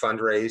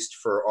fundraised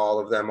for all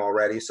of them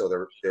already, so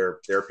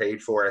they're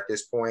paid for at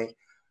this point.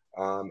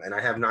 And I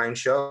have 9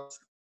 shows,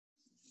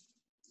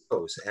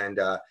 and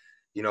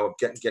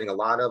getting a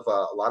lot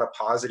of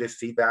positive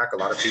feedback. A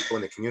lot of people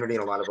in the community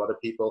and a lot of other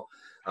people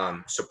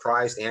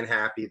surprised and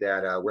happy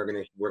that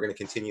we're gonna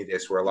continue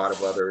this, where a lot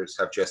of others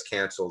have just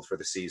canceled for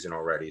the season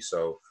already.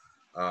 So.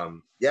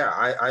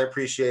 I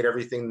appreciate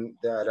everything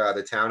that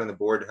the town and the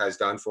board has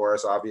done for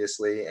us,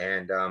 obviously,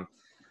 and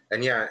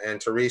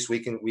Therese, we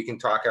can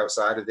talk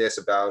outside of this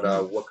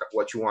about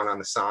what you want on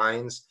the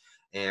signs,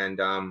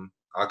 and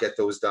I'll get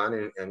those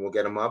done, and we'll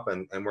get them up,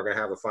 and we're gonna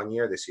have a fun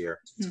year this year.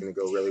 It's gonna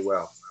go really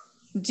well.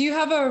 Do you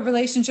have a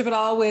relationship at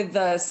all with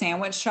the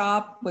sandwich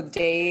shop with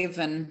Dave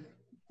and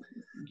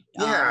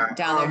down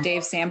there,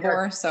 Dave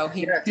Sambor? So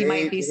he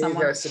might be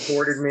someone. Dave has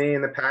supported me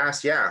in the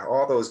past. Yeah,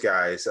 all those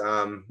guys.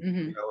 I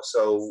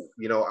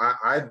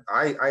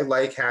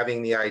like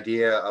having the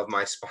idea of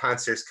my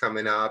sponsors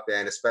coming up,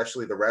 and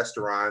especially the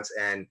restaurants,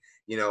 and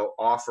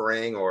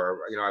offering,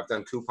 or I've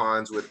done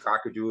coupons with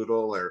Cockadoodle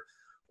or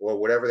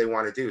whatever they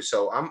want to do.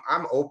 So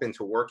I'm open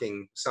to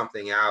working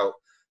something out.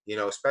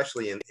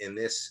 Especially in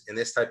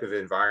this type of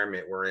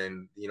environment we're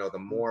in. The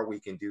more we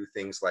can do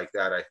things like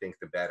that, I think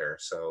the better.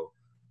 So.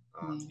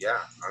 I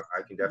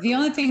can definitely. The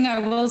only thing I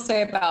will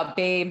say about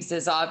Babes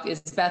is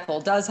Bethel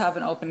does have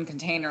an open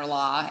container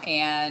law,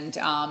 and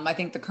I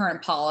think the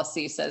current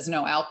policy says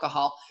no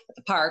alcohol at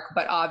the park.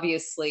 But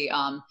obviously,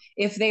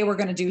 if they were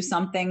going to do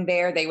something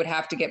there, they would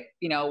have to get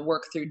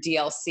work through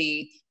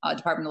DLC,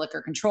 Department of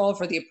Liquor Control,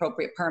 for the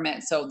appropriate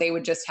permit. So they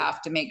would just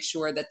have to make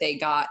sure that they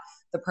got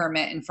the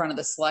permit in front of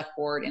the select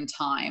board in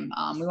time.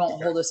 We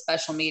won't hold a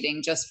special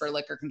meeting just for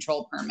liquor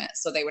control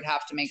permits, so they would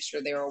have to make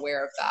sure they were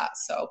aware of that.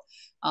 So.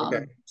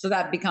 So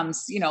that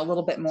becomes, a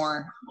little bit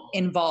more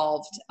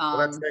involved. Well,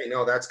 that's great.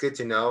 No, that's good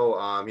to know.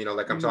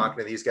 Like I'm talking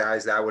to these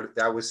guys,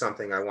 that was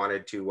something I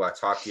wanted to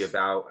talk to you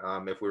about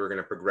if we were going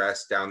to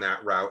progress down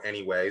that route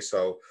anyway.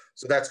 So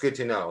that's good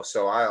to know.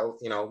 So I'll,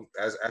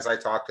 as I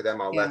talk to them,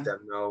 I'll let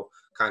them know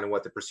kind of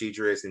what the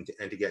procedure is, and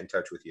to get in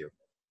touch with you.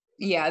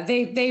 Yeah,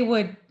 they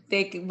would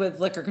with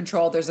liquor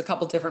control, there's a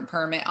couple different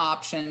permit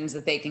options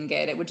that they can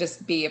get. It would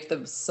just be if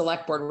the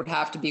select board would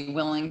have to be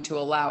willing to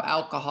allow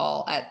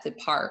alcohol at the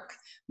park,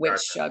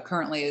 which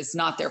currently is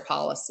not their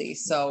policy.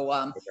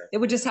 So it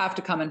would just have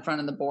to come in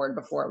front of the board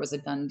before it was a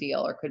done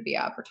deal or could be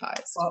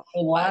advertised.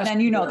 And then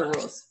the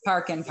rules,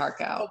 park in, park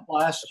out.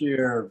 Last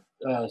year,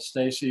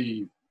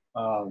 Stacy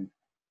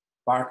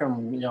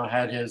Barkham,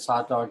 had his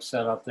hot dog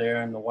set up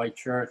there in the White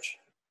Church.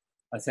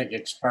 I think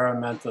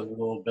experimented a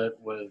little bit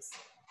with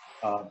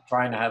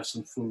trying to have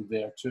some food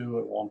there too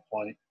at one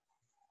point.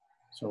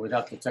 So we'd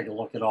have to take a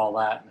look at all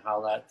that and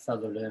how that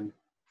feathered in.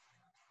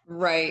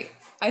 Right.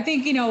 I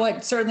think,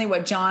 certainly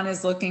what John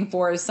is looking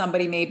for is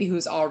somebody maybe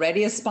who's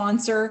already a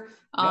sponsor,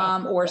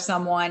 or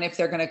someone, if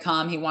they're going to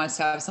come, he wants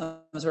to have some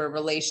sort of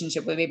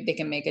relationship with, maybe they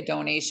can make a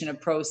donation of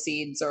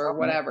proceeds or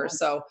whatever.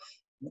 So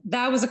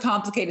that was a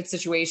complicated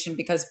situation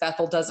because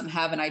Bethel doesn't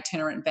have an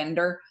itinerant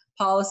vendor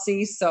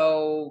policy.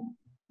 So,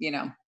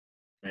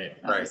 Right.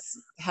 Right.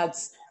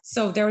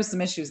 so there was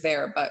some issues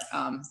there, but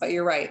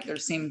you're right.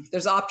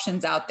 There's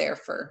options out there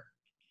for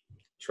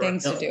Sure.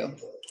 things to do.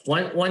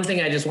 One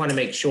thing I just want to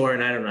make sure,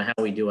 and I don't know how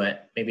we do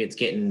it, maybe it's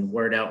getting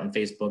word out on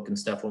Facebook and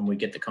stuff when we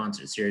get the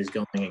concert series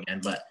going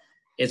again, but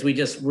is we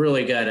just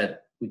really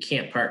we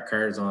can't park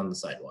cars on the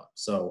sidewalk.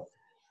 So,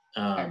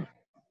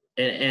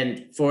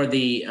 and for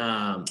the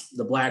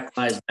Black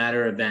Lives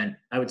Matter event,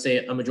 I would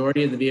say a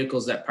majority of the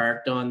vehicles that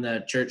parked on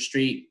the Church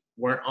Street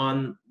weren't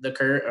on the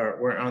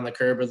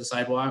curb or the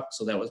sidewalk.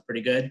 So that was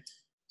pretty good.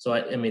 So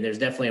I mean, there's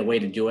definitely a way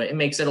to do it. It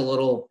makes it a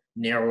little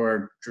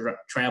narrower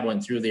traveling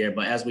through there.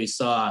 But as we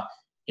saw,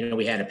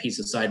 we had a piece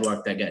of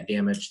sidewalk that got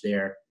damaged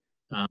there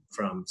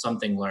from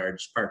something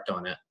large parked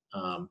on it.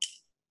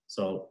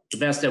 So the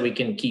best that we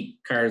can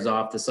keep cars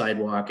off the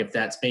sidewalk, if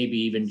that's maybe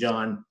even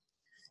John,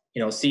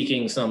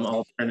 seeking some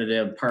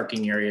alternative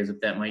parking areas, if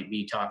that might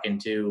be talking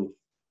to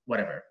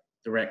whatever,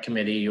 the rec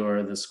committee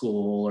or the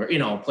school or,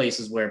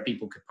 places where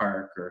people could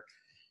park or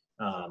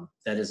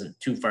that isn't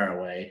too far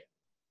away.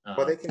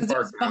 Well, they can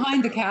park It's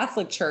behind the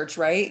Catholic church,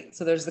 right?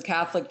 So there's the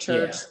Catholic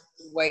church,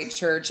 white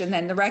church, and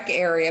then the rec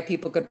area,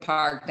 people could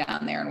park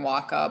down there and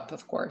walk up,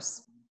 of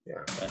course.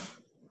 Yeah.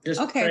 Just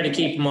try to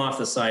keep them off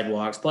the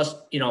sidewalks.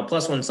 Plus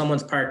when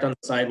someone's parked on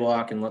the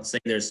sidewalk and let's say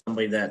there's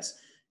somebody that's,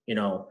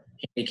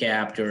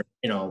 handicapped or,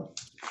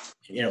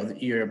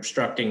 you're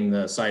obstructing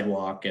the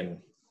sidewalk and,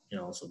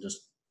 so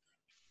just,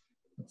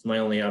 it's my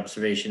only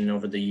observation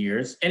over the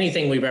years.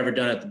 Anything we've ever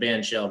done at the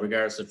band shell,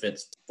 regardless if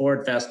it's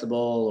Ford Festival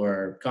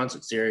or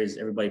concert series,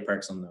 everybody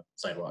parks on the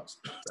sidewalks.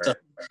 So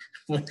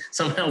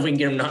somehow we can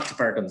get them not to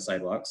park on the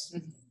sidewalks.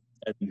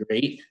 That'd be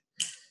great.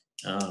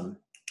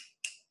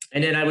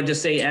 And then I would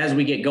just say, as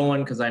we get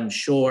going, because I'm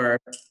sure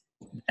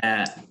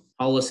that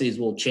policies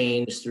will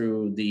change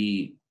through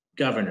the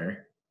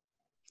governor.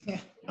 Yeah.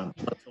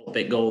 Let's hope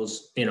it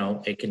goes,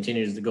 it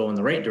continues to go in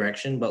the right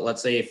direction. But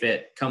let's say if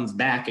it comes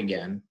back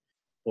again,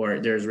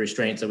 or there's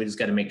restraints, that we just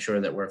got to make sure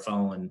that we're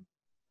following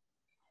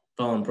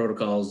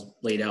protocols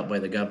laid out by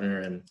the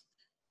governor. And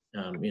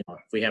if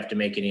we have to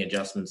make any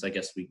adjustments, I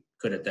guess we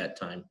could at that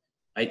time.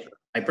 I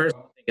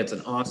personally think it's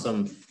an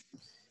awesome,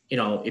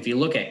 if you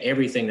look at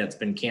everything that's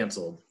been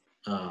canceled,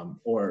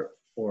 or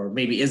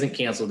maybe isn't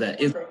canceled,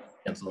 that is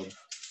canceled.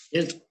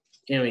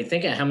 You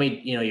think of how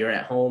many, you're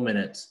at home and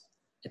it's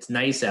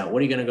nice out.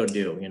 What are you going to go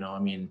do? I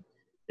mean,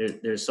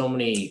 there's so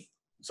many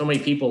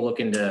people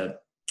looking to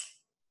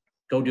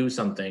go do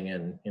something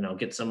and,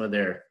 get some of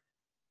their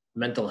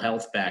mental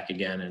health back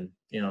again. And,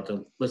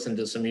 to listen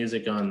to some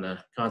music on the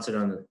concert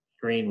on the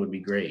green would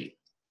be great.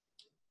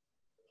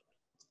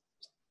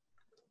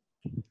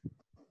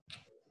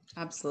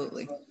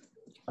 Absolutely.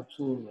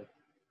 Absolutely.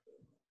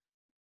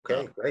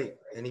 Okay, great.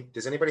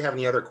 Does anybody have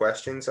any other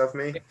questions of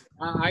me?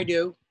 I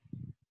do.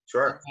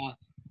 Sure.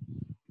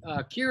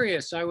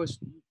 Curious,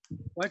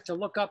 went to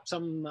look up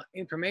some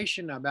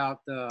information about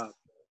the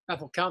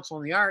Bethel Council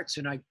on the Arts,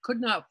 and I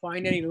could not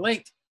find any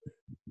link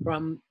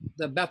from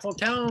the Bethel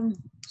Town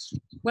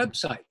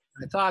website.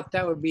 I thought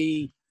that would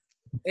be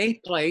a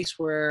place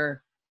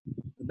where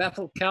the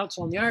Bethel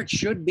Council on the Arts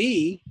should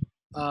be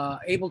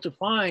able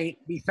to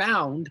be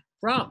found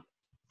from.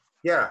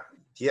 Yeah.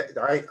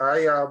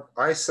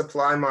 I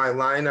supply my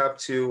lineup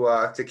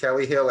to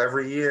Kelly Hill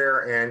every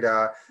year, and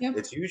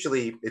it's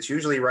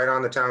usually right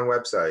on the town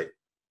website.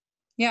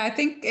 Yeah, I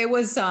think it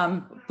was,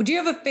 do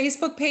you have a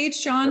Facebook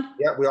page, John?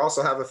 Yeah, we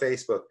also have a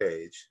Facebook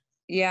page.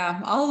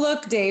 Yeah, I'll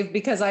look, Dave,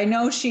 because I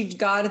know she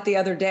got it the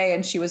other day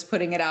and she was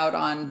putting it out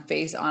on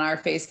our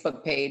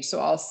Facebook page. So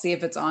I'll see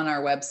if it's on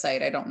our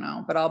website. I don't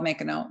know, but I'll make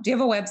a note. Do you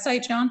have a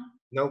website, John?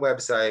 No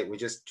website. We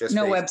just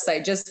no Facebook.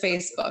 Website, just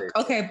Facebook.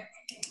 Okay.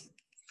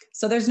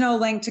 So there's no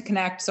link to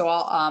connect. So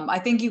I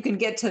think you can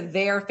get to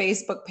their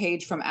Facebook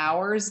page from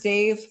ours,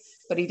 Dave,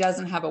 but he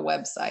doesn't have a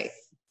website.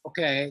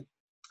 Okay.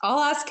 I'll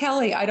ask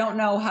Kelly. I don't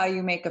know how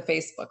you make a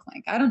Facebook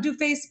link. I don't do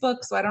Facebook,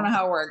 so I don't know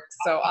how it works.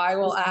 So I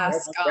will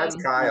ask. That's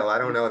Kyle. I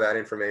don't know that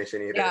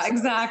information either. Yeah,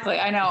 exactly.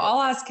 I know.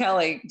 I'll ask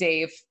Kelly,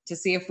 Dave, to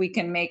see if we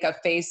can make a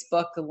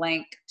Facebook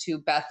link to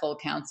Bethel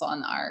Council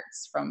on the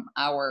Arts from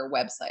our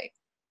website.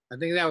 I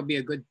think that would be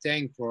a good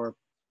thing for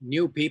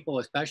new people,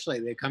 especially.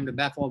 They come to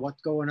Bethel,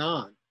 what's going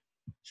on?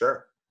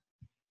 Sure.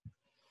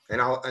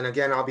 And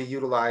again, I'll be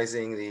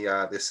utilizing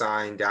the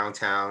sign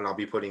downtown. I'll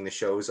be putting the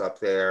shows up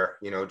there,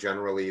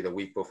 generally the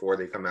week before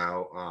they come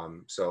out.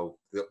 So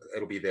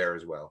it'll be there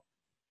as well.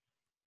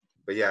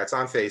 But yeah, it's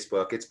on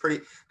Facebook.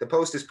 The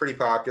post is pretty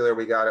popular.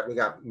 We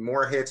got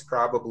more hits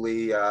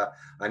probably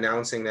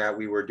announcing that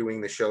we were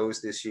doing the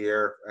shows this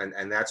year.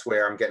 And that's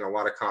where I'm getting a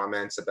lot of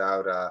comments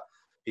about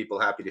people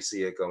happy to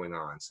see it going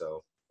on.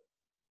 So.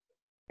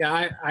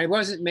 Yeah, I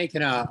wasn't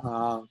making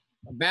a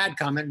bad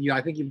comment. I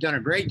think you've done a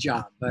great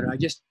job, but I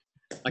just,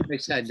 like I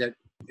said, that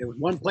it was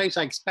one place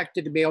I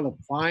expected to be able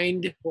to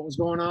find what was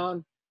going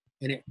on,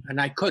 and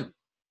I couldn't.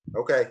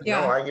 Okay. Yeah.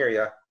 No, I hear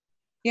you.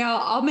 Yeah,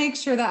 I'll make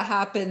sure that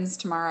happens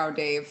tomorrow,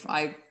 Dave.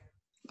 I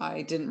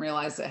I didn't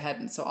realize it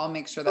hadn't, so I'll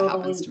make sure that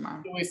happens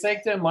tomorrow. Do we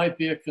think there might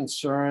be a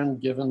concern,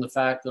 given the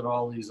fact that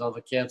all these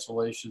other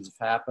cancellations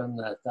have happened,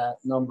 that that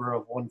number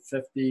of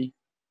 150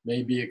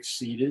 may be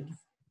exceeded?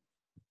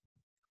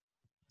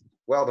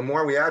 Well, the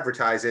more we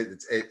advertise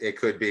it, it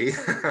could be.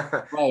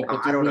 Right,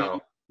 but I don't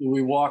know. Do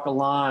we walk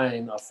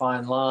a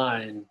fine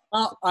line?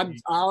 I'm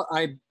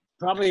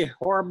probably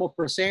horrible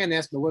for saying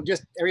this, but we'll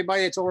just,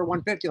 everybody that's over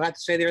 150 will have to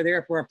say they're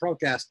there for a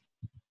protest.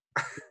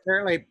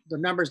 Apparently the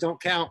numbers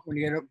don't count when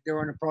you get up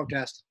during a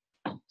protest.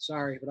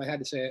 Sorry, but I had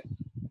to say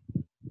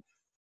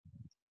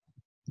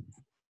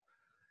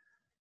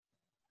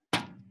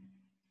it.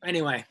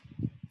 Anyway.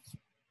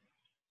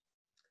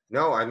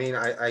 No, I mean,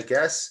 I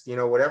guess, you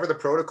know, whatever the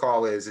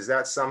protocol is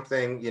that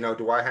something, you know,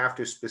 do I have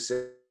to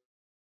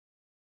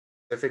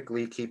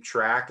specifically keep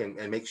track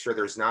and make sure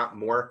there's not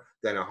more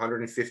than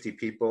 150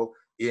 people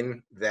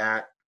in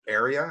that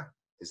area?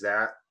 Is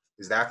that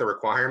the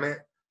requirement?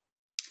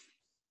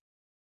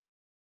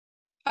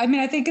 I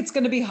mean, I think it's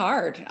going to be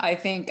hard. I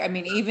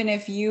mean, even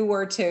if you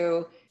were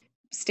to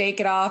stake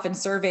it off and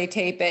survey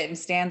tape it and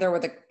stand there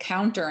with a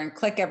counter and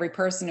click every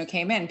person who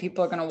came in,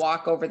 people are going to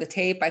walk over the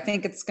tape. I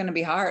think it's going to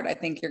be hard. I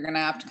think you're going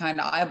to have to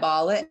kind of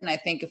eyeball it. And I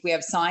think if we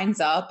have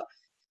signs up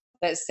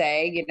that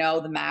say, you know,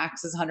 the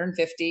max is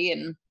 150,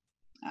 and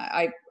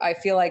I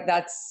feel like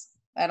I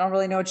don't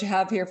really know what you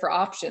have here for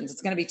options.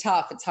 It's going to be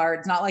tough. It's hard.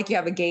 It's not like you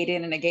have a gate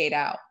in and a gate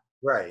out.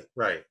 Right.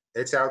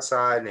 It's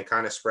outside and it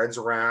kind of spreads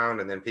around,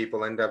 and then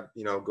people end up,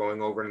 you know,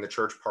 going over in the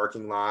church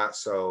parking lot.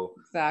 So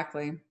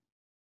exactly.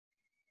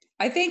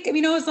 I think,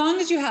 you know, as long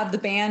as you have the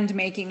band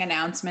making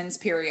announcements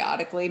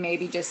periodically,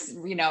 maybe just,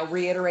 you know,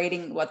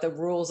 reiterating what the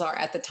rules are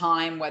at the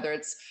time, whether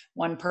it's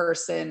one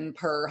person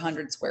per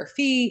 100 square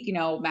feet, you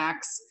know,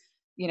 max,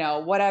 you know,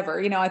 whatever,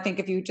 you know, I think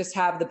if you just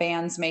have the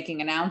bands making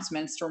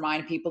announcements to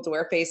remind people to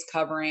wear face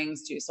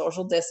coverings, to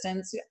social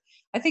distance,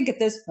 I think at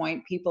this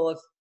point, people have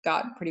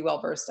gotten pretty well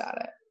versed at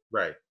it.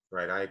 Right.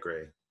 I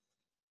agree.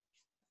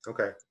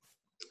 Okay.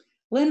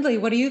 Lindley,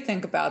 what do you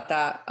think about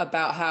that,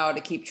 about how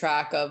to keep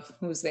track of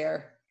who's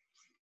there?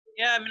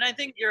 Yeah, I mean, I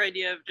think your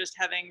idea of just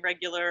having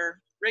regular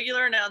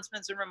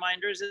announcements and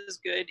reminders is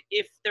good.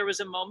 If there was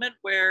a moment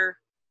where,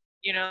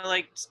 you know,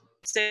 like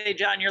say,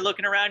 John, you're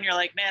looking around, you're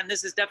like, man,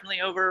 this is definitely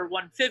over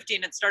 150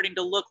 and it's starting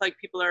to look like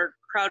people are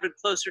crowded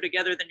closer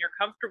together than you're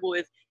comfortable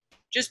with,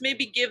 just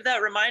maybe give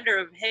that reminder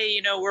of, hey,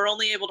 you know, we're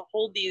only able to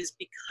hold these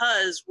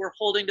because we're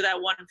holding to that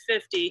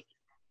 150.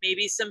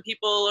 Maybe some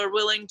people are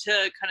willing to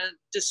kind of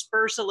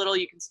disperse a little.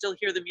 You can still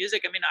hear the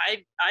music. I mean,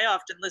 I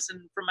often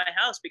listen from my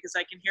house because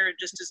I can hear it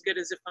just as good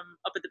as if I'm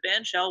up at the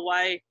band shell.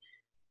 Why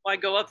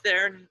go up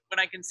there and when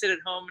I can sit at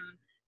home and,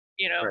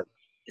 you know. Right.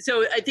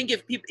 So I think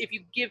if you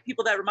give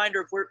people that reminder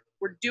of we're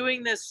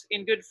doing this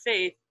in good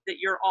faith, that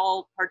you're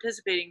all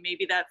participating,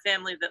 maybe that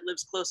family that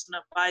lives close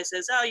enough by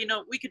says, oh, you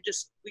know, we could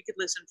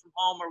listen from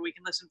home, or we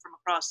can listen from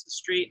across the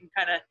street, and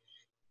kind of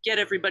get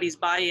everybody's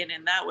buy-in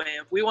in that way.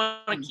 If we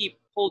want to keep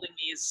holding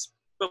these,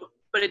 but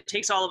it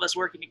takes all of us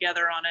working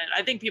together on it.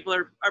 I think people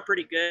are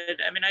pretty good.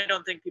 I mean, I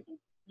don't think people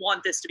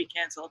want this to be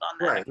canceled on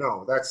that. Right.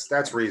 No,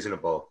 that's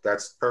reasonable.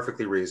 That's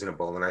perfectly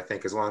reasonable. And I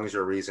think as long as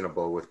you're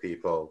reasonable with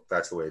people,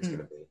 that's the way it's going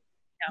to be.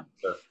 Yeah.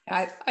 Sure.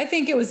 I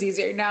think it was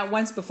easier. Now,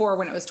 once before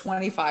when it was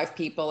 25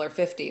 people or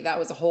 50, that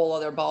was a whole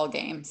other ball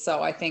game.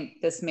 So I think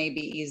this may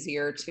be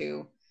easier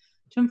to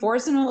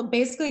enforce, and we're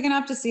basically gonna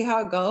have to see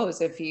how it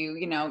goes. If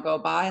you know, go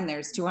by and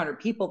there's 200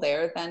 people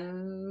there,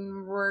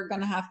 then we're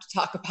gonna have to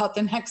talk about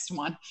the next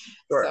one.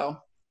 Sure. So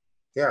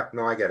yeah,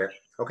 no, I get it.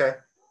 Okay.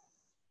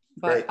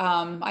 But great.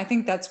 I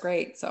think that's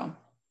great. So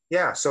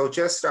yeah, so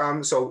just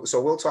so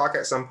we'll talk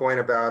at some point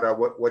about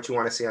what you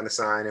want to see on the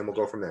sign, and we'll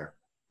go from there.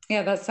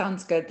 Yeah, that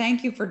sounds good.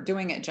 Thank you for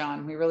doing it,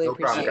 John. We really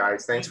appreciate it. No problem,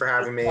 guys. Thanks for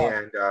having me,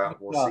 and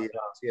we'll see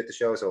you at the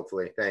shows,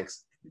 hopefully.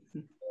 Thanks.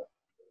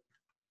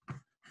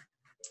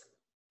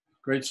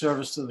 Great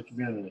service to the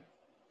community.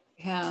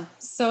 Yeah.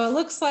 So it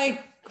looks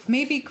like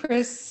maybe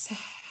Chris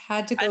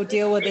had to go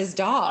deal with his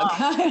dog.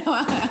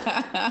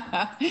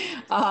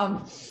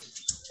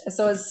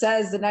 So it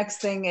says the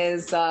next thing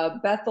is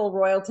Bethel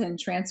Royalton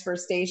Transfer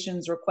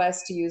Station's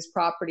request to use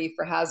property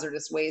for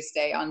hazardous waste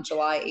day on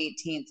July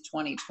 18th,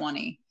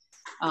 2020.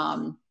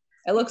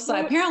 It looks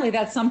like apparently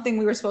that's something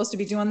we were supposed to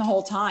be doing the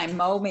whole time.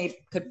 Mo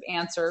could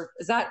answer.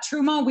 Is that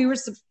true, Mo?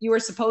 You were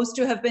supposed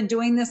to have been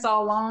doing this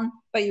all along,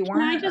 but you weren't.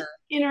 Can I just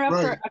interrupt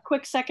for a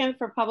quick second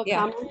for public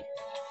comment?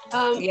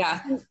 Yeah.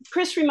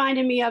 Chris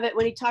reminded me of it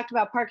when he talked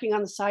about parking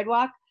on the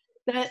sidewalk.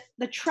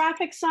 The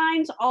traffic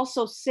signs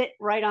also sit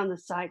right on the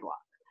sidewalk.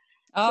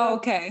 Oh, so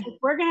okay. If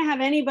we're going to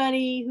have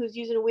anybody who's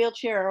using a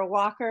wheelchair or a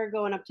walker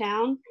going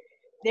uptown,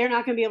 they're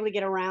not going to be able to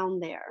get around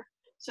there.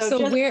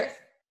 So where?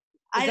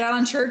 Is that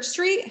on Church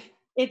Street?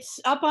 It's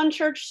up on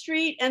Church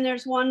Street, and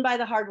there's one by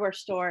the hardware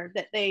store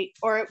that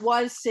or it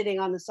was sitting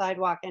on the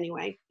sidewalk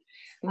anyway.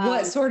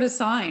 What sort of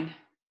sign?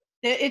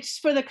 It's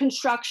for the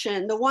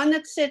construction. The one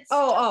that sits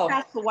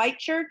past the white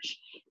church,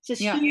 it's this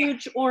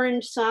huge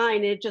orange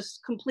sign. It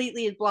just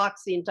completely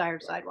blocks the entire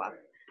sidewalk.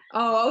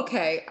 Oh,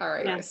 okay. All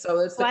right. Yeah. So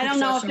it's the So I don't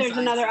know if construction there's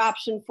signs. another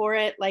option for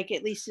it, like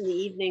at least in the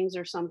evenings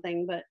or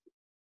something, but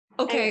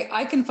Okay,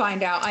 I can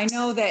find out. I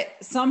know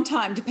that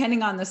sometime,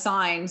 depending on the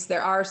signs,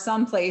 there are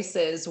some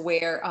places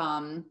where,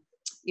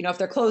 if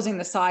they're closing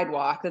the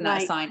sidewalk, then that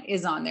Right. sign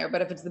is on there.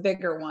 But if it's the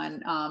bigger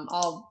one,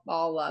 I'll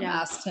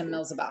Yeah. ask Tim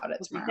Mills about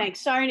it tomorrow.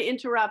 thanks. Sorry to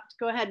interrupt.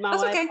 Go ahead, Mo.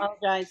 That's okay. I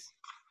apologize.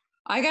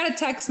 I got a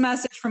text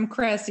message from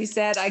Chris. He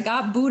said, I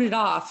got booted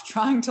off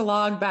trying to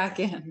log back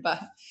in,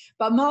 but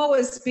Mo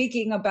was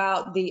speaking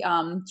about the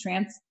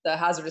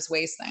hazardous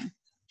waste thing.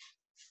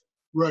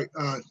 Right.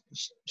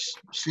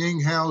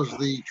 Seeing how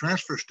the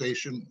transfer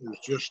station is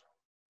just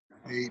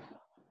a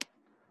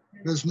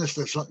business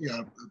that's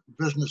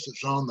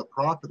on the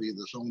property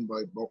that's owned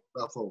by both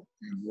Bethel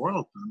and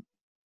Royalton,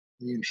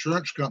 the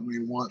insurance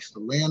company wants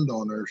the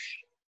landowner's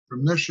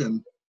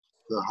permission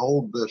to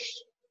hold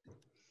this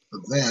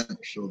event,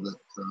 so that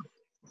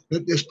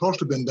it's supposed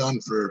to have been done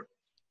for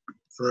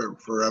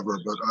forever,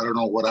 but I don't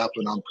know what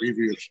happened on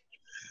previous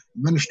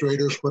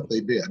administrators, what they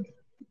did.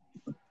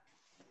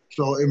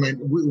 So I mean,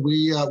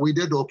 we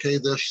did okay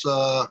this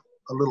a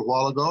little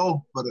while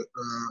ago, but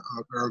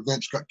our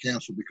events got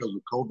canceled because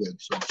of COVID.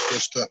 So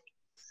just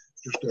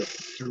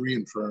to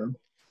reaffirm.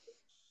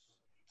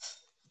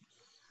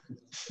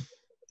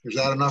 Is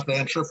that enough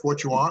answer for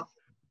what you want?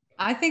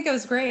 I think it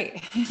was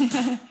great.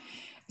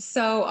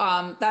 So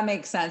that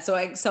makes sense. So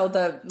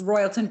the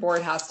Royalton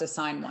board has to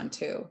sign one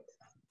too.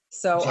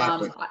 So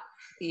Exactly.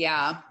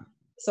 yeah.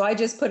 So I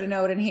just put a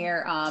note in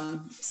here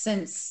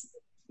since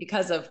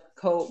because of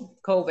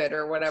COVID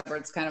or whatever,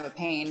 it's kind of a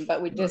pain,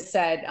 but we just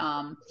said,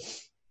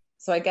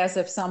 so I guess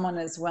if someone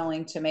is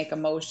willing to make a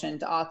motion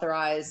to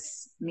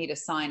authorize me to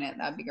sign it,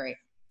 that'd be great.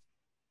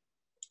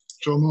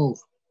 So move.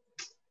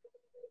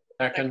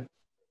 Second.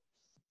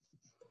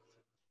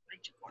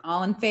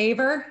 All in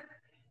favor?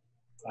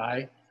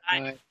 Aye.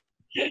 Aye.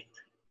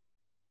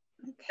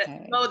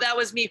 Okay. Oh, that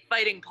was me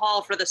fighting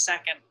Paul for the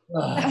second.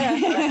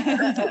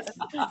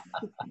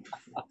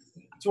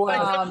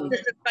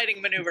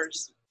 Fighting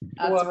maneuvers.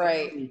 That's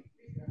right.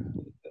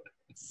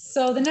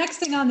 So the next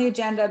thing on the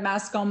agenda,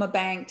 Mascoma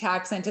Bank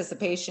tax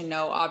anticipation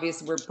note,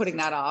 obviously we're putting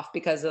that off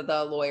because of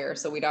the lawyer.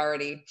 So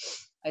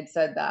I'd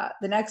said that.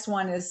 The next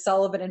one is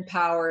Sullivan and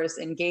Powers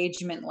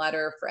engagement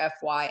letter for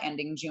FY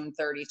ending June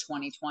 30,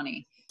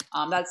 2020.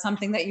 That's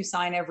something that you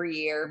sign every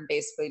year,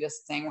 basically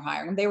just saying we're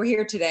hiring. They were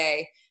here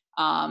today,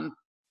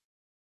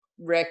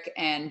 Rick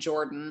and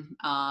Jordan.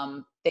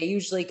 They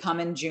usually come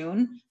in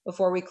June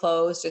before we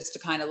close, just to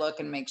kind of look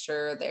and make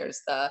sure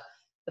there's the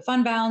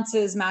fund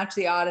balances match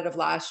the audit of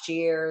last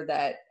year,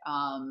 that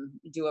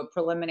do a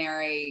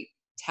preliminary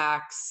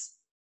tax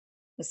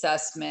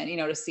assessment,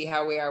 to see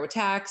how we are with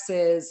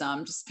taxes,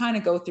 just kind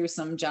of go through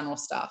some general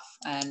stuff.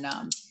 And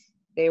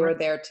they were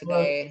there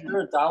today. Is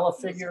there a dollar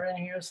figure in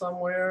here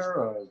somewhere?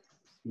 Or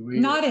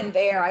not in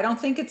there. I don't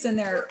think it's in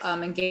their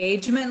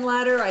engagement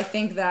letter. I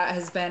think that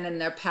has been in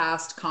their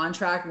past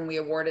contract when we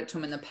award it to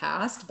them in the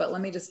past, but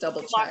let me just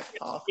double check.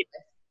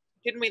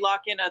 Didn't we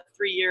lock in a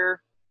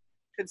 3-year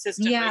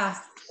consistent rate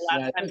last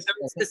time? So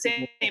it's the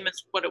same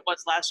as what it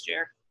was last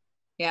year.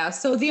 Yeah,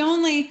 so the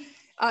only,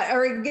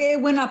 or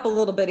it went up a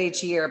little bit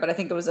each year, but I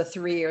think it was a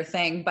 3-year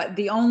thing. But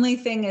the only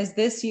thing is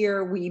this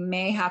year we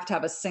may have to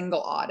have a single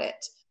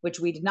audit, which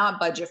we did not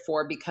budget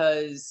for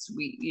because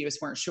we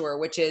just weren't sure,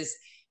 which is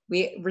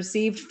we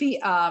received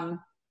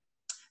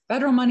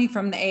federal money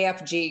from the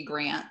AFG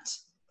grant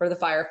for the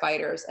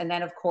firefighters. And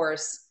then of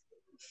course,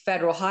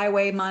 federal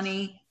highway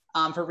money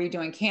for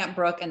redoing Camp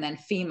Brook, and then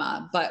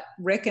FEMA. But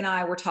Rick and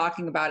I were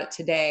talking about it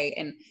today.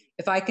 And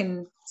if I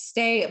can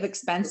stay of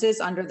expenses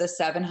under the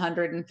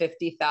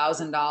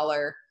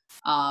 $750,000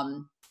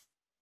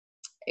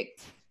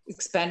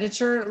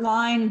 expenditure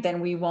line,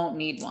 then we won't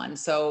need one.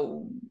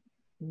 So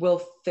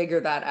we'll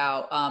figure that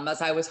out.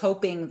 As I was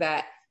hoping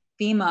that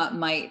FEMA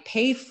might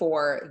pay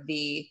for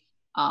the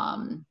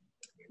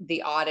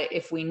audit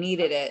if we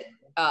needed it,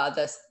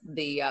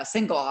 the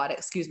single audit,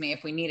 excuse me,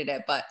 if we needed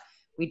it, but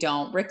we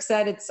don't. Rick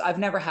said I've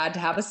never had to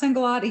have a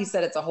single audit. He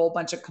said it's a whole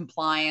bunch of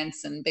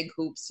compliance and big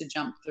hoops to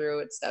jump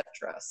through, etc.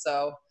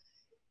 So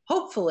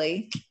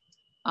hopefully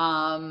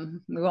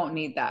we won't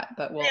need that,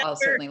 but I'll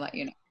certainly let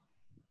you know.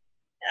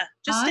 Yeah,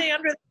 just stay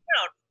under the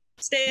ground.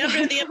 Stay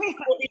under the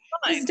we'll be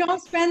fine. Just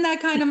don't spend that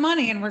kind of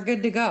money and we're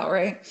good to go,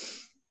 right?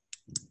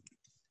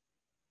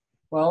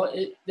 Well,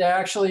 it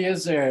actually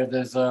is there.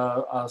 There's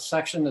a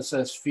section that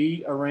says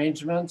fee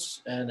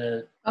arrangements, and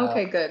it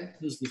okay, good.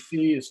 The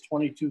fee is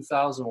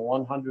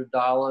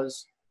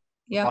 $22,100.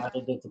 Yeah.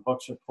 Provided that the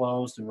books are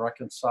closed and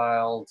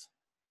reconciled.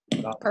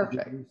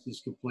 Perfect. Is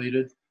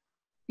completed.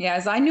 Yeah,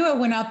 as I knew it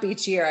went up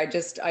each year. I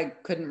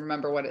couldn't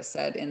remember what it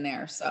said in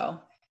there. So,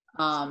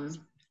 but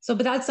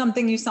that's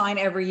something you sign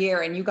every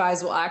year, and you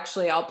guys will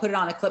I'll put it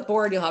on a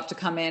clipboard. You'll have to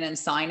come in and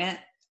sign it.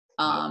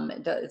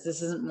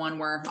 This isn't one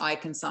where I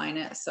can sign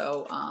it.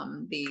 So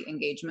the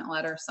engagement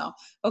letter. So,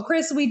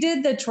 Chris, we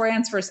did the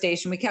transfer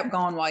station. We kept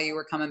going while you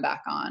were coming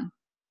back on.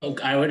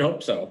 Okay, I would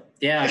hope so.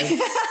 Yeah.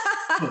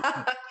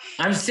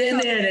 I'm sitting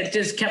there and it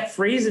just kept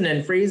freezing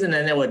and freezing,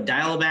 and it would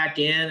dial back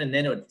in and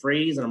then it would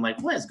freeze. And I'm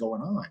like, what is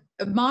going on?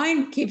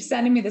 Mine keeps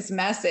sending me this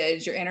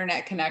message. Your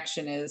internet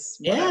connection is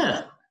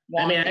Yeah.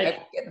 I mean,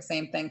 I get the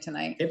same thing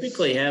tonight.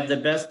 typically have the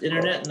best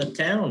internet in the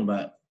town,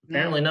 but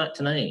apparently not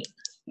tonight.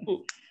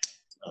 So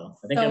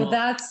I think So I'm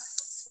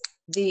that's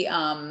the,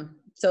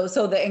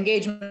 so the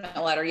engagement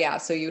letter, yeah,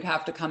 so you'd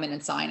have to come in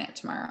and sign it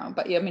tomorrow.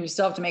 But yeah, I mean, you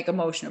still have to make a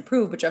motion to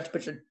approve, but you have to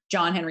put your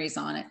John Henry's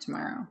on it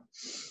tomorrow.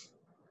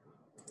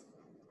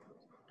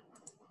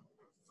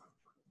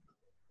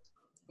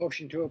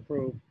 Motion to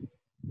approve.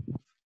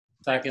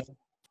 Second.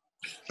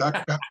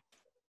 Second.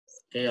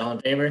 okay. All in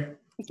favor?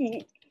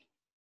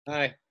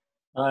 Aye.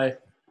 Aye.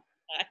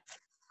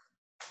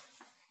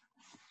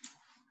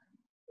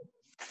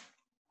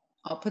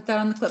 I'll put that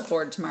on the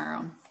clipboard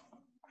tomorrow.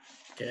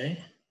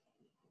 Okay.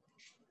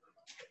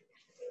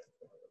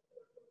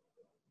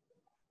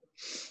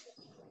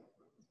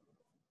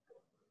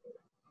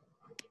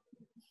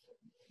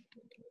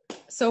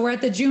 So we're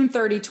at the June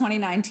 30,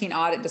 2019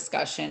 audit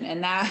discussion,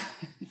 and that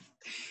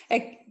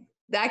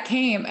that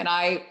came, and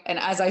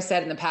as I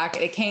said in the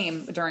packet, it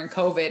came during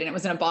COVID and it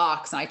was in a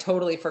box, and I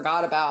totally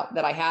forgot about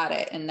that I had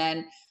it. And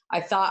then I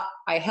thought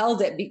I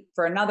held it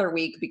for another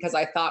week because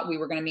I thought we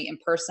were going to meet in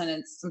person,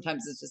 and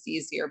sometimes it's just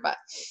easier, but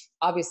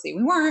obviously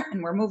we weren't,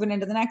 and we're moving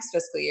into the next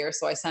fiscal year,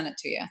 so I sent it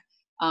to you.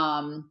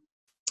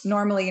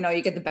 Normally,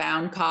 you get the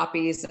bound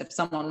copies. If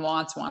someone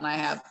wants one, I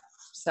have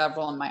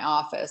several in my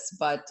office,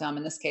 but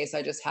in this case,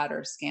 I just had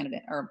her scan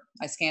it, or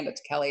I scanned it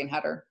to Kelly and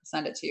had her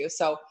send it to you.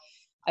 So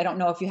I don't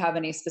know if you have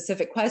any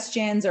specific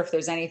questions, or if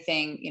there's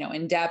anything,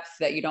 in depth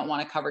that you don't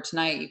want to cover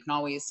tonight. You can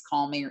always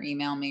call me or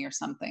email me or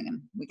something,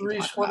 and we can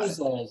Reese, talk what about is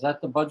it. that? Is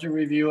that the budget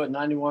review at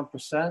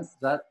 91%?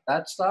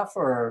 That stuff,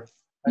 or?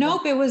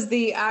 Nope, it was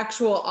the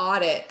actual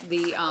audit.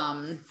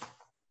 I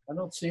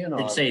don't see an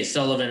It'd audit. say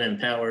Sullivan and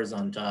Powers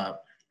on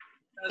top.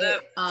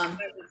 Let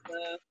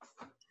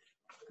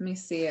me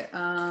see it.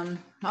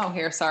 Oh,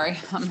 here, sorry.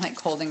 I'm like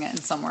holding it in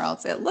somewhere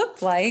else. It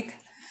looked like,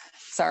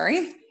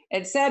 sorry.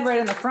 It said right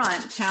in the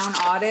front, town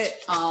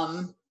audit.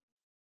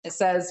 It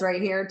says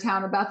right here,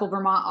 Town of Bethel,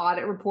 Vermont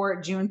audit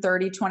report, June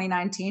 30,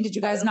 2019. Did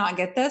you guys not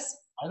get this?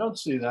 I don't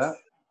see that.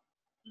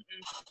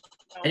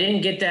 I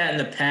didn't get that in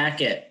the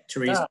packet,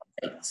 Teresa.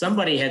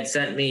 Somebody had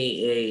sent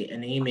me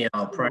an email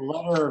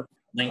Letter.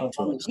 link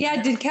to it.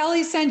 Yeah, did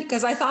Kelly send,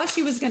 because I thought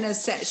she was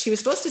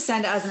supposed to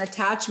send it as an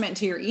attachment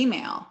to your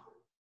email.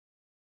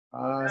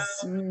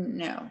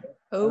 No.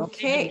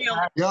 Okay.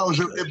 Yeah, it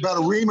was about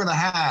a ream and a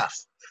half.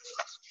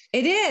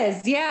 It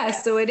is, yeah,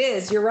 so it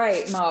is. You're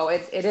right, Mo.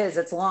 It is,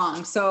 it's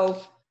long.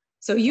 So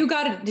you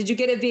got it, did you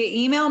get it via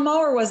email, Mo,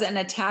 or was it an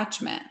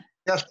attachment?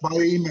 Yes, by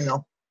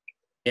email.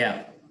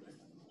 Yeah.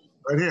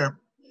 Right here.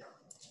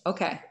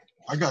 Okay.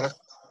 I got it.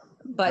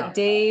 But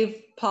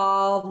Dave,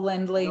 Paul,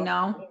 Lindley,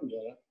 no?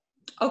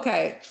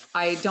 Okay,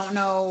 I don't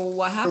know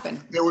what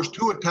happened. There was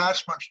 2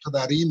 attachments to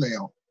that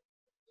email.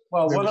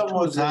 Well, There one was of them 2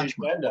 was the attachments.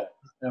 agenda,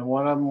 and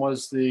one of them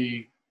was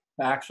the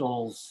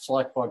actual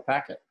select board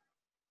packet.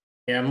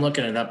 Yeah, I'm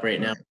looking it up right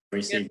now.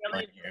 Received Yeah,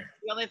 mine here.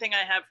 The only thing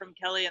I have from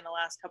Kelly in the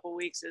last couple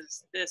weeks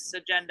is this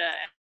agenda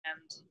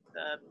and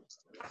the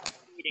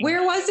meeting.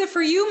 Where was it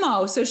for you,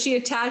 Mo? So she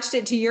attached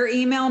it to your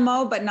email,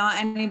 Mo, but not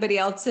anybody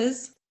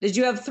else's? Did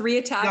you have 3 Yeah,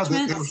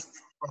 attachments?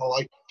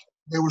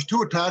 there was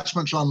 2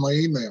 attachments on my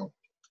email.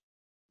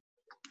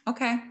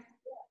 Okay.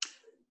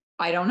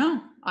 I don't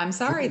know. I'm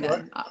sorry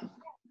then.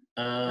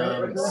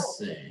 Let's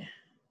see.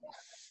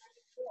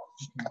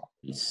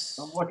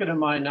 I'm looking at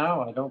mine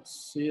now. I don't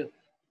see it.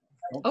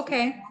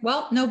 Okay,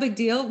 well, no big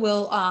deal.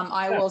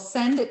 I will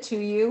send it to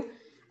you,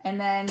 and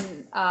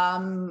then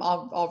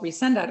I'll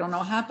resend it. I don't know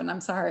what happened. I'm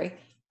sorry.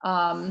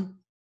 I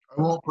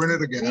won't print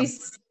it again.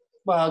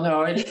 Well,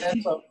 no,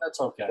 that's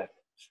okay.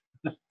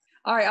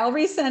 All right, I'll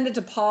resend it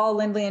to Paul,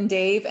 Lindley, and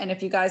Dave. And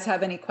if you guys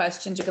have any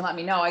questions, you can let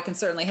me know. I can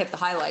certainly hit the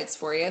highlights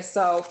for you.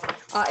 So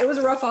it was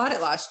a rough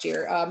audit last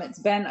year. It's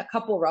been a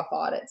couple rough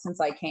audits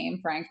since I came,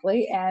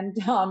 frankly. And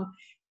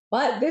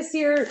but this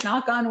year,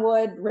 knock on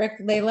wood,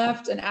 Rick, they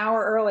left an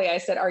hour early. I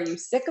said, "Are you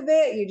sick of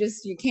it?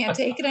 You can't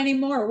take it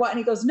anymore, or what?" And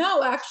he goes,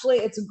 "No, actually,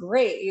 it's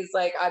great." He's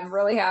like, "I'm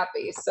really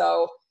happy."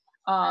 So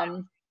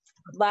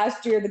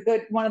last year,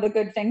 one of the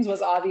good things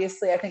was,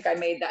 obviously, I think I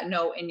made that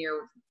note in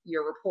your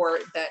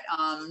report that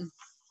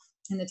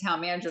in the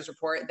town manager's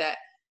report, that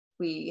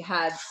we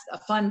had a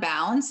fund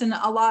balance, and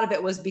a lot of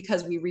it was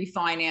because we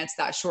refinanced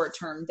that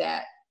short-term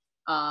debt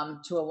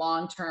to a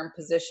long-term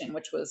position,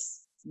 which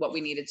was what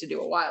we needed to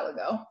do a while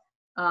ago.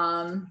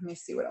 Let me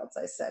see what else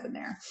I said in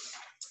there.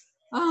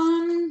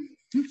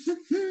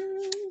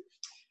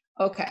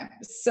 Okay,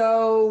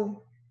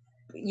 so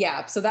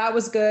yeah, so that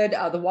was good.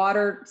 The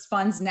water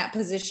fund's net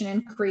position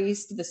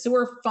increased. The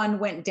sewer fund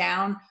went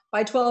down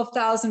by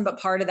 12,000, but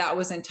part of that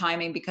was in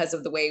timing because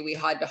of the way we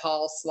had to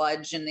haul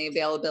sludge and the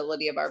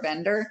availability of our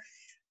vendor.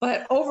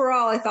 But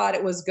overall, I thought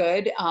it was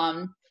good.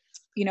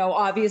 you know,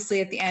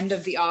 obviously at the end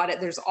of the audit,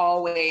 there's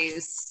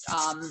always,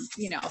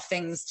 you know,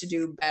 things to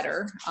do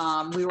better.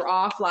 We were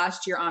off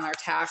last year on our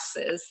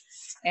taxes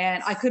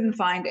and I couldn't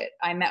find it.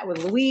 I met with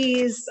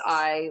Louise.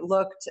 I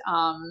looked,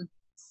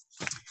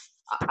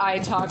 I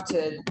talked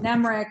to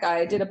Nemrick.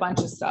 I did a bunch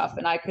of stuff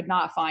and I could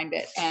not find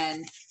it.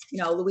 And, you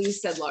know,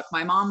 Louise said, look,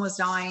 my mom was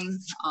dying.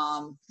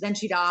 Then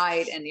she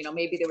died. And, you know,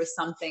 maybe there was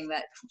something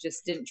that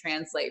just didn't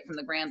translate from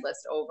the grand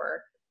list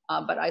over.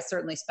 But I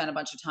certainly spent a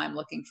bunch of time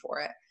looking for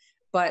it.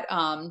 But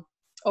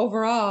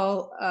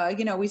overall,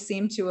 you know, we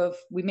seem to have,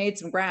 we made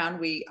some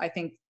ground. I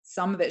think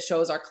some of it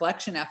shows our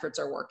collection efforts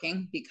are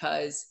working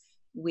because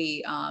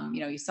we, you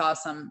know, you saw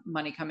some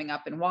money coming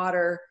up in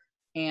water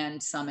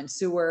and some in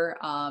sewer.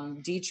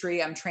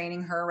 Dietrich, I'm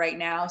training her right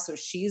now. So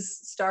she's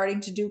starting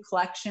to do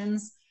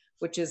collections,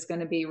 which is going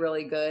to be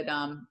really good.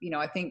 You know,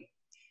 I think,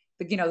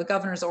 you know, the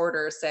governor's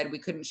order said we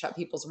couldn't shut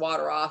people's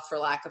water off for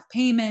lack of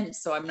payment.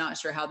 So I'm not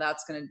sure how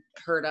that's going to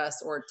hurt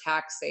us or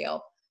tax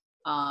sale.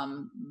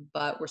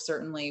 But we're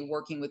certainly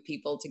working with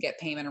people to get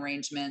payment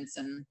arrangements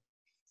and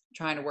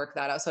trying to work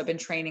that out. So I've been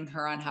training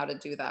her on how to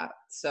do that.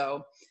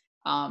 So,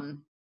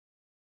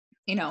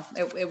 you know,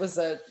 it was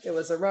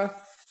a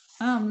rough,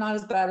 not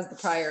as bad as the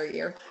prior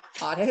year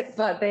audit,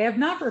 but they have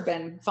never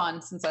been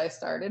fun since I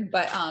started.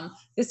 But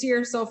this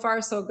year so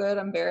far so good.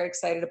 I'm very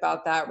excited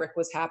about that. Rick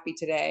was happy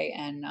today,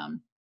 and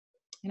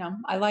you know,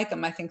 I like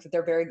them. I think that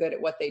they're very good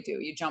at what they do.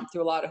 You jump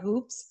through a lot of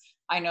hoops.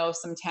 I know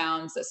some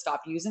towns that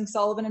stopped using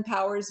Sullivan and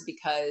Powers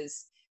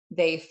because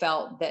they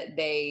felt that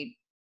they,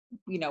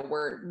 you know,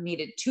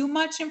 needed too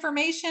much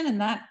information,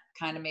 and that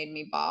kind of made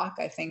me balk.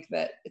 I think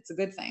that it's a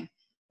good thing.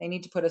 They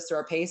need to put us through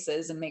our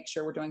paces and make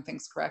sure we're doing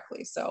things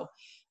correctly. So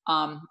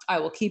I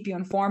will keep you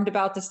informed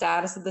about the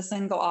status of the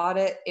single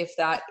audit. If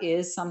that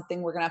is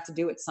something we're gonna have to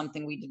do, it's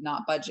something we did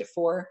not budget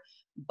for,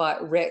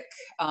 but Rick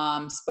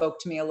spoke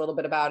to me a little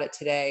bit about it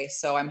today.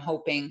 So I'm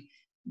hoping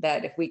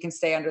that if we can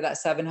stay under that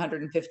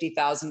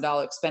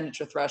 $750,000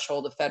 expenditure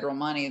threshold of federal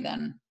money,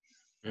 then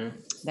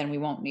we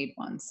won't need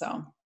one.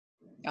 So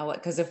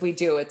because if we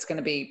do, it's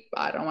gonna be,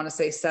 I don't wanna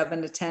say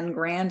 7 to 10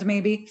 grand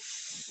maybe.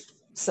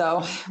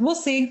 So we'll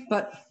see,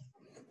 but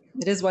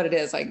it is what it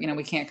is. Like, you know,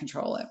 we can't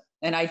control it.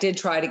 And I did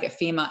try to get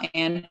FEMA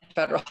and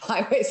federal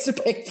highways to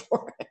pay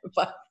for it,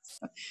 but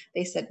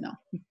they said no.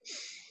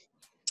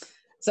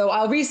 So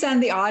I'll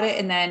resend the audit.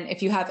 And then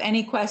if you have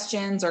any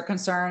questions or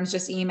concerns,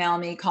 just email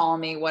me, call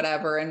me,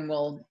 whatever, and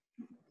we'll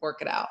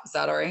work it out. Is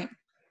that all right?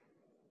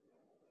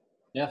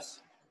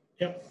 Yes.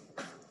 Yep.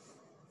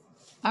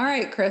 All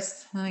right,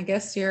 Chris, I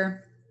guess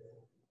you're.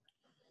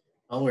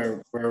 Oh,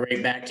 we're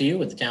right back to you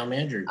with the town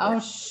manager report.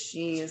 Oh,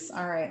 geez.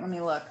 All right, let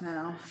me look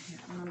now. I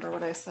can't remember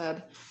what I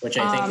said. Which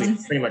I think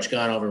we've pretty much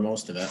gone over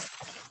most of it.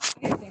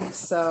 I think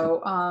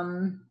so.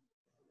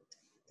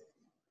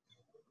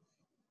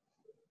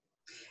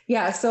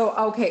 Yeah, so,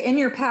 okay, in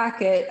your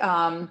packet,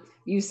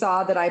 you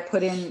saw that I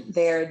put in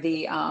there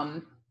the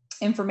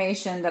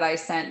information that I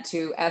sent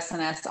to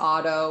S&S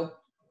Auto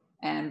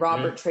and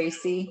Robert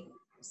Tracy.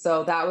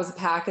 So that was a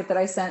packet that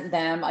I sent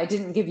them. I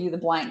didn't give you the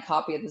blank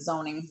copy of the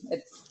zoning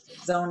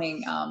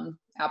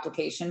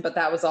application, but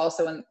that was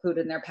also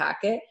included in their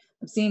packet.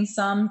 I'm seeing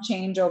some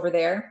change over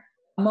there.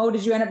 Mo,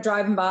 did you end up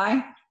driving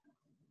by?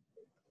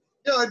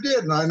 Yeah, I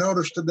did. And I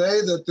noticed today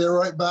that they're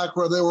right back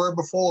where they were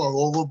before,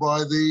 over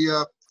by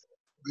the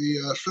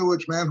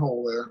sewage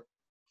manhole there.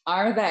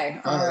 Are they?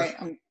 All right.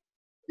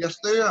 Yes,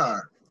 they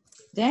are.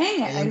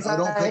 Dang it. And I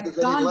don't think I'd there's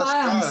any gone less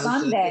by on cars.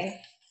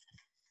 Sunday.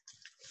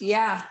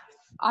 Yeah.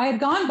 I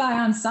had gone by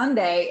on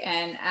Sunday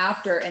and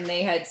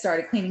they had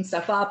started cleaning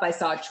stuff up. I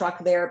saw a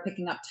truck there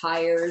picking up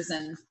tires,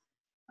 and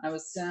I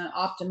was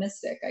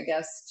optimistic, I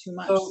guess, too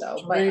much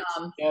so. But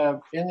yeah,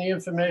 in the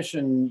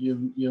information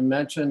you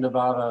mentioned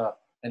about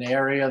an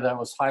area that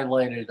was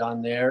highlighted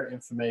on their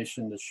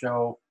information to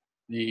show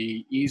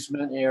the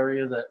easement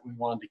area that we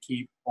wanted to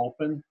keep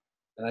open,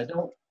 and I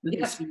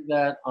didn't see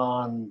that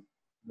on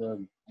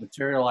the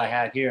material I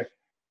had here.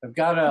 I've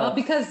got well,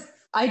 because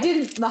I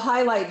didn't, the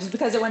highlight, just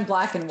because it went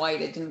black and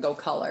white, it didn't go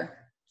color.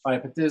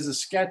 Right, but there's a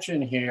sketch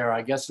in here.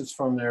 I guess it's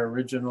from their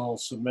original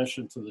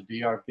submission to the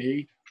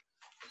DRB.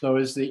 So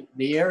is the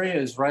area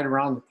is right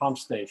around the pump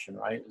station,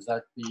 right? Is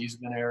that the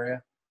easement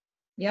area?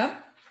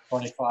 Yep.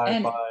 25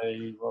 and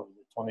by, what was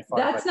it, 25?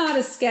 That's not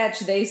a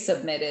sketch they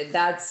submitted.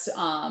 That's,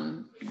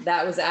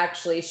 that was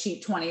actually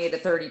sheet 28 to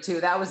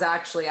 32. That was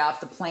actually off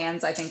the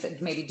plans, I think,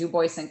 that maybe Du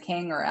Bois and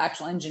King or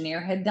actual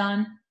engineer had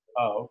done.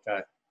 Oh,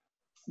 okay.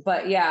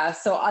 But yeah,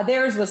 so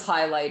theirs was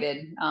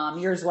highlighted.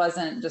 Yours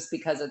wasn't, just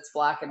because it's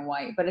black and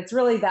white, but it's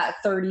really that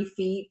 30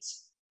 feet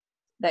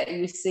that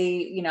you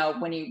see, you know,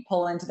 when you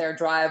pull into their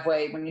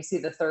driveway, when you see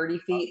the 30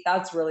 feet,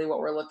 that's really what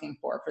we're looking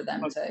for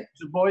them to.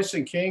 Du Bois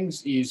and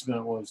King's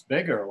easement was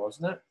bigger,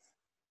 wasn't it?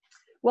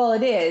 Well,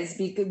 it is,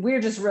 because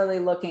we're just really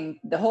looking,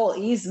 the whole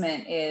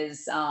easement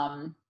is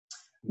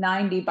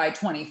 90 by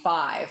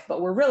 25,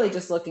 but we're really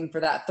just looking for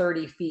that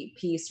 30 feet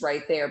piece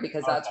right there,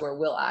 because that's where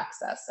we'll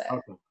access it.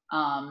 Okay.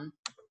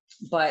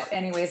 But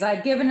anyways,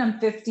 I'd given them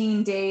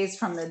 15 days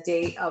from the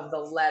date of the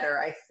letter,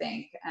 I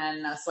think.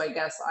 And so I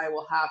guess I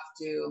will have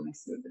to, let me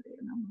see what the date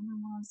of the letter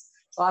was.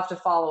 So I'll have to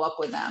follow up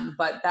with them.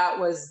 But that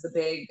was the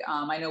big,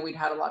 I know we'd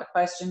had a lot of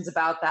questions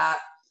about that.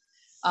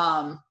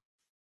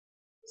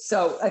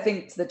 So I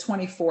think the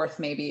 24th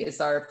maybe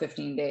is our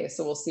 15 days.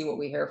 So we'll see what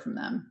we hear from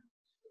them.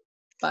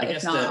 But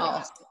if not,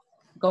 I'll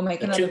go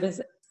make another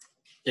visit.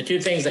 The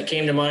two things that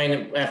came to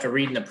mind after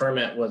reading the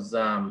permit was,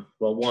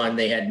 well, one,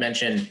 they had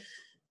mentioned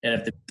that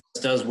if the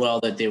business does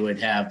well, that they would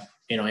have,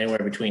 you know,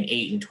 anywhere between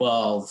 8 and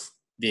 12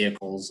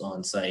 vehicles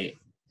on site.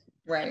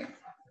 Right.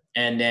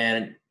 And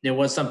then there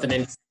was something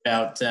in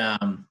about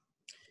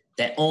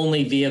that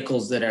only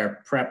vehicles that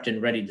are prepped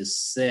and ready to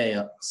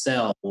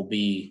sell will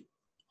be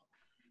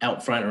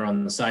out front or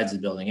on the sides of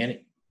the building. And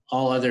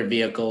all other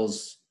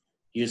vehicles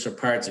used for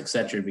parts, et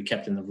cetera, will be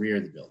kept in the rear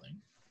of the building.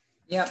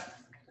 Yep.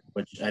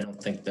 Which I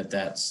don't think that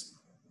that's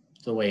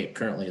the way it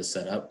currently is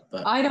set up,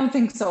 but I don't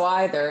think so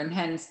either, and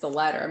hence the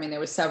letter. I mean, there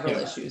were several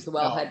issues: the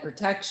wellhead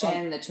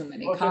protection, the too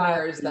many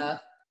cars,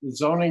 the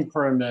zoning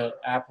permit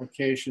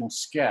application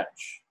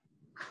sketch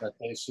that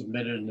they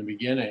submitted in the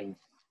beginning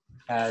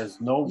has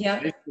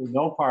basically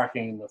no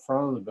parking in the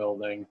front of the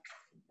building,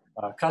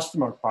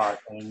 customer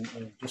parking,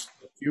 and just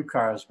a few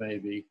cars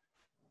maybe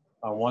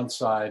on one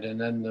side, and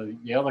then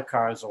the other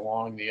cars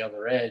along the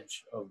other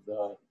edge of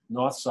the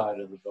north side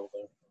of the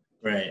building.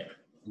 Right.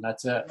 And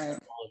that's it. Right.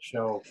 All the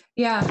show.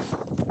 Yeah.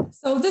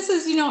 So this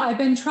is, you know, I've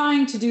been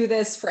trying to do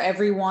this for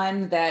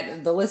everyone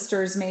that the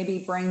listers maybe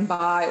bring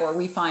by or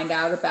we find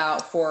out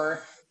about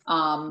for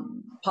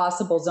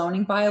possible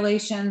zoning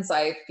violations.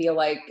 I feel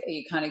like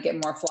you kind of get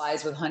more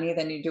flies with honey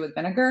than you do with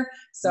vinegar.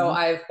 So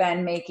I've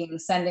been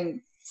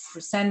sending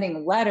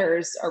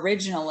letters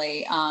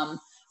originally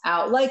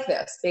out like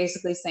this,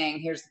 basically saying,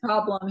 here's the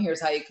problem, here's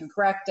how you can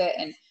correct it.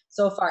 And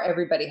so far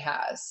everybody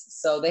has.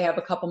 So they have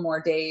a couple more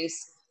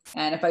days.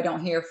 And if I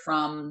don't hear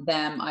from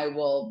them, I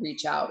will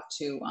reach out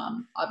to,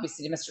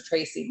 obviously to Mr.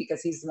 Tracy,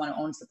 because he's the one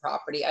who owns the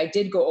property. I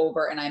did go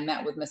over and I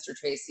met with Mr.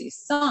 Tracy's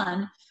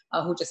son,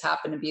 who just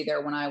happened to be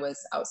there when I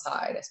was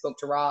outside. I spoke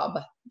to Rob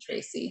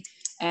Tracy.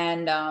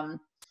 And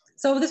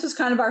so this was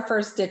kind of our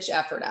first ditch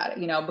effort at it.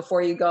 You know,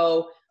 before you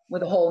go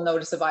with a whole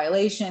notice of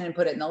violation and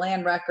put it in the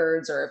land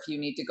records, or if you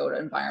need to go to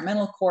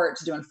environmental court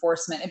to do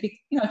enforcement,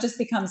 it just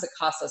becomes, it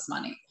costs us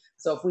money.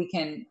 So if we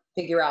can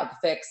figure out the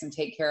fix and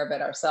take care of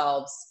it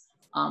ourselves,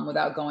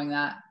 without going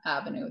that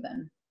avenue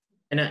then.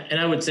 And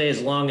I would say as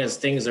long as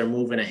things are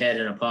moving ahead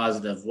in a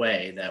positive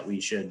way, that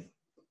we should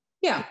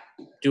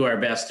do our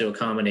best to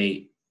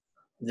accommodate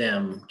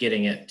them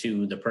getting it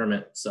to the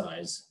permit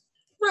size.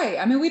 Right.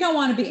 I mean, we don't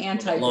want to be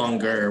anti-business.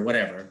 Longer or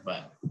whatever,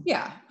 but.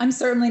 Yeah, I'm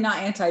certainly not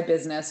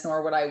anti-business,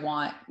 nor would I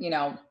want, you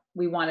know,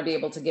 we want to be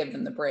able to give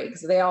them the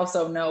breaks. They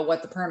also know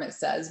what the permit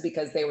says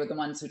because they were the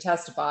ones who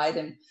testified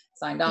and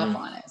signed off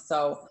on it.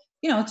 So,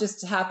 you know, it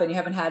just happened. You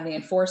haven't had any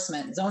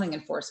enforcement, zoning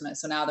enforcement.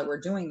 So now that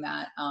we're doing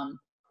that,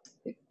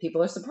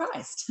 people are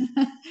surprised.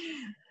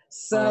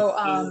 So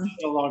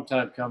it's a long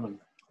time coming.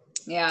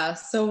 Yeah.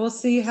 So we'll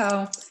see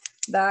how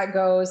that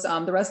goes.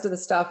 The rest of the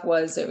stuff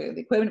was the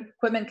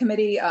equipment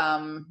committee,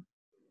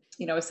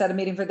 you know, set a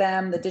meeting for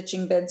them. The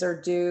ditching bids are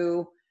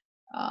due.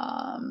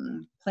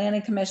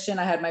 Planning commission.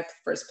 I had my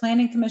first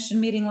planning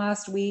commission meeting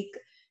last week.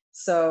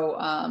 So,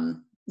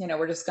 you know,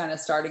 we're just kind of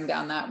starting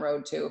down that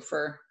road too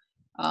for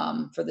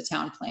the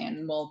town plan.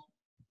 And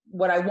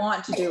what I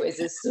want to do is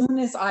as soon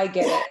as I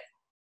get it,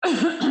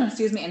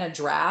 excuse me, in a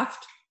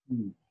draft,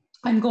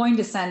 I'm going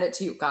to send it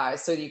to you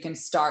guys so you can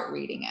start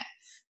reading it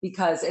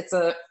because it's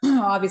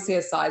obviously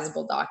a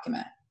sizable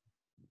document.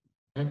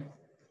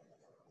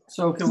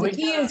 So can the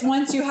key is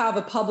once you have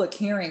a public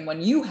hearing,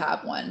 when you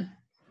have one,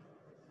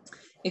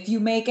 if you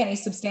make any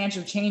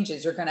substantial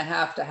changes, you're going to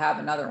have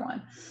another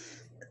one.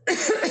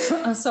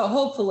 So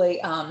hopefully,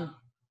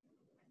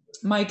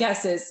 my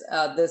guess is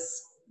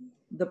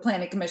the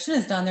planning commission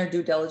has done their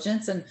due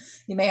diligence and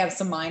you may have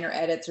some minor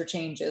edits or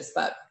changes,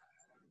 but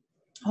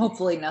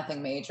hopefully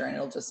nothing major and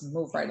it'll just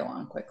move right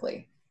along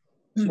quickly.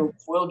 So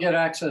we'll get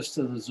access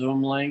to the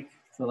Zoom link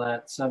for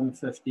that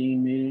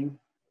 7:15 meeting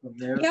of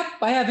theirs? Yep,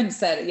 I haven't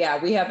set it.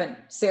 Yeah, we haven't,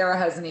 Sarah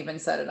hasn't even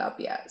set it up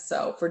yet.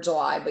 So for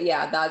July, but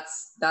yeah,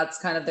 that's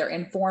kind of their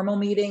informal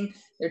meeting.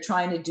 They're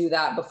trying to do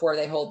that before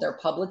they hold their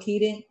public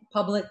hearing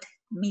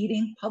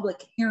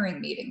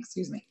meeting,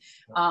 excuse me.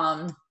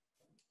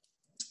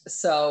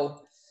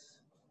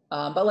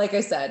 But like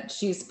I said,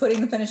 she's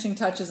putting the finishing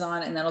touches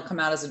on and then it'll come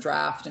out as a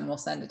draft and we'll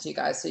send it to you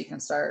guys so you can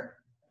start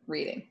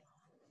reading.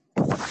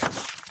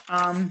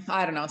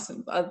 I don't know.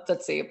 So,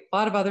 let's see, a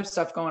lot of other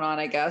stuff going on,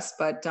 I guess,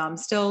 but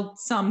still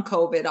some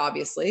COVID,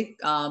 obviously.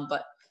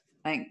 But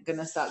thank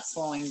goodness that's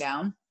slowing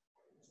down.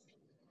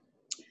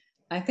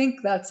 I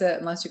think that's it,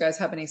 unless you guys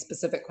have any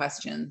specific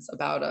questions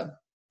about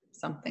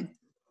something.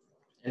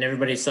 And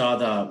everybody saw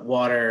the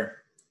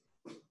water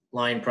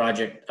line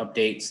project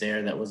updates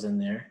there that was in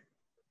there.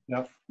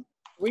 Yep. Are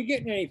we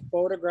getting any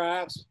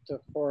photographs to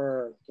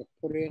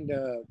put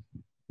into,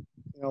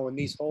 you know, when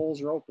these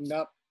holes are opened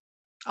up?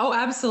 Oh,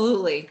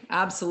 absolutely.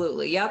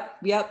 Absolutely. Yep.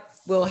 Yep.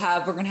 We're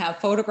going to have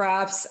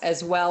photographs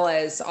as well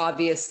as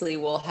obviously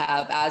we'll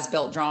have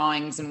as-built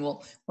drawings and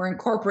we're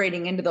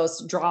incorporating into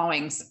those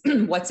drawings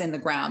what's in the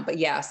ground. But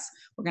yes,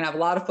 we're going to have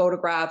a lot of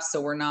photographs.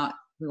 So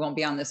we won't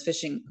be on this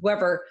fishing.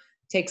 Whoever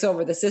takes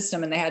over the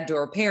system and they had to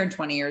repair in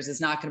 20 years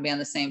is not going to be on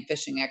the same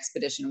fishing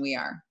expedition we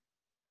are.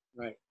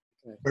 Right.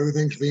 Okay.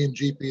 Everything's being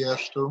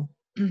GPS too?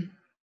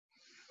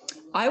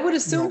 I would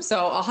assume No.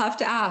 so. I'll have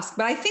to ask,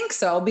 but I think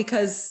so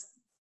because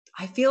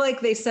I feel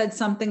like they said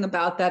something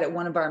about that at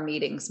one of our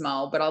meetings,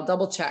 Mo, but I'll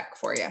double check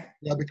for you.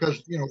 Yeah,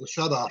 because, the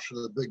shutoffs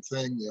are the big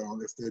thing,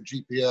 if they're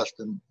GPS,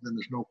 then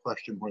there's no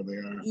question where they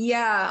are.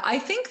 Yeah, I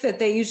think that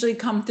they usually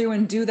come through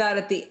and do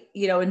that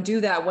and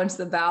do that once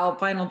the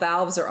final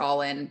valves are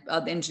all in,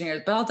 the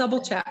engineers, but I'll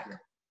double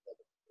check.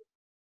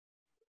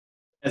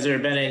 Has there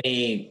been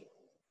any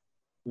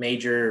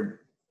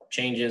major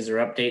changes or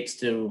updates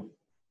to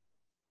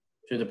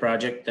the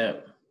project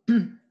that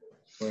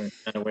we're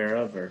not aware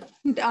of, or?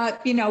 We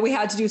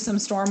had to do some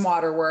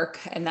stormwater work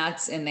and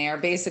that's in there.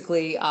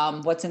 Basically,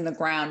 what's in the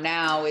ground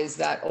now is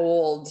that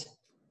old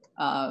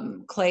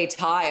clay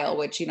tile,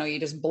 which, you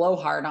just blow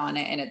hard on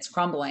it and it's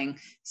crumbling.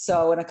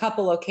 So in a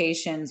couple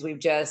locations, we've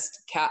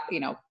just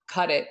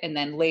cut it and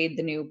then laid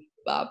the new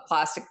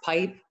plastic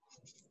pipe.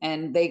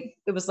 And it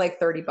was like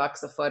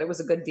 $30 a foot. It was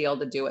a good deal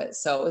to do it.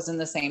 So it was in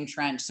the same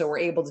trench. So we're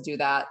able to do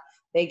that.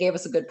 They gave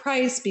us a good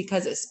price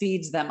because it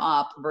speeds them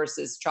up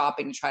versus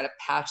chopping to try to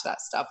patch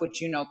that stuff,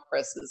 which,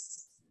 Chris,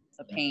 is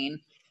a pain.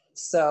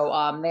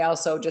 So they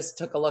also just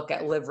took a look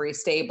at livery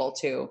stable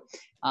too,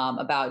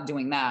 about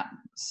doing that.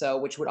 So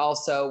which would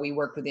also, we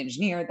worked with the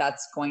engineer,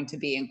 that's going to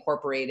be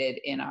incorporated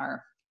in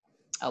our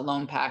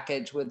loan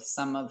package with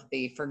some of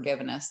the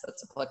forgiveness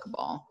that's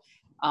applicable.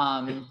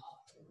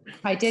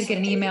 I did get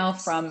an email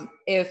from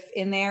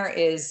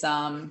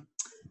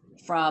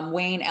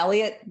Wayne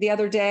Elliott the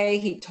other day.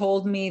 He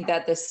told me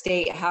that the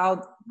state,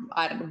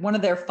 one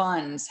of their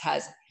funds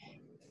has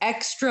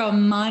extra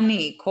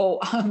money, quote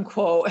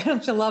unquote.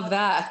 I love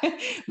that.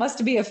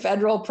 Must be a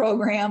federal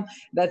program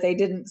that they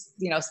didn't,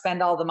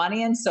 spend all the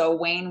money in. So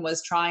Wayne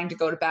was trying to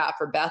go to bat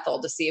for Bethel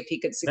to see if he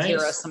could secure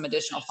us some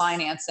additional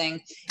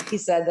financing. He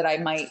said that I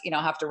might,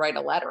 have to write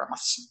a letter. I'm like,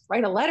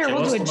 write a letter,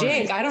 we'll do a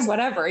jig.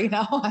 Whatever.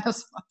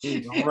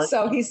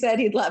 So he said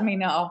he'd let me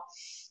know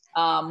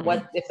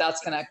if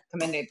that's going to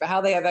come in. But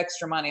how they have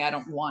extra money, I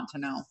don't want to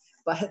know.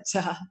 But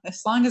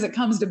as long as it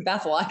comes to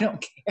Bethel, I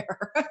don't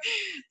care.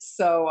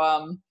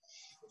 So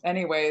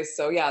anyways,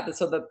 so yeah,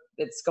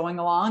 it's going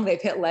along.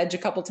 They've hit ledge a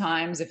couple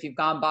times. If you've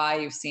gone by,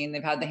 you've seen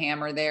they've had the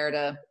hammer there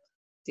to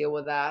deal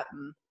with that.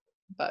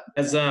 But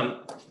as the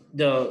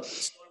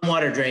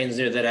stormwater drains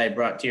there that I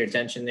brought to your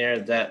attention there,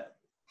 that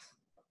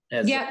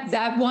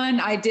that one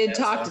I did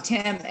talk to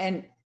Tim,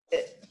 and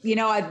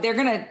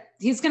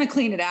he's gonna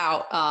clean it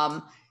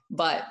out.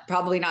 But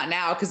probably not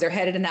now because they're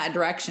headed in that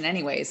direction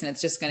anyways, and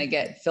it's just going to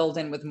get filled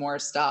in with more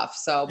stuff.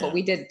 So, but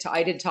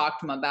I did talk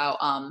to him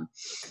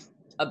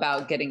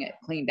about getting it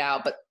cleaned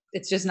out, but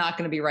it's just not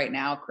going to be right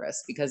now,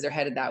 Chris, because they're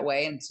headed that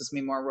way, and it's just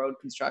going to be more road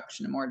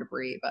construction and more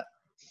debris.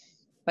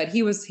 But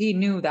he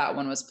knew that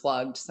one was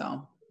plugged.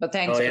 So, but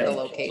thanks for the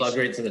location. Plug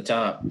right to the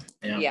top.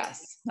 Yeah.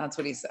 Yes, that's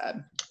what he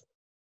said.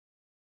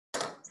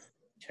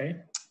 Okay.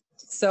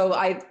 So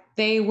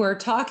they were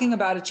talking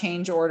about a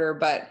change order,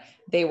 but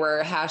they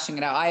were hashing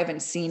it out. I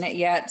haven't seen it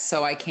yet,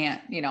 so I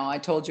can't, I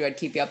told you I'd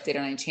keep you updated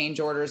on any change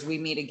orders. We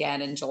meet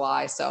again in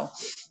July, so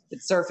if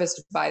it's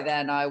surfaced by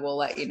then, I will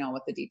let you know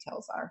what the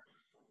details are.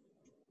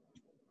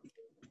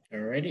 All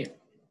righty.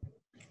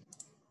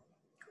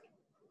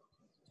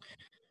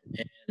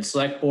 And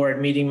select board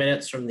meeting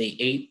minutes from the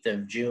 8th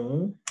of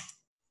June.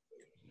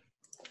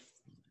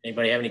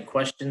 Anybody have any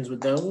questions with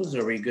those?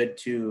 Or are we good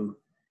to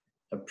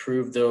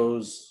approve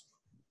those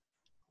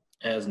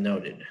as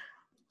noted?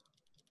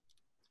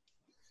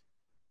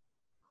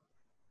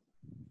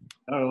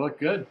 Oh, it looked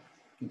good,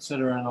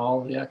 considering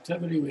all the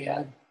activity we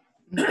had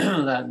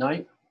that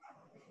night.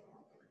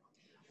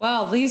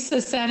 Well,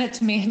 Lisa sent it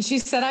to me and she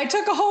said, I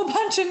took a whole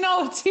bunch of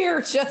notes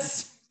here,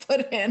 just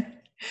put in.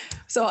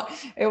 So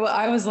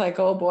I was like,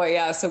 oh boy,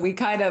 yeah. So we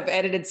kind of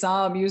edited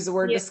some, used the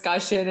word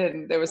discussion,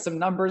 and there was some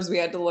numbers we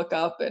had to look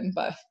up,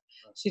 but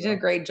she did a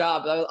great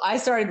job. I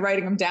started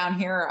writing them down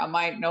here on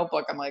my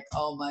notebook. I'm like,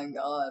 oh my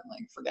God,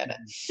 forget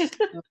it.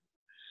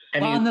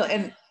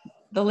 And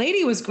the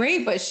lady was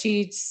great, but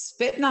she's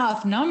spitting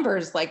off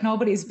numbers like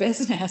nobody's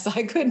business.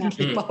 I couldn't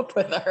keep up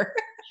with her.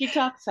 She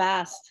talked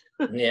fast.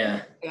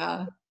 Yeah.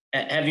 Yeah.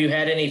 Have you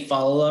had any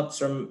follow-ups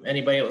from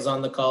anybody that was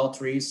on the call,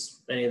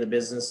 Therese? Any of the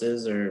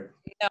businesses or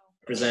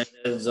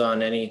representatives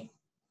on any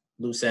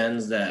loose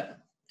ends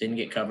that didn't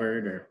get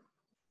covered or?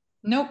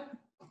 Nope.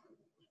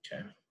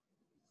 Okay.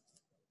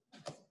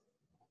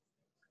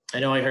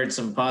 I know I heard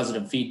some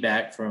positive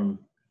feedback from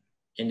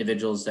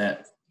individuals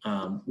that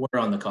were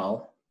on the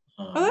call.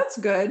 Oh, that's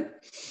good.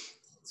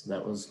 So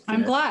that was good.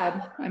 I'm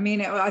glad. I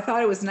mean, I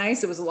thought it was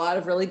nice. It was a lot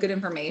of really good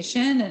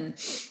information, and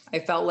I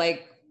felt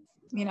like,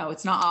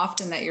 it's not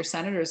often that your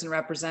senators and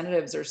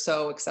representatives are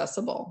so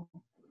accessible.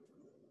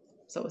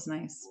 So it was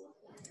nice.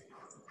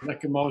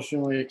 Make a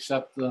motion, we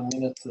accept the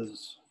minutes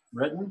as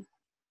written.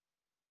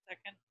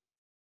 Second.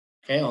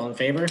 Okay, all in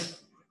favor?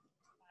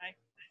 Aye.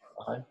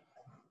 Aye.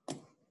 All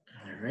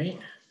right.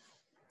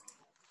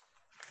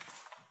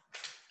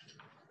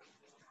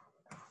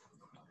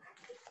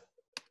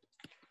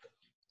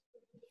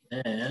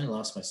 And I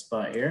lost my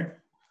spot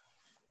here.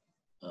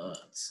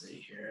 Let's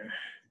see here.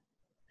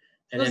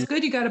 It was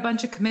good. You got a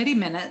bunch of committee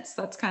minutes.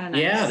 That's kind of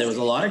nice. Yeah, there was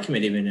a lot of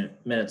committee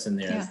minutes in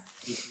there. Yeah.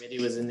 The committee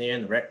was in there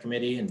and the rec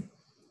committee, and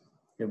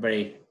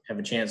everybody have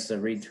a chance to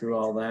read through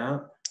all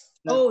that.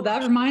 Oh,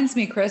 that reminds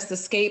me, Chris, the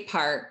skate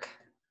park.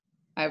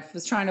 I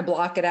was trying to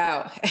block it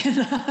out.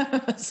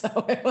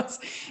 So it was,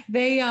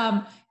 they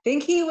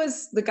think he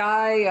was the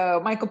guy,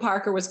 Michael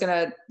Parker was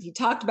he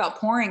talked about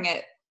pouring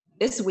it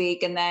this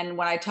week. And then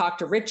when I talked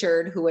to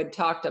Richard, who had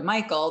talked to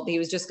Michael, he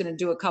was just going to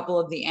do a couple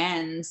of the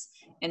ends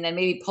and then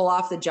maybe pull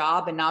off the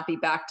job and not be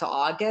back to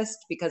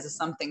August because of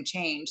something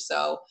changed.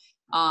 So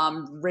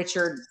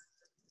Richard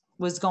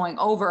was going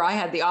over. I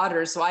had the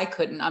auditors, so I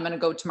couldn't. I'm going to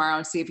go tomorrow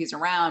and see if he's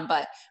around.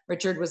 But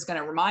Richard was going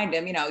to remind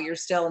him, you're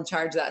still in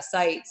charge of that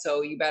site,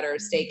 so you better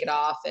stake it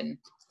off and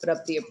put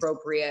up the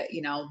appropriate,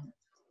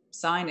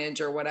 signage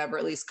or whatever,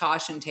 at least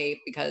caution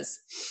tape, because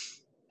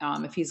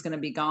if he's going to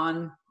be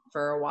gone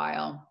for a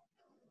while.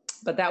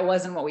 But that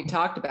wasn't what we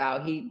talked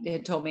about. He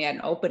had told me he had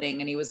an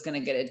opening and he was going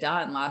to get it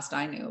done last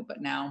I knew, but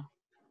now.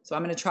 So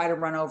I'm going to try to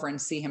run over and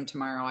see him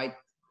tomorrow.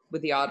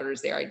 With the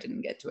auditors there, I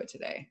didn't get to it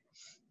today.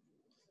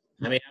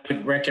 I mean, I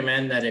would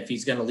recommend that if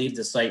he's going to leave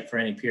the site for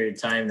any period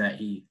of time, that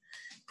he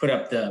put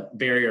up the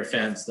barrier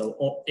fence, the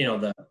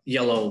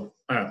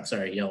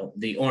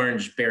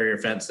orange barrier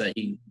fence that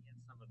he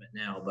has some of it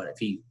now. But if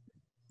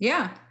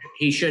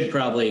he should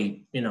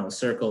probably,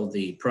 circle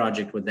the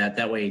project with that.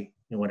 That way,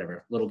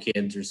 whatever, little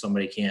kids or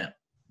somebody can't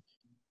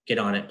get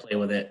on it, play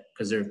with it,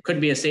 because there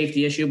could be a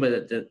safety issue, but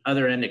at the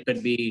other end, it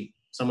could be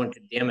someone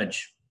could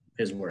damage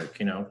his work,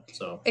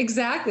 so.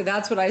 Exactly.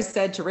 That's what I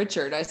said to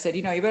Richard. I said,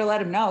 you better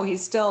let him know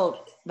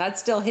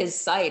that's still his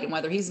site, and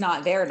whether he's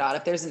not there or not,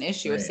 if there's an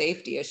issue, right. A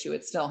safety issue,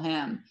 it's still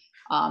him.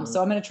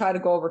 So I'm going to try to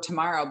go over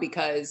tomorrow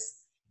because,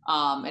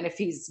 and if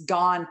he's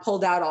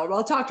pulled out,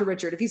 I'll talk to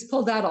Richard. If he's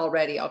pulled out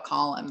already, I'll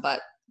call him.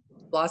 But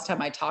last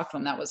time I talked to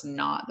him, that was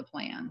not the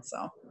plan.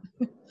 So.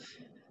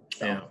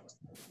 Yeah,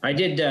 I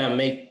did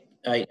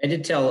I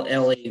did tell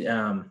Ellie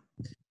when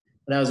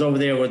I was over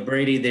there with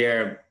Brady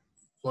there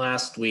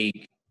last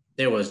week,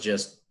 there was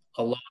just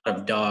a lot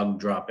of dog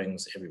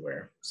droppings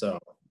everywhere. So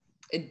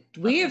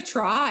we have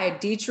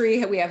tried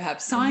Dietrich. We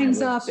have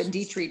signs up and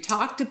Dietrich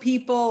talked to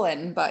people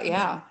but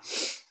yeah.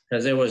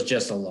 Because there was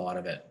just a lot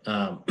of it.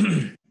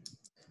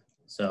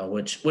 So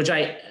which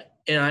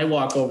I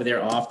walk over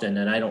there often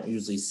and I don't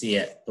usually see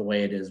it the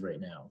way it is right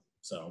now.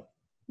 So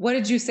what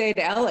did you say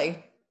to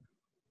Ellie?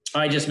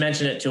 I just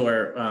mentioned it to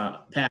her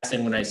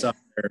passing when I saw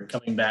her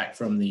coming back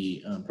from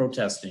the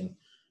protesting.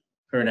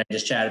 Her and I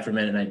just chatted for a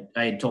minute, and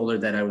I had told her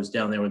that I was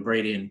down there with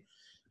Brady, and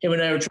him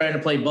and I were trying to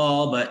play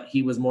ball, but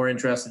he was more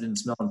interested in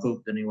smelling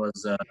poop than he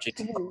was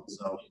chasing ball.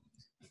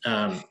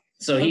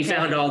 So he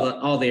found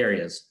all the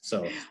areas.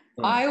 So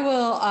I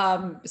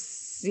will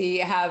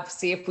see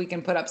if we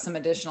can put up some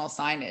additional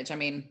signage. I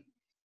mean,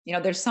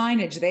 there's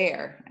signage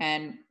there,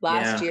 and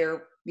last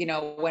year,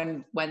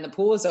 when the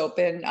pool was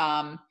open,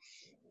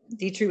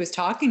 Dietrich was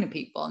talking to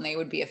people and they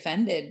would be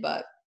offended,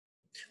 but.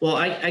 Well,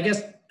 I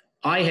guess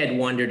I had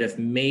wondered if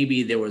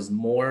maybe there was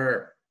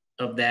more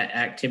of that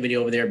activity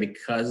over there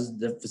because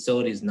the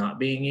facility is not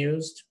being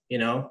used,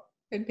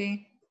 Could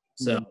be.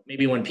 So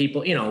maybe when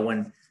people,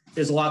 when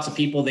there's lots of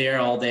people there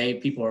all day,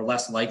 people are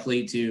less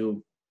likely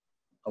to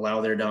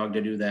allow their dog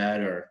to do that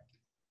or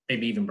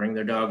maybe even bring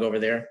their dog over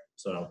there.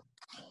 So.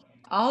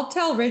 I'll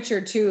tell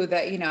Richard too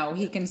that,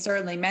 he can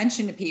certainly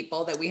mention to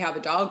people that we have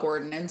a dog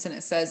ordinance and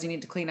it says you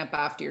need to clean up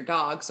after your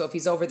dog. So if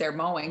he's over there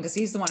mowing, because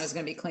he's the one who's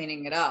going to be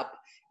cleaning it up.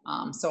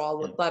 So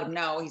I'll let him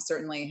know. He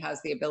certainly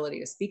has the ability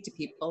to speak to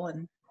people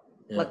and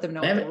let them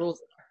know what the rules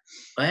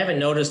are. I haven't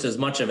noticed as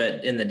much of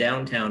it in the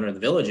downtown or the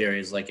village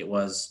areas like it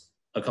was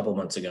a couple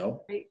months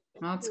ago. Well,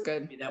 that's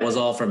good. Maybe that was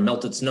all from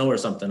melted snow or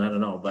something. I don't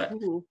know, but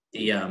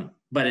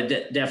but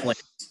it definitely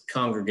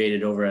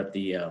congregated over at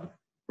the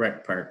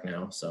rec park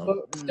now.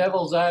 So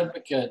devil's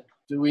advocate,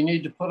 do we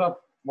need to put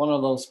up one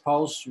of those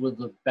posts with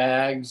the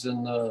bags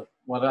and the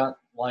whatnot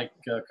like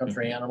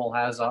Country Animal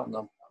has out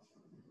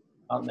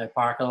in their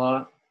parking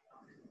lot?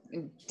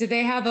 Do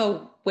they have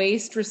a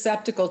waste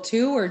receptacle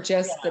too, or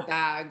just the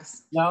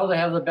bags? No, they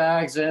have the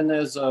bags and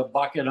there's a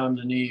bucket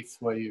underneath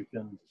where you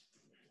can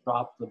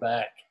drop the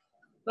bag.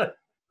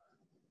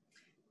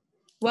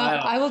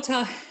 Well, I will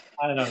tell.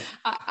 I know.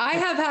 I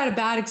have had a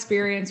bad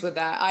experience with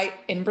that.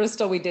 In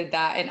Bristol, we did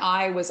that, and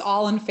I was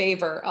all in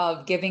favor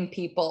of giving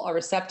people a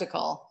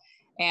receptacle.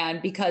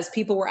 And because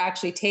people were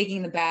actually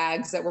taking the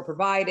bags that were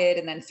provided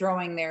and then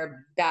throwing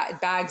their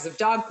bags of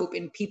dog poop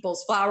in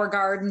people's flower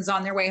gardens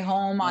on their way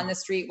home, on the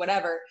street,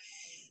 whatever.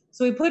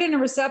 So we put in a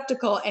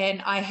receptacle,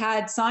 and I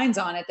had signs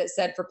on it that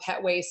said for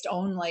pet waste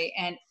only,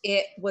 and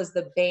it was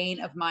the bane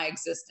of my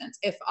existence.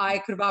 If I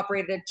could have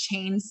operated a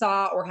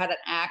chainsaw or had an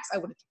axe, I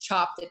would have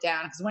chopped it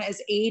down, because when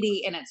it's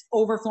 80 and it's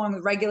overflowing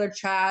with regular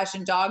trash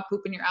and dog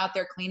poop and you're out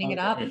there cleaning it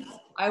up,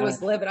 I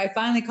was livid. I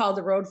finally called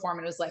the road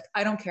foreman. It was like,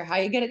 I don't care how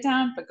you get it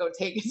down, but go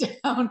take it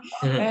down.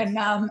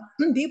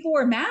 And people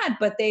were mad,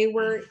 but they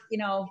were, you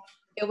know,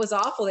 it was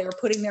awful. They were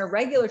putting their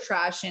regular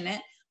trash in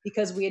it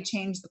because we had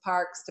changed the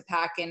parks to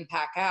pack in,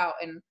 pack out,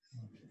 and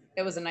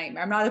it was a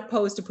nightmare. I'm not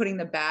opposed to putting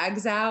the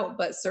bags out,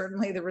 but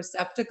certainly the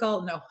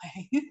receptacle, no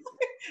way.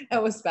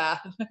 That was bad.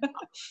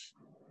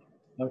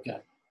 Okay.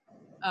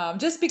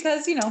 Just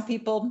because, you know,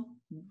 people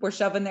were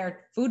shoving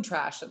their food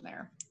trash in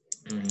there.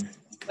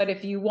 But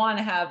if you want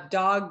to have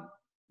dog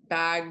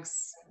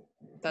bags,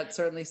 that's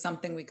certainly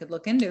something we could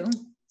look into.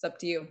 It's up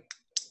to you.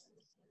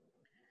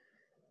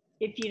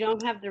 If you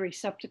don't have the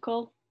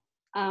receptacle,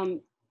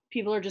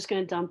 people are just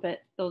going to dump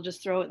it. They'll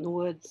just throw it in the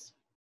woods.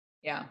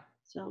 Yeah.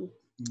 So.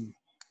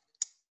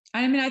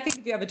 I mean, I think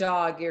if you have a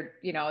dog, you're,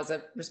 you know, as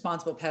a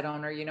responsible pet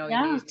owner, you know,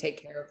 you need to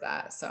take care of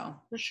that. So.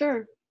 For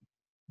sure.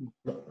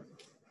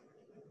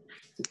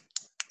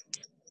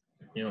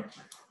 Yeah.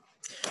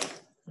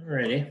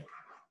 Alrighty.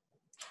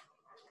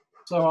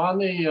 So on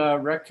the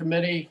rec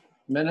committee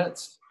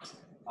minutes,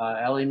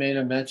 Ellie made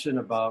a mention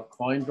about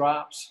coin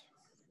drops.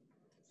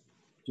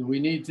 Do we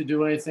need to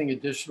do anything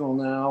additional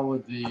now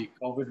with the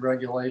COVID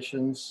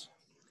regulations?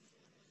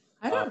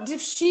 I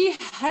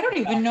don't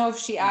even know if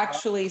she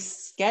actually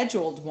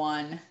scheduled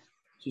one.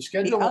 She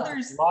scheduled the one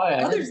in July.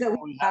 others that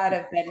we had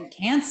have been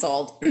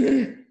canceled.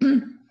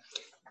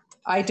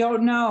 I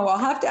don't know. I'll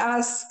have to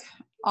ask.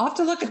 I'll have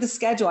to look at the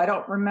schedule. I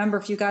don't remember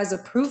if you guys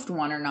approved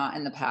one or not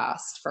in the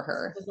past for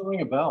her. Doesn't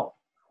ring a bell.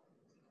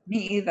 Me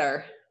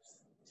either.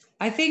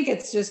 I think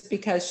it's just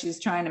because she's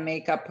trying to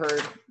make up her,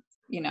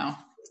 you know,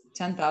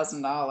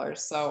 $10,000.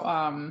 So,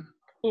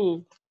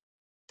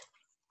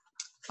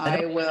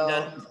 I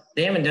will.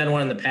 They haven't done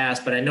one in the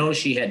past, but I know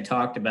she had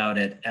talked about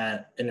it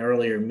at an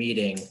earlier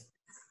meeting.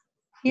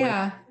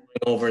 Yeah.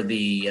 Over the,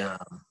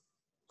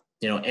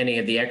 you know, any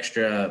of the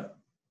extra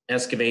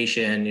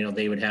excavation, you know,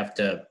 they would have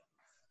to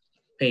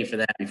pay for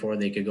that before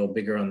they could go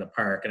bigger on the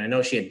park. And I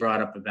know she had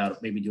brought up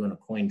about maybe doing a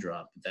coin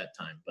drop at that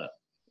time, but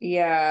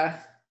yeah.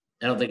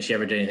 I don't think she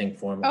ever did anything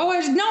formal. Oh,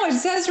 no, it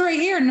says right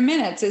here in the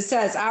minutes, it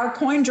says our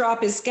coin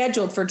drop is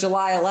scheduled for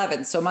July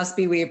 11th. So it must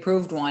be we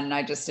approved one.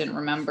 I just didn't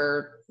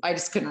remember. I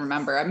just couldn't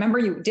remember. I remember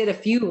you did a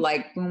few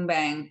like boom,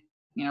 bang,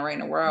 you know, right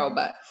in a row,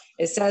 but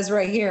it says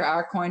right here,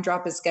 our coin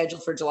drop is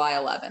scheduled for July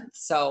 11th.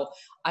 So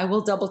I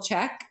will double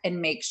check and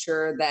make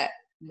sure that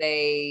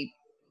they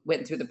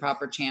went through the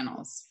proper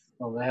channels.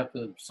 Well, they have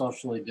to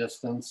socially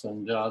distance,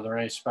 and are there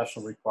any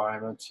special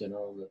requirements, you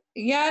know?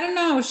 Yeah, I don't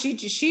know.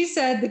 She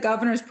said the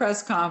governor's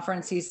press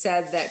conference, he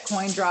said that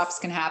coin drops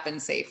can happen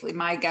safely.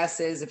 My guess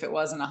is if it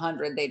wasn't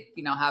 100, they'd,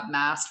 you know, have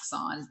masks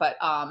on. But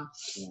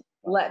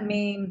let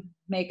me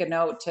make a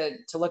note to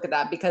look at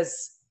that,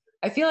 because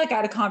I feel like I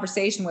had a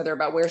conversation with her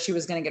about where she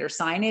was going to get her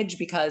signage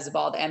because of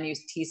all the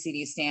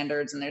MUTCD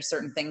standards, and there's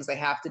certain things they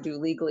have to do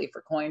legally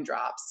for coin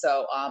drops.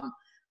 So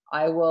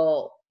I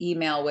will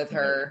email with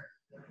her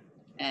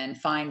and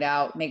find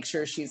out, make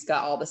sure she's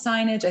got all the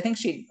signage. I think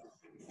she,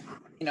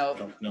 you know,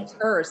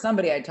 her or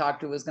somebody I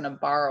talked to was going to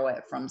borrow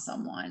it from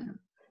someone.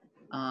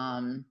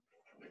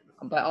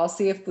 But I'll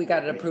see if we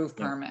got an approved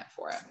permit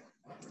for it.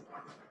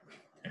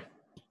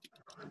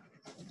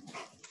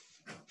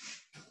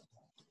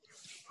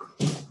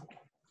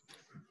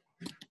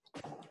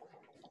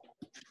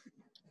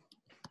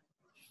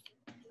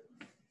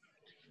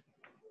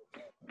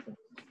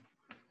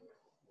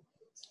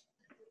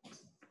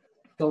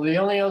 So the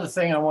only other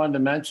thing I wanted to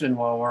mention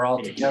while we're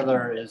all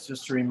together is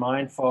just to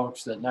remind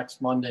folks that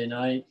next Monday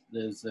night,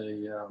 there's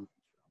a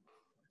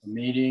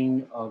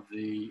meeting of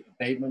the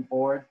abatement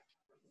board.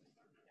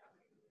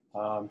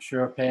 I'm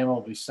sure Pam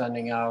will be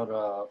sending out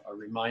a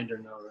reminder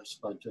notice,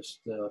 but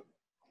just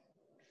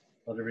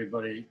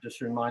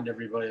remind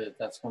everybody that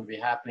that's going to be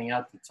happening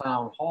at the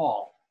town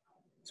hall.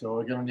 So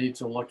we're going to need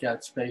to look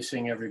at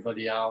spacing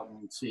everybody out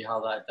and see how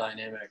that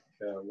dynamic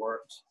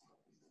works.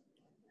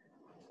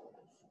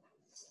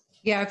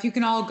 Yeah, if you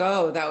can all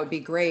go, that would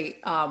be great.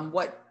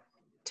 What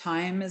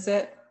time is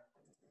it?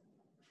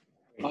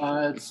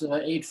 It's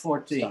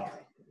 8:14.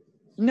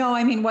 No,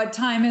 I mean, what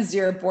time is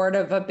your Board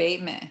of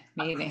Abatement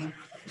meeting?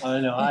 I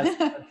know.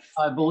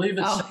 I believe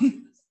it's. Oh.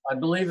 I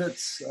believe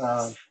it's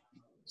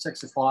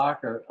 6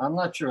 o'clock, or I'm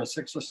not sure.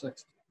 6 or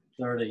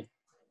 6:30.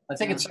 I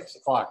think it's 6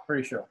 o'clock.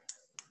 Pretty sure.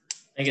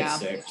 I think it's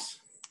 6.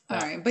 All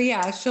right, but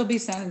yeah, she'll be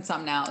sending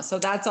something out. So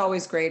that's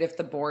always great if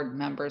the board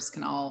members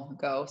can all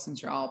go,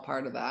 since you're all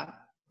part of that.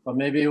 But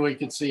maybe we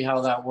could see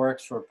how that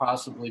works for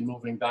possibly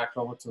moving back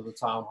over to the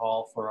town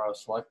hall for our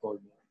select board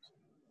meetings.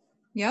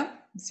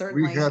 Yep,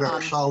 certainly. We had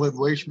a solid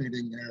waste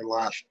meeting there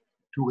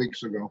 2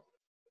 weeks ago.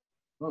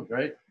 Oh,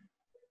 great.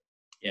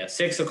 Yeah,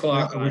 6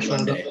 o'clock on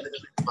Monday.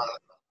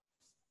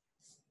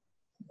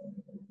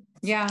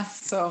 Yeah,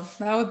 so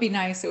that would be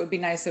nice. It would be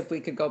nice if we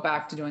could go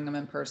back to doing them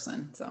in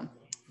person. So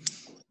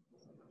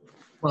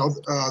Well,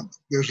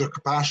 there's a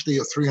capacity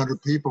of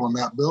 300 people in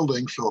that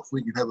building, so if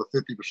we can have a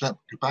 50%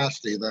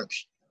 capacity,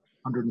 that's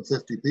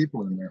 150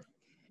 people in there.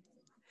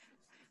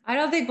 I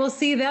don't think we'll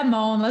see them,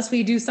 Mo, unless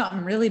we do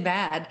something really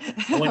bad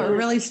or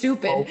really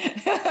stupid.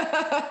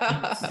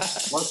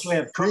 Once we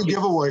have Free cookies,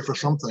 giveaway for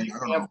something. I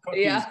don't we know. have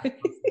cookies. Yeah,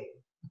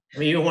 I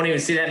mean, you won't even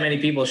see that many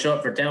people show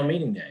up for town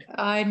meeting day.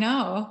 I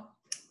know.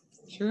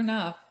 True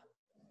enough.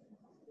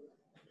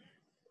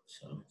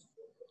 So,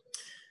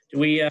 do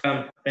we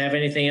have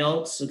anything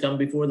else to come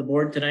before the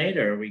board tonight,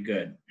 or are we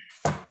good?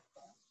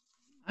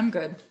 I'm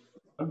good.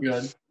 I'm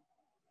good.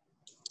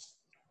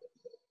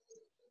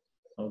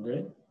 All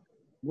good?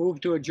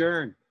 Move to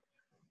adjourn.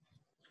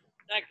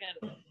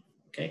 Second,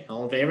 Okay,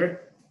 all in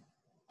favor?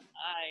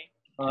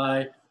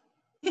 aye.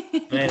 Bye.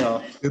 Night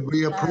all. Did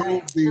we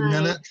approve the Aye.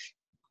 minutes?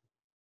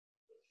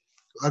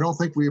 I don't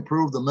think we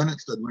approved the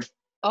minutes, did we?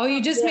 Oh, you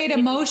just made a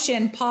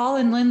motion. Paul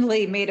and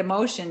Lindley made a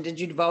motion. Did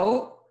you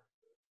vote?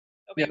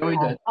 Okay, Yeah, we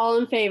did. All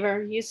in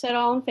favor. You said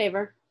all in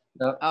favor.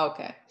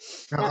 Okay.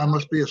 Yeah, I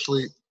must be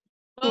asleep.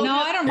 Well, No,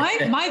 I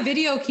don't. My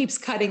video keeps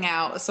cutting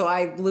out, so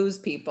I lose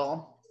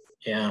people.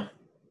 Yeah.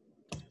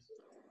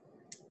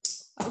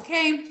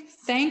 Okay,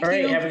 thank All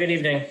right, you. have a good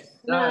evening.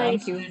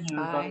 Night. Thank you.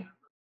 Bye.